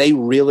it, that they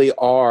really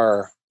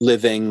are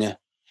living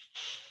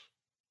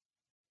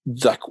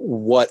like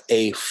what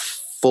a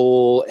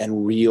full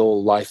and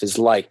real life is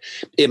like.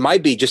 It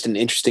might be just an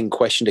interesting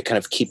question to kind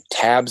of keep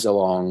tabs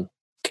on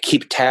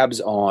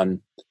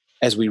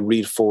as we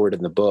read forward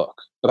in the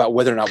book, about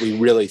whether or not we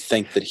really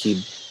think that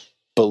he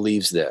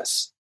believes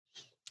this.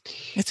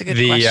 It's a good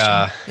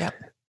question. Yep.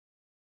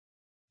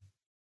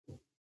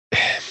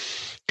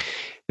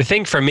 The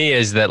thing for me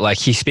is that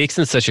he speaks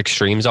in such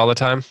extremes all the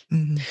time.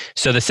 Mm-hmm.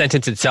 So the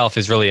sentence itself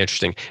is really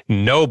interesting.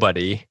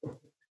 Nobody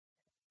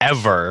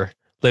ever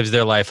lives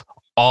their life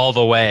all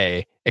the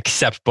way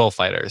except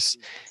bullfighters.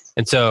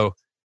 And so,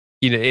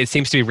 it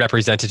seems to be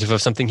representative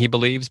of something he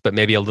believes, but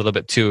maybe a little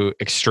bit too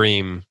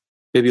extreme.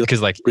 Maybe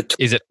because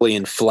is it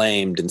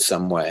inflamed in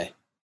some way?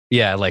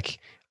 Yeah.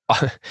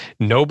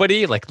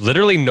 Nobody,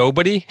 literally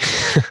nobody.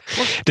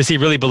 Does he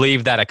really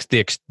believe that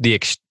the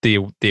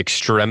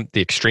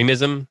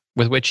extremism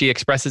with which he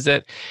expresses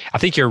it? I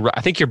think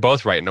you're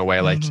both right in a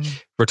way.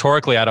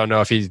 Rhetorically, I don't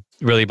know if he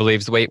really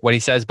believes what he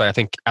says, but I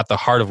think at the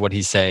heart of what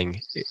he's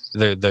saying,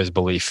 there's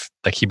belief.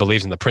 He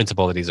believes in the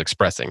principle that he's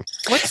expressing.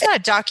 What's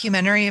that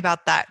documentary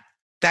about that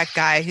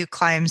guy who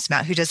climbs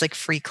who does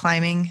free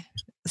climbing?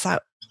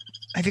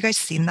 Have you guys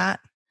seen that?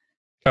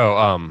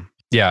 Oh,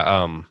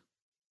 yeah.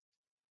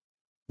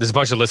 There's a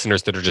bunch of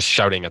listeners that are just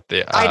shouting at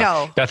the. I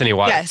know. Bethany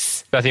watched.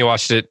 Yes. Bethany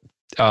watched it.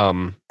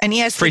 And he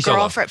has the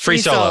girlfriend. Free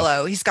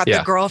solo. He's got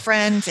the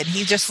girlfriend, and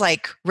he just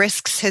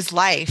risks his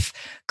life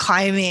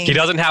climbing. He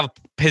doesn't have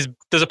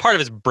there's a part of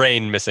his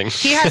brain missing.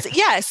 He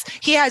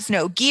has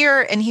no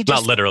gear, and he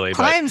just not literally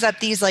climbs up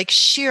these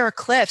sheer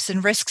cliffs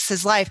and risks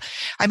his life.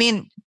 I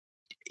mean,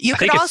 you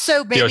could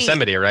also maybe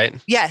Yosemite, right?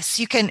 Yes,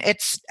 you can.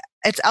 It's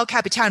El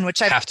Capitan, which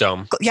Half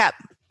Dome. Yeah.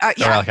 Or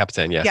El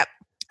Capitan. Yeah. Yep.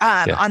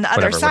 On the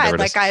other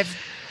side, I've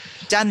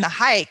done the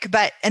hike,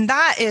 and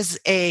that is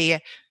a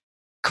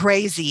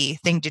crazy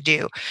thing to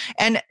do.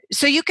 And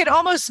so you could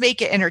almost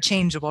make it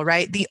interchangeable,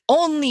 right? The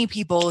only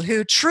people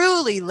who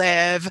truly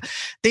live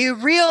the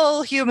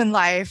real human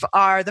life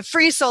are the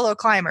free solo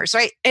climbers,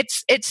 right?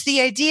 It's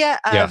the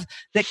idea of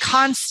the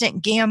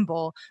constant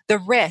gamble, the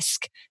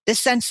risk, the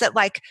sense that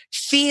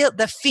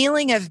the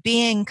feeling of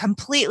being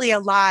completely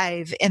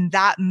alive in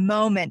that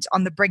moment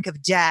on the brink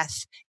of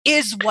death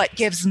is what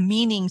gives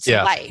meaning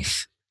to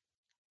life.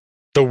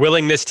 The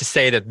willingness to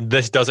say that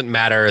this doesn't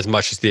matter as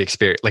much as the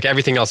experience.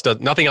 Everything else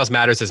does. Nothing else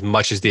matters as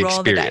much as the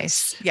experience. The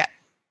dice. Yeah.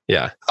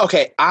 Yeah.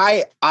 Okay.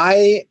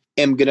 I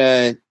am going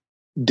to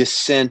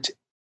dissent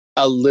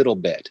a little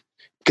bit,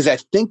 because I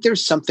think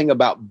there's something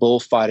about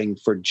bullfighting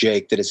for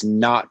Jake that is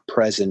not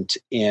present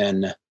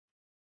in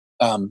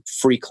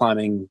free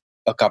climbing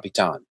El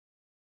Capitan.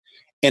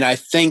 And I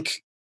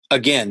think,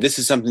 again, this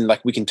is something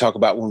we can talk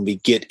about when we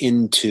get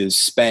into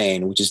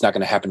Spain, which is not going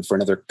to happen for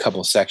another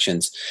couple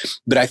sections.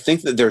 But I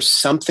think that there's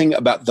something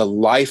about the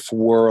life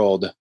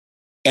world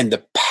and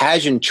the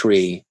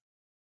pageantry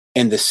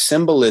and the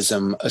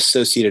symbolism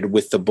associated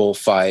with the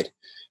bullfight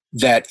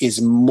that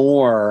is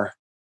more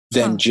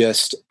than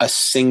just a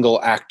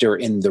single actor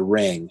in the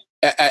ring.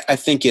 I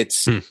think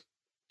it's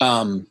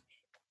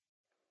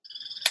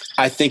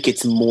I think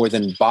it's more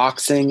than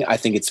boxing. I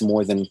think it's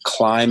more than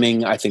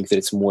climbing. I think that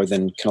it's more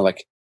than kind of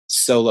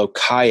solo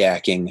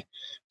kayaking.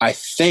 I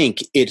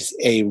think it's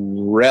a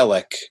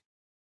relic,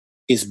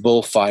 is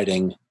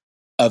bullfighting,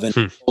 of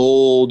an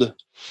old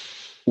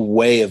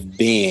way of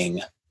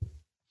being.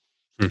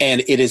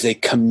 And it is a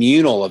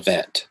communal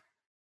event,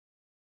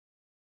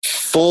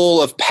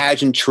 full of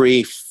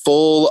pageantry,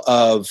 full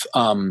of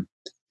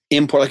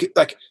import,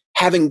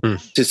 having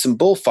to some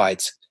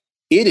bullfights.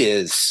 It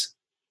is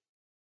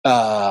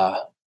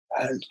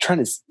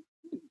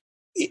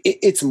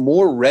it's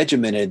more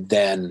regimented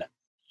than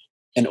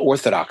an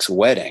Orthodox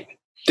wedding.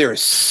 There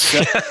is so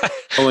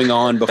much going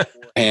on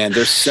beforehand.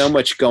 There's so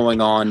much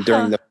going on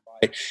during the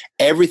fight.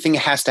 Everything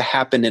has to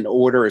happen in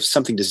order. If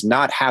something does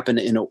not happen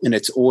in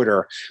its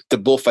order, the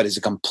bullfight is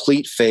a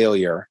complete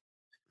failure.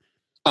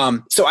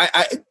 So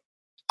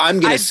I'm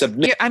going to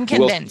submit. I'm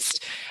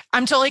convinced.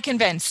 I'm totally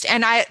convinced.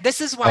 And this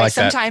is why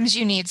sometimes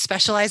you need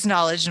specialized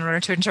knowledge in order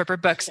to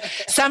interpret books.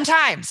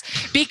 Sometimes,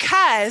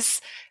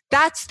 because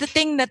that's the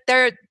thing that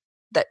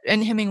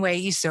and Hemingway,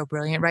 he's so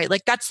brilliant, right?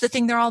 That's the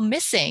thing they're all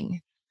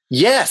missing.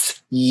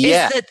 Yes.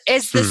 Yeah.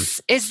 Is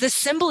the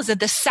symbolism,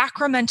 the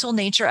sacramental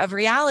nature of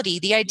reality,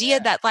 the idea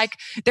that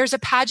there's a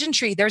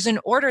pageantry, there's an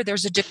order,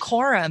 there's a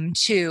decorum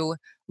to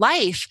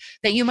life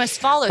that you must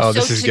follow. Oh,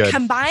 so to good.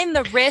 combine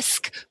the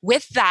risk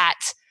with that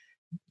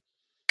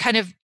kind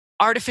of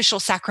artificial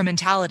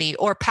sacramentality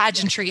or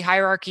pageantry,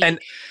 hierarchy, and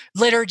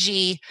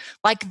liturgy.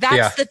 Like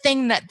that's the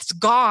thing that's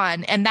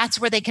gone, and that's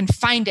where they can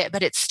find it,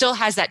 but it still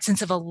has that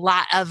sense of a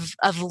lot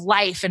of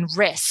life and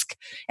risk.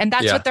 And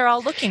that's what they're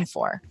all looking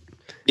for.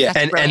 Yeah.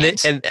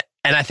 And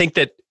I think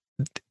that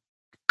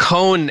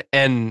Cohn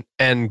and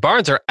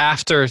Barnes are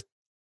after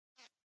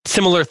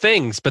similar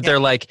things, but they're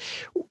like,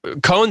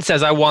 Cohn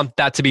says, I want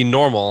that to be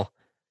normal.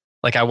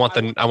 Like I want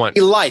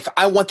life.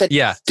 I want that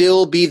to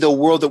still be the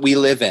world that we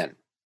live in.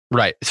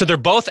 Right. So they're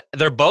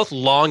both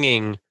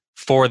longing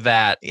for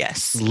that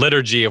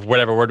liturgy of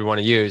whatever word we want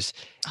to use.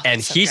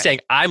 And he's saying,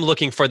 I'm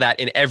looking for that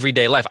in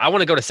everyday life. I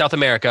want to go to South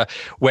America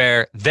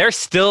where they're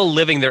still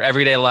living their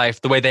everyday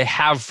life the way they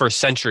have for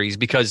centuries,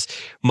 because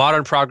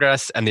modern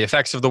progress and the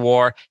effects of the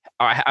war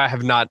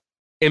have not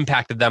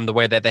impacted them the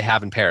way that they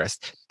have in Paris.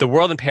 The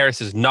world in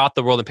Paris is not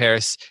the world in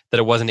Paris that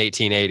it was in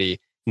 1880,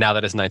 now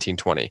that it's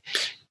 1920.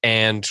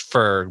 And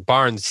for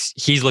Barnes,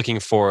 he's looking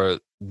for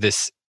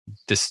the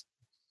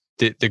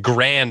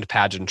grand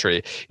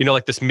pageantry,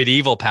 like this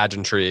medieval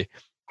pageantry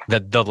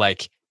that the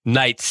like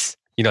knights,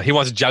 he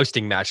wants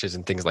jousting matches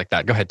and things like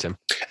that. Go ahead, Tim.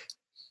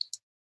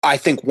 I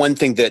think one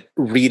thing that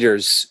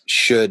readers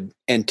should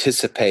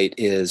anticipate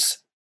is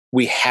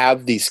we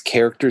have these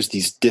characters,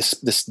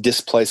 this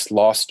displaced,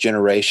 lost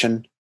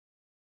generation,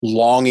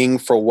 longing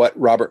for what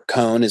Robert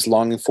Cohn is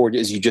longing for,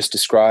 as you just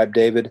described,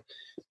 David.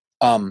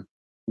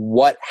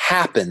 What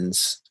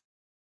happens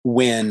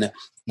when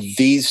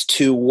these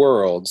two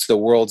worlds, the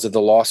worlds of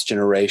the lost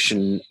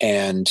generation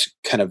and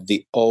kind of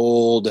the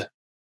old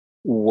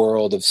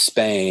world of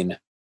Spain,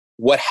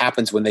 what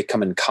happens when they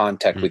come in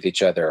contact with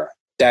each other?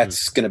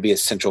 That's going to be a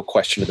central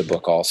question of the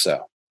book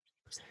also.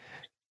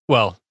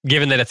 Well,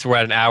 given that we're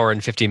at an hour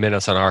and 50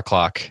 minutes on our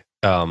clock,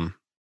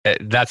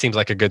 that seems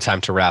like a good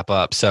time to wrap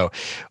up. So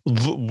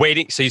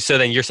waiting. So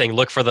then you're saying,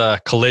 look for the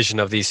collision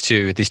of these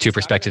two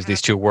perspectives,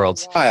 these two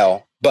worlds.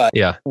 But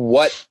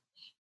what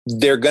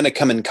they're going to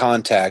come in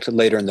contact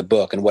later in the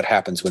book, and what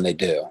happens when they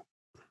do.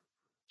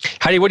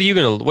 Heidi, what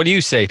do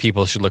you say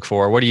people should look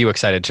for? What are you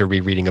excited to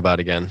rereading about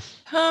again?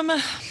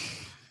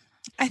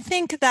 I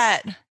think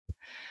that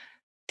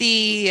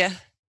the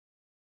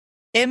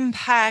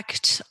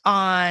impact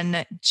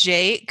on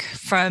Jake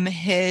from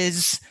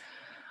his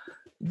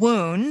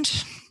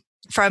wound,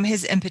 from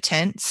his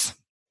impotence,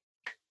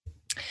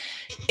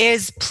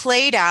 is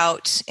played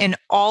out in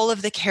all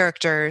of the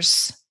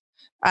characters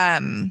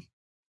in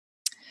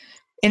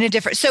a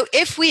different. So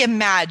if we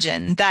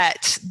imagine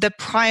that the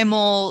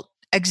primal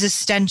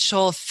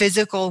existential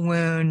physical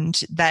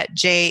wound that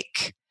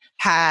Jake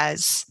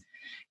has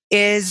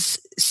is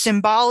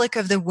symbolic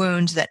of the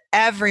wound that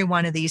every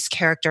one of these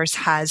characters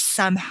has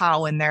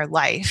somehow in their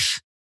life,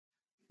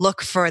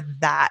 look for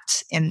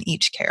that in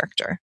each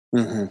character.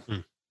 Mm-hmm.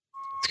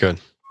 That's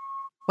good.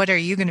 What are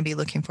you going to be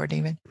looking for,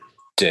 David?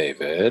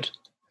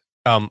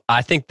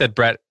 I think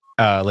that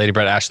Lady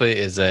Brett Ashley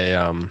is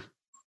a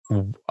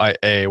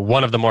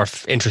one of the more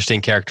interesting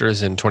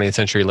characters in 20th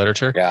century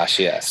literature. Gosh,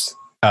 yes.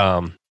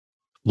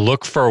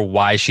 Look for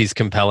why she's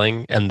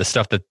compelling and the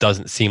stuff that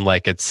doesn't seem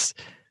like it's,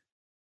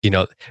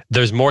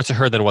 there's more to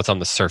her than what's on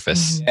the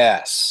surface. Mm-hmm.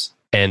 Yes.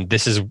 And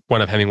this is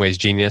one of Hemingway's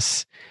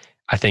genius.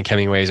 I think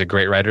Hemingway is a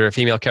great writer of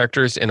female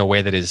characters in a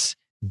way that is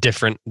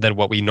different than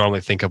what we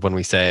normally think of when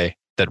we say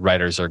that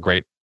writers are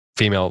great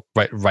male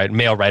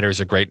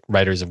writers are great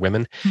writers of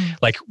women. Mm.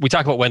 Like we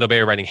talk about Wendell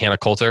Berry writing Hannah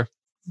Coulter,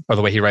 or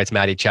the way he writes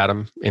Maddie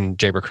Chatham in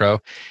Jayber Crow,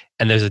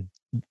 and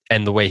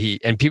the way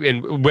and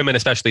women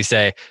especially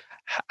say,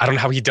 I don't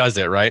know how he does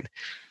it, right?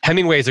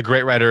 Hemingway is a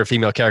great writer of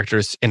female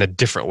characters in a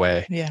different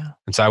way. Yeah.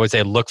 And so I would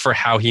say look for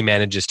how he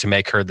manages to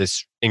make her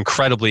this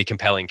incredibly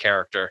compelling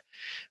character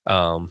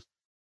in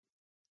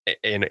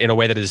a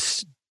way that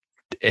is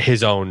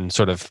his own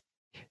sort of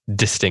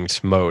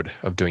distinct mode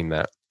of doing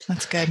that.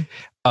 That's good.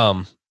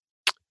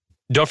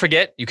 Don't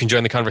forget, you can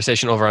join the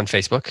conversation over on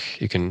Facebook.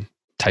 You can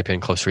type in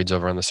Close Reads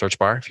over on the search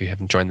bar. If you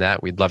haven't joined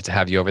that, we'd love to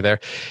have you over there.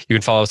 You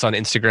can follow us on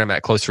Instagram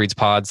at Close Reads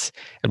Pods,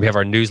 and we have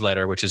our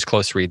newsletter, which is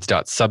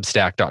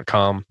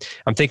closereads.substack.com.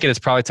 I'm thinking it's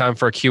probably time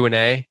for a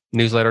Q&A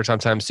newsletter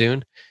sometime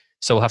soon.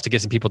 So we'll have to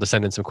get some people to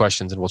send in some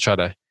questions, and we'll try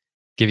to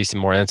give you some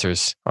more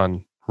answers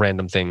on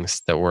random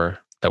things that we're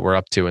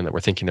up to and that we're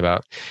thinking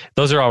about.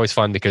 Those are always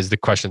fun because the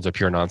questions are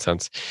pure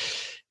nonsense,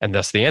 and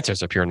thus the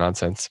answers are pure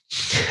nonsense.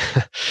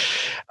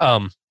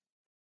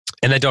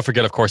 And then don't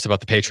forget, of course, about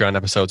the Patreon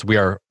episodes. We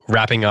are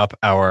wrapping up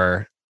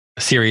our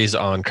series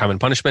on Crime and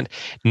Punishment.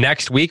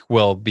 Next week,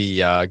 we'll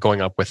be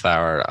going up with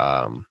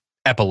our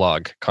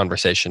epilogue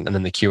conversation and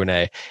then the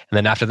Q&A. And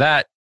then after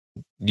that,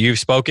 you've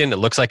spoken. It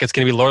looks like it's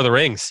going to be Lord of the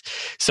Rings.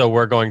 So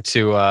we're going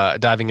to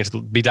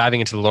be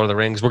diving into the Lord of the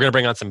Rings. We're going to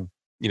bring on some,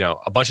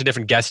 a bunch of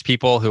different guest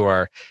people who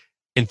are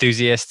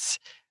enthusiasts.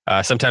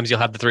 Sometimes you'll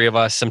have the three of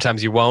us,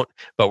 sometimes you won't,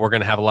 but we're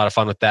going to have a lot of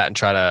fun with that and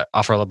try to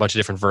offer a bunch of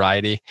different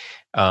variety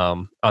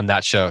on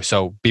that show.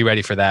 So be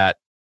ready for that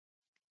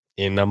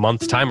in a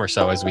month's time or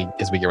so as we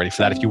get ready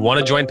for that. If you want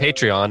to join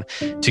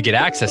Patreon to get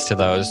access to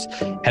those,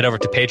 head over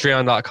to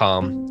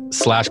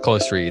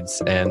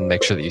patreon.com/closereads and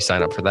make sure that you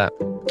sign up for that.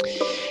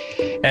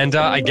 And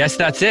I guess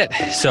that's it.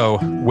 So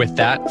with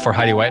that, for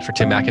Heidi White, for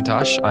Tim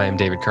McIntosh, I am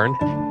David Kern.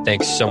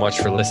 Thanks so much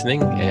for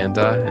listening. And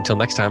until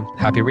next time,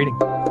 happy reading.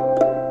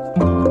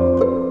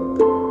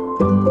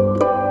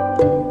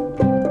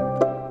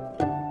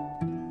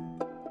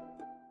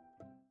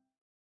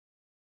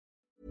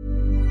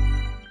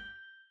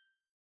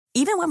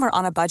 Even when we're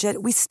on a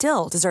budget, we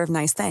still deserve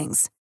nice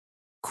things.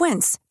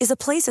 Quince is a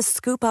place to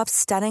scoop up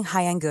stunning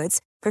high-end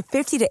goods for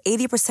 50 to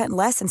 80%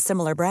 less than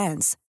similar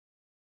brands.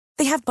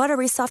 They have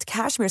buttery soft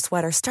cashmere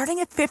sweaters starting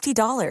at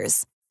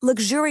 $50,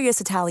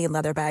 luxurious Italian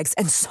leather bags,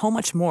 and so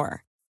much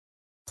more.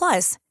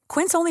 Plus,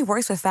 Quince only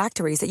works with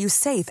factories that use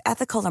safe,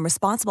 ethical, and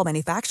responsible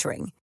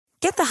manufacturing.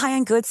 Get the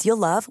high-end goods you'll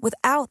love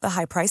without the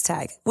high price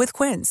tag with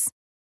Quince.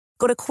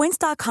 Go to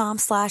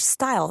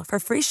quince.com/style for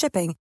free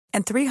shipping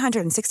and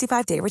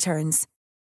 365-day returns.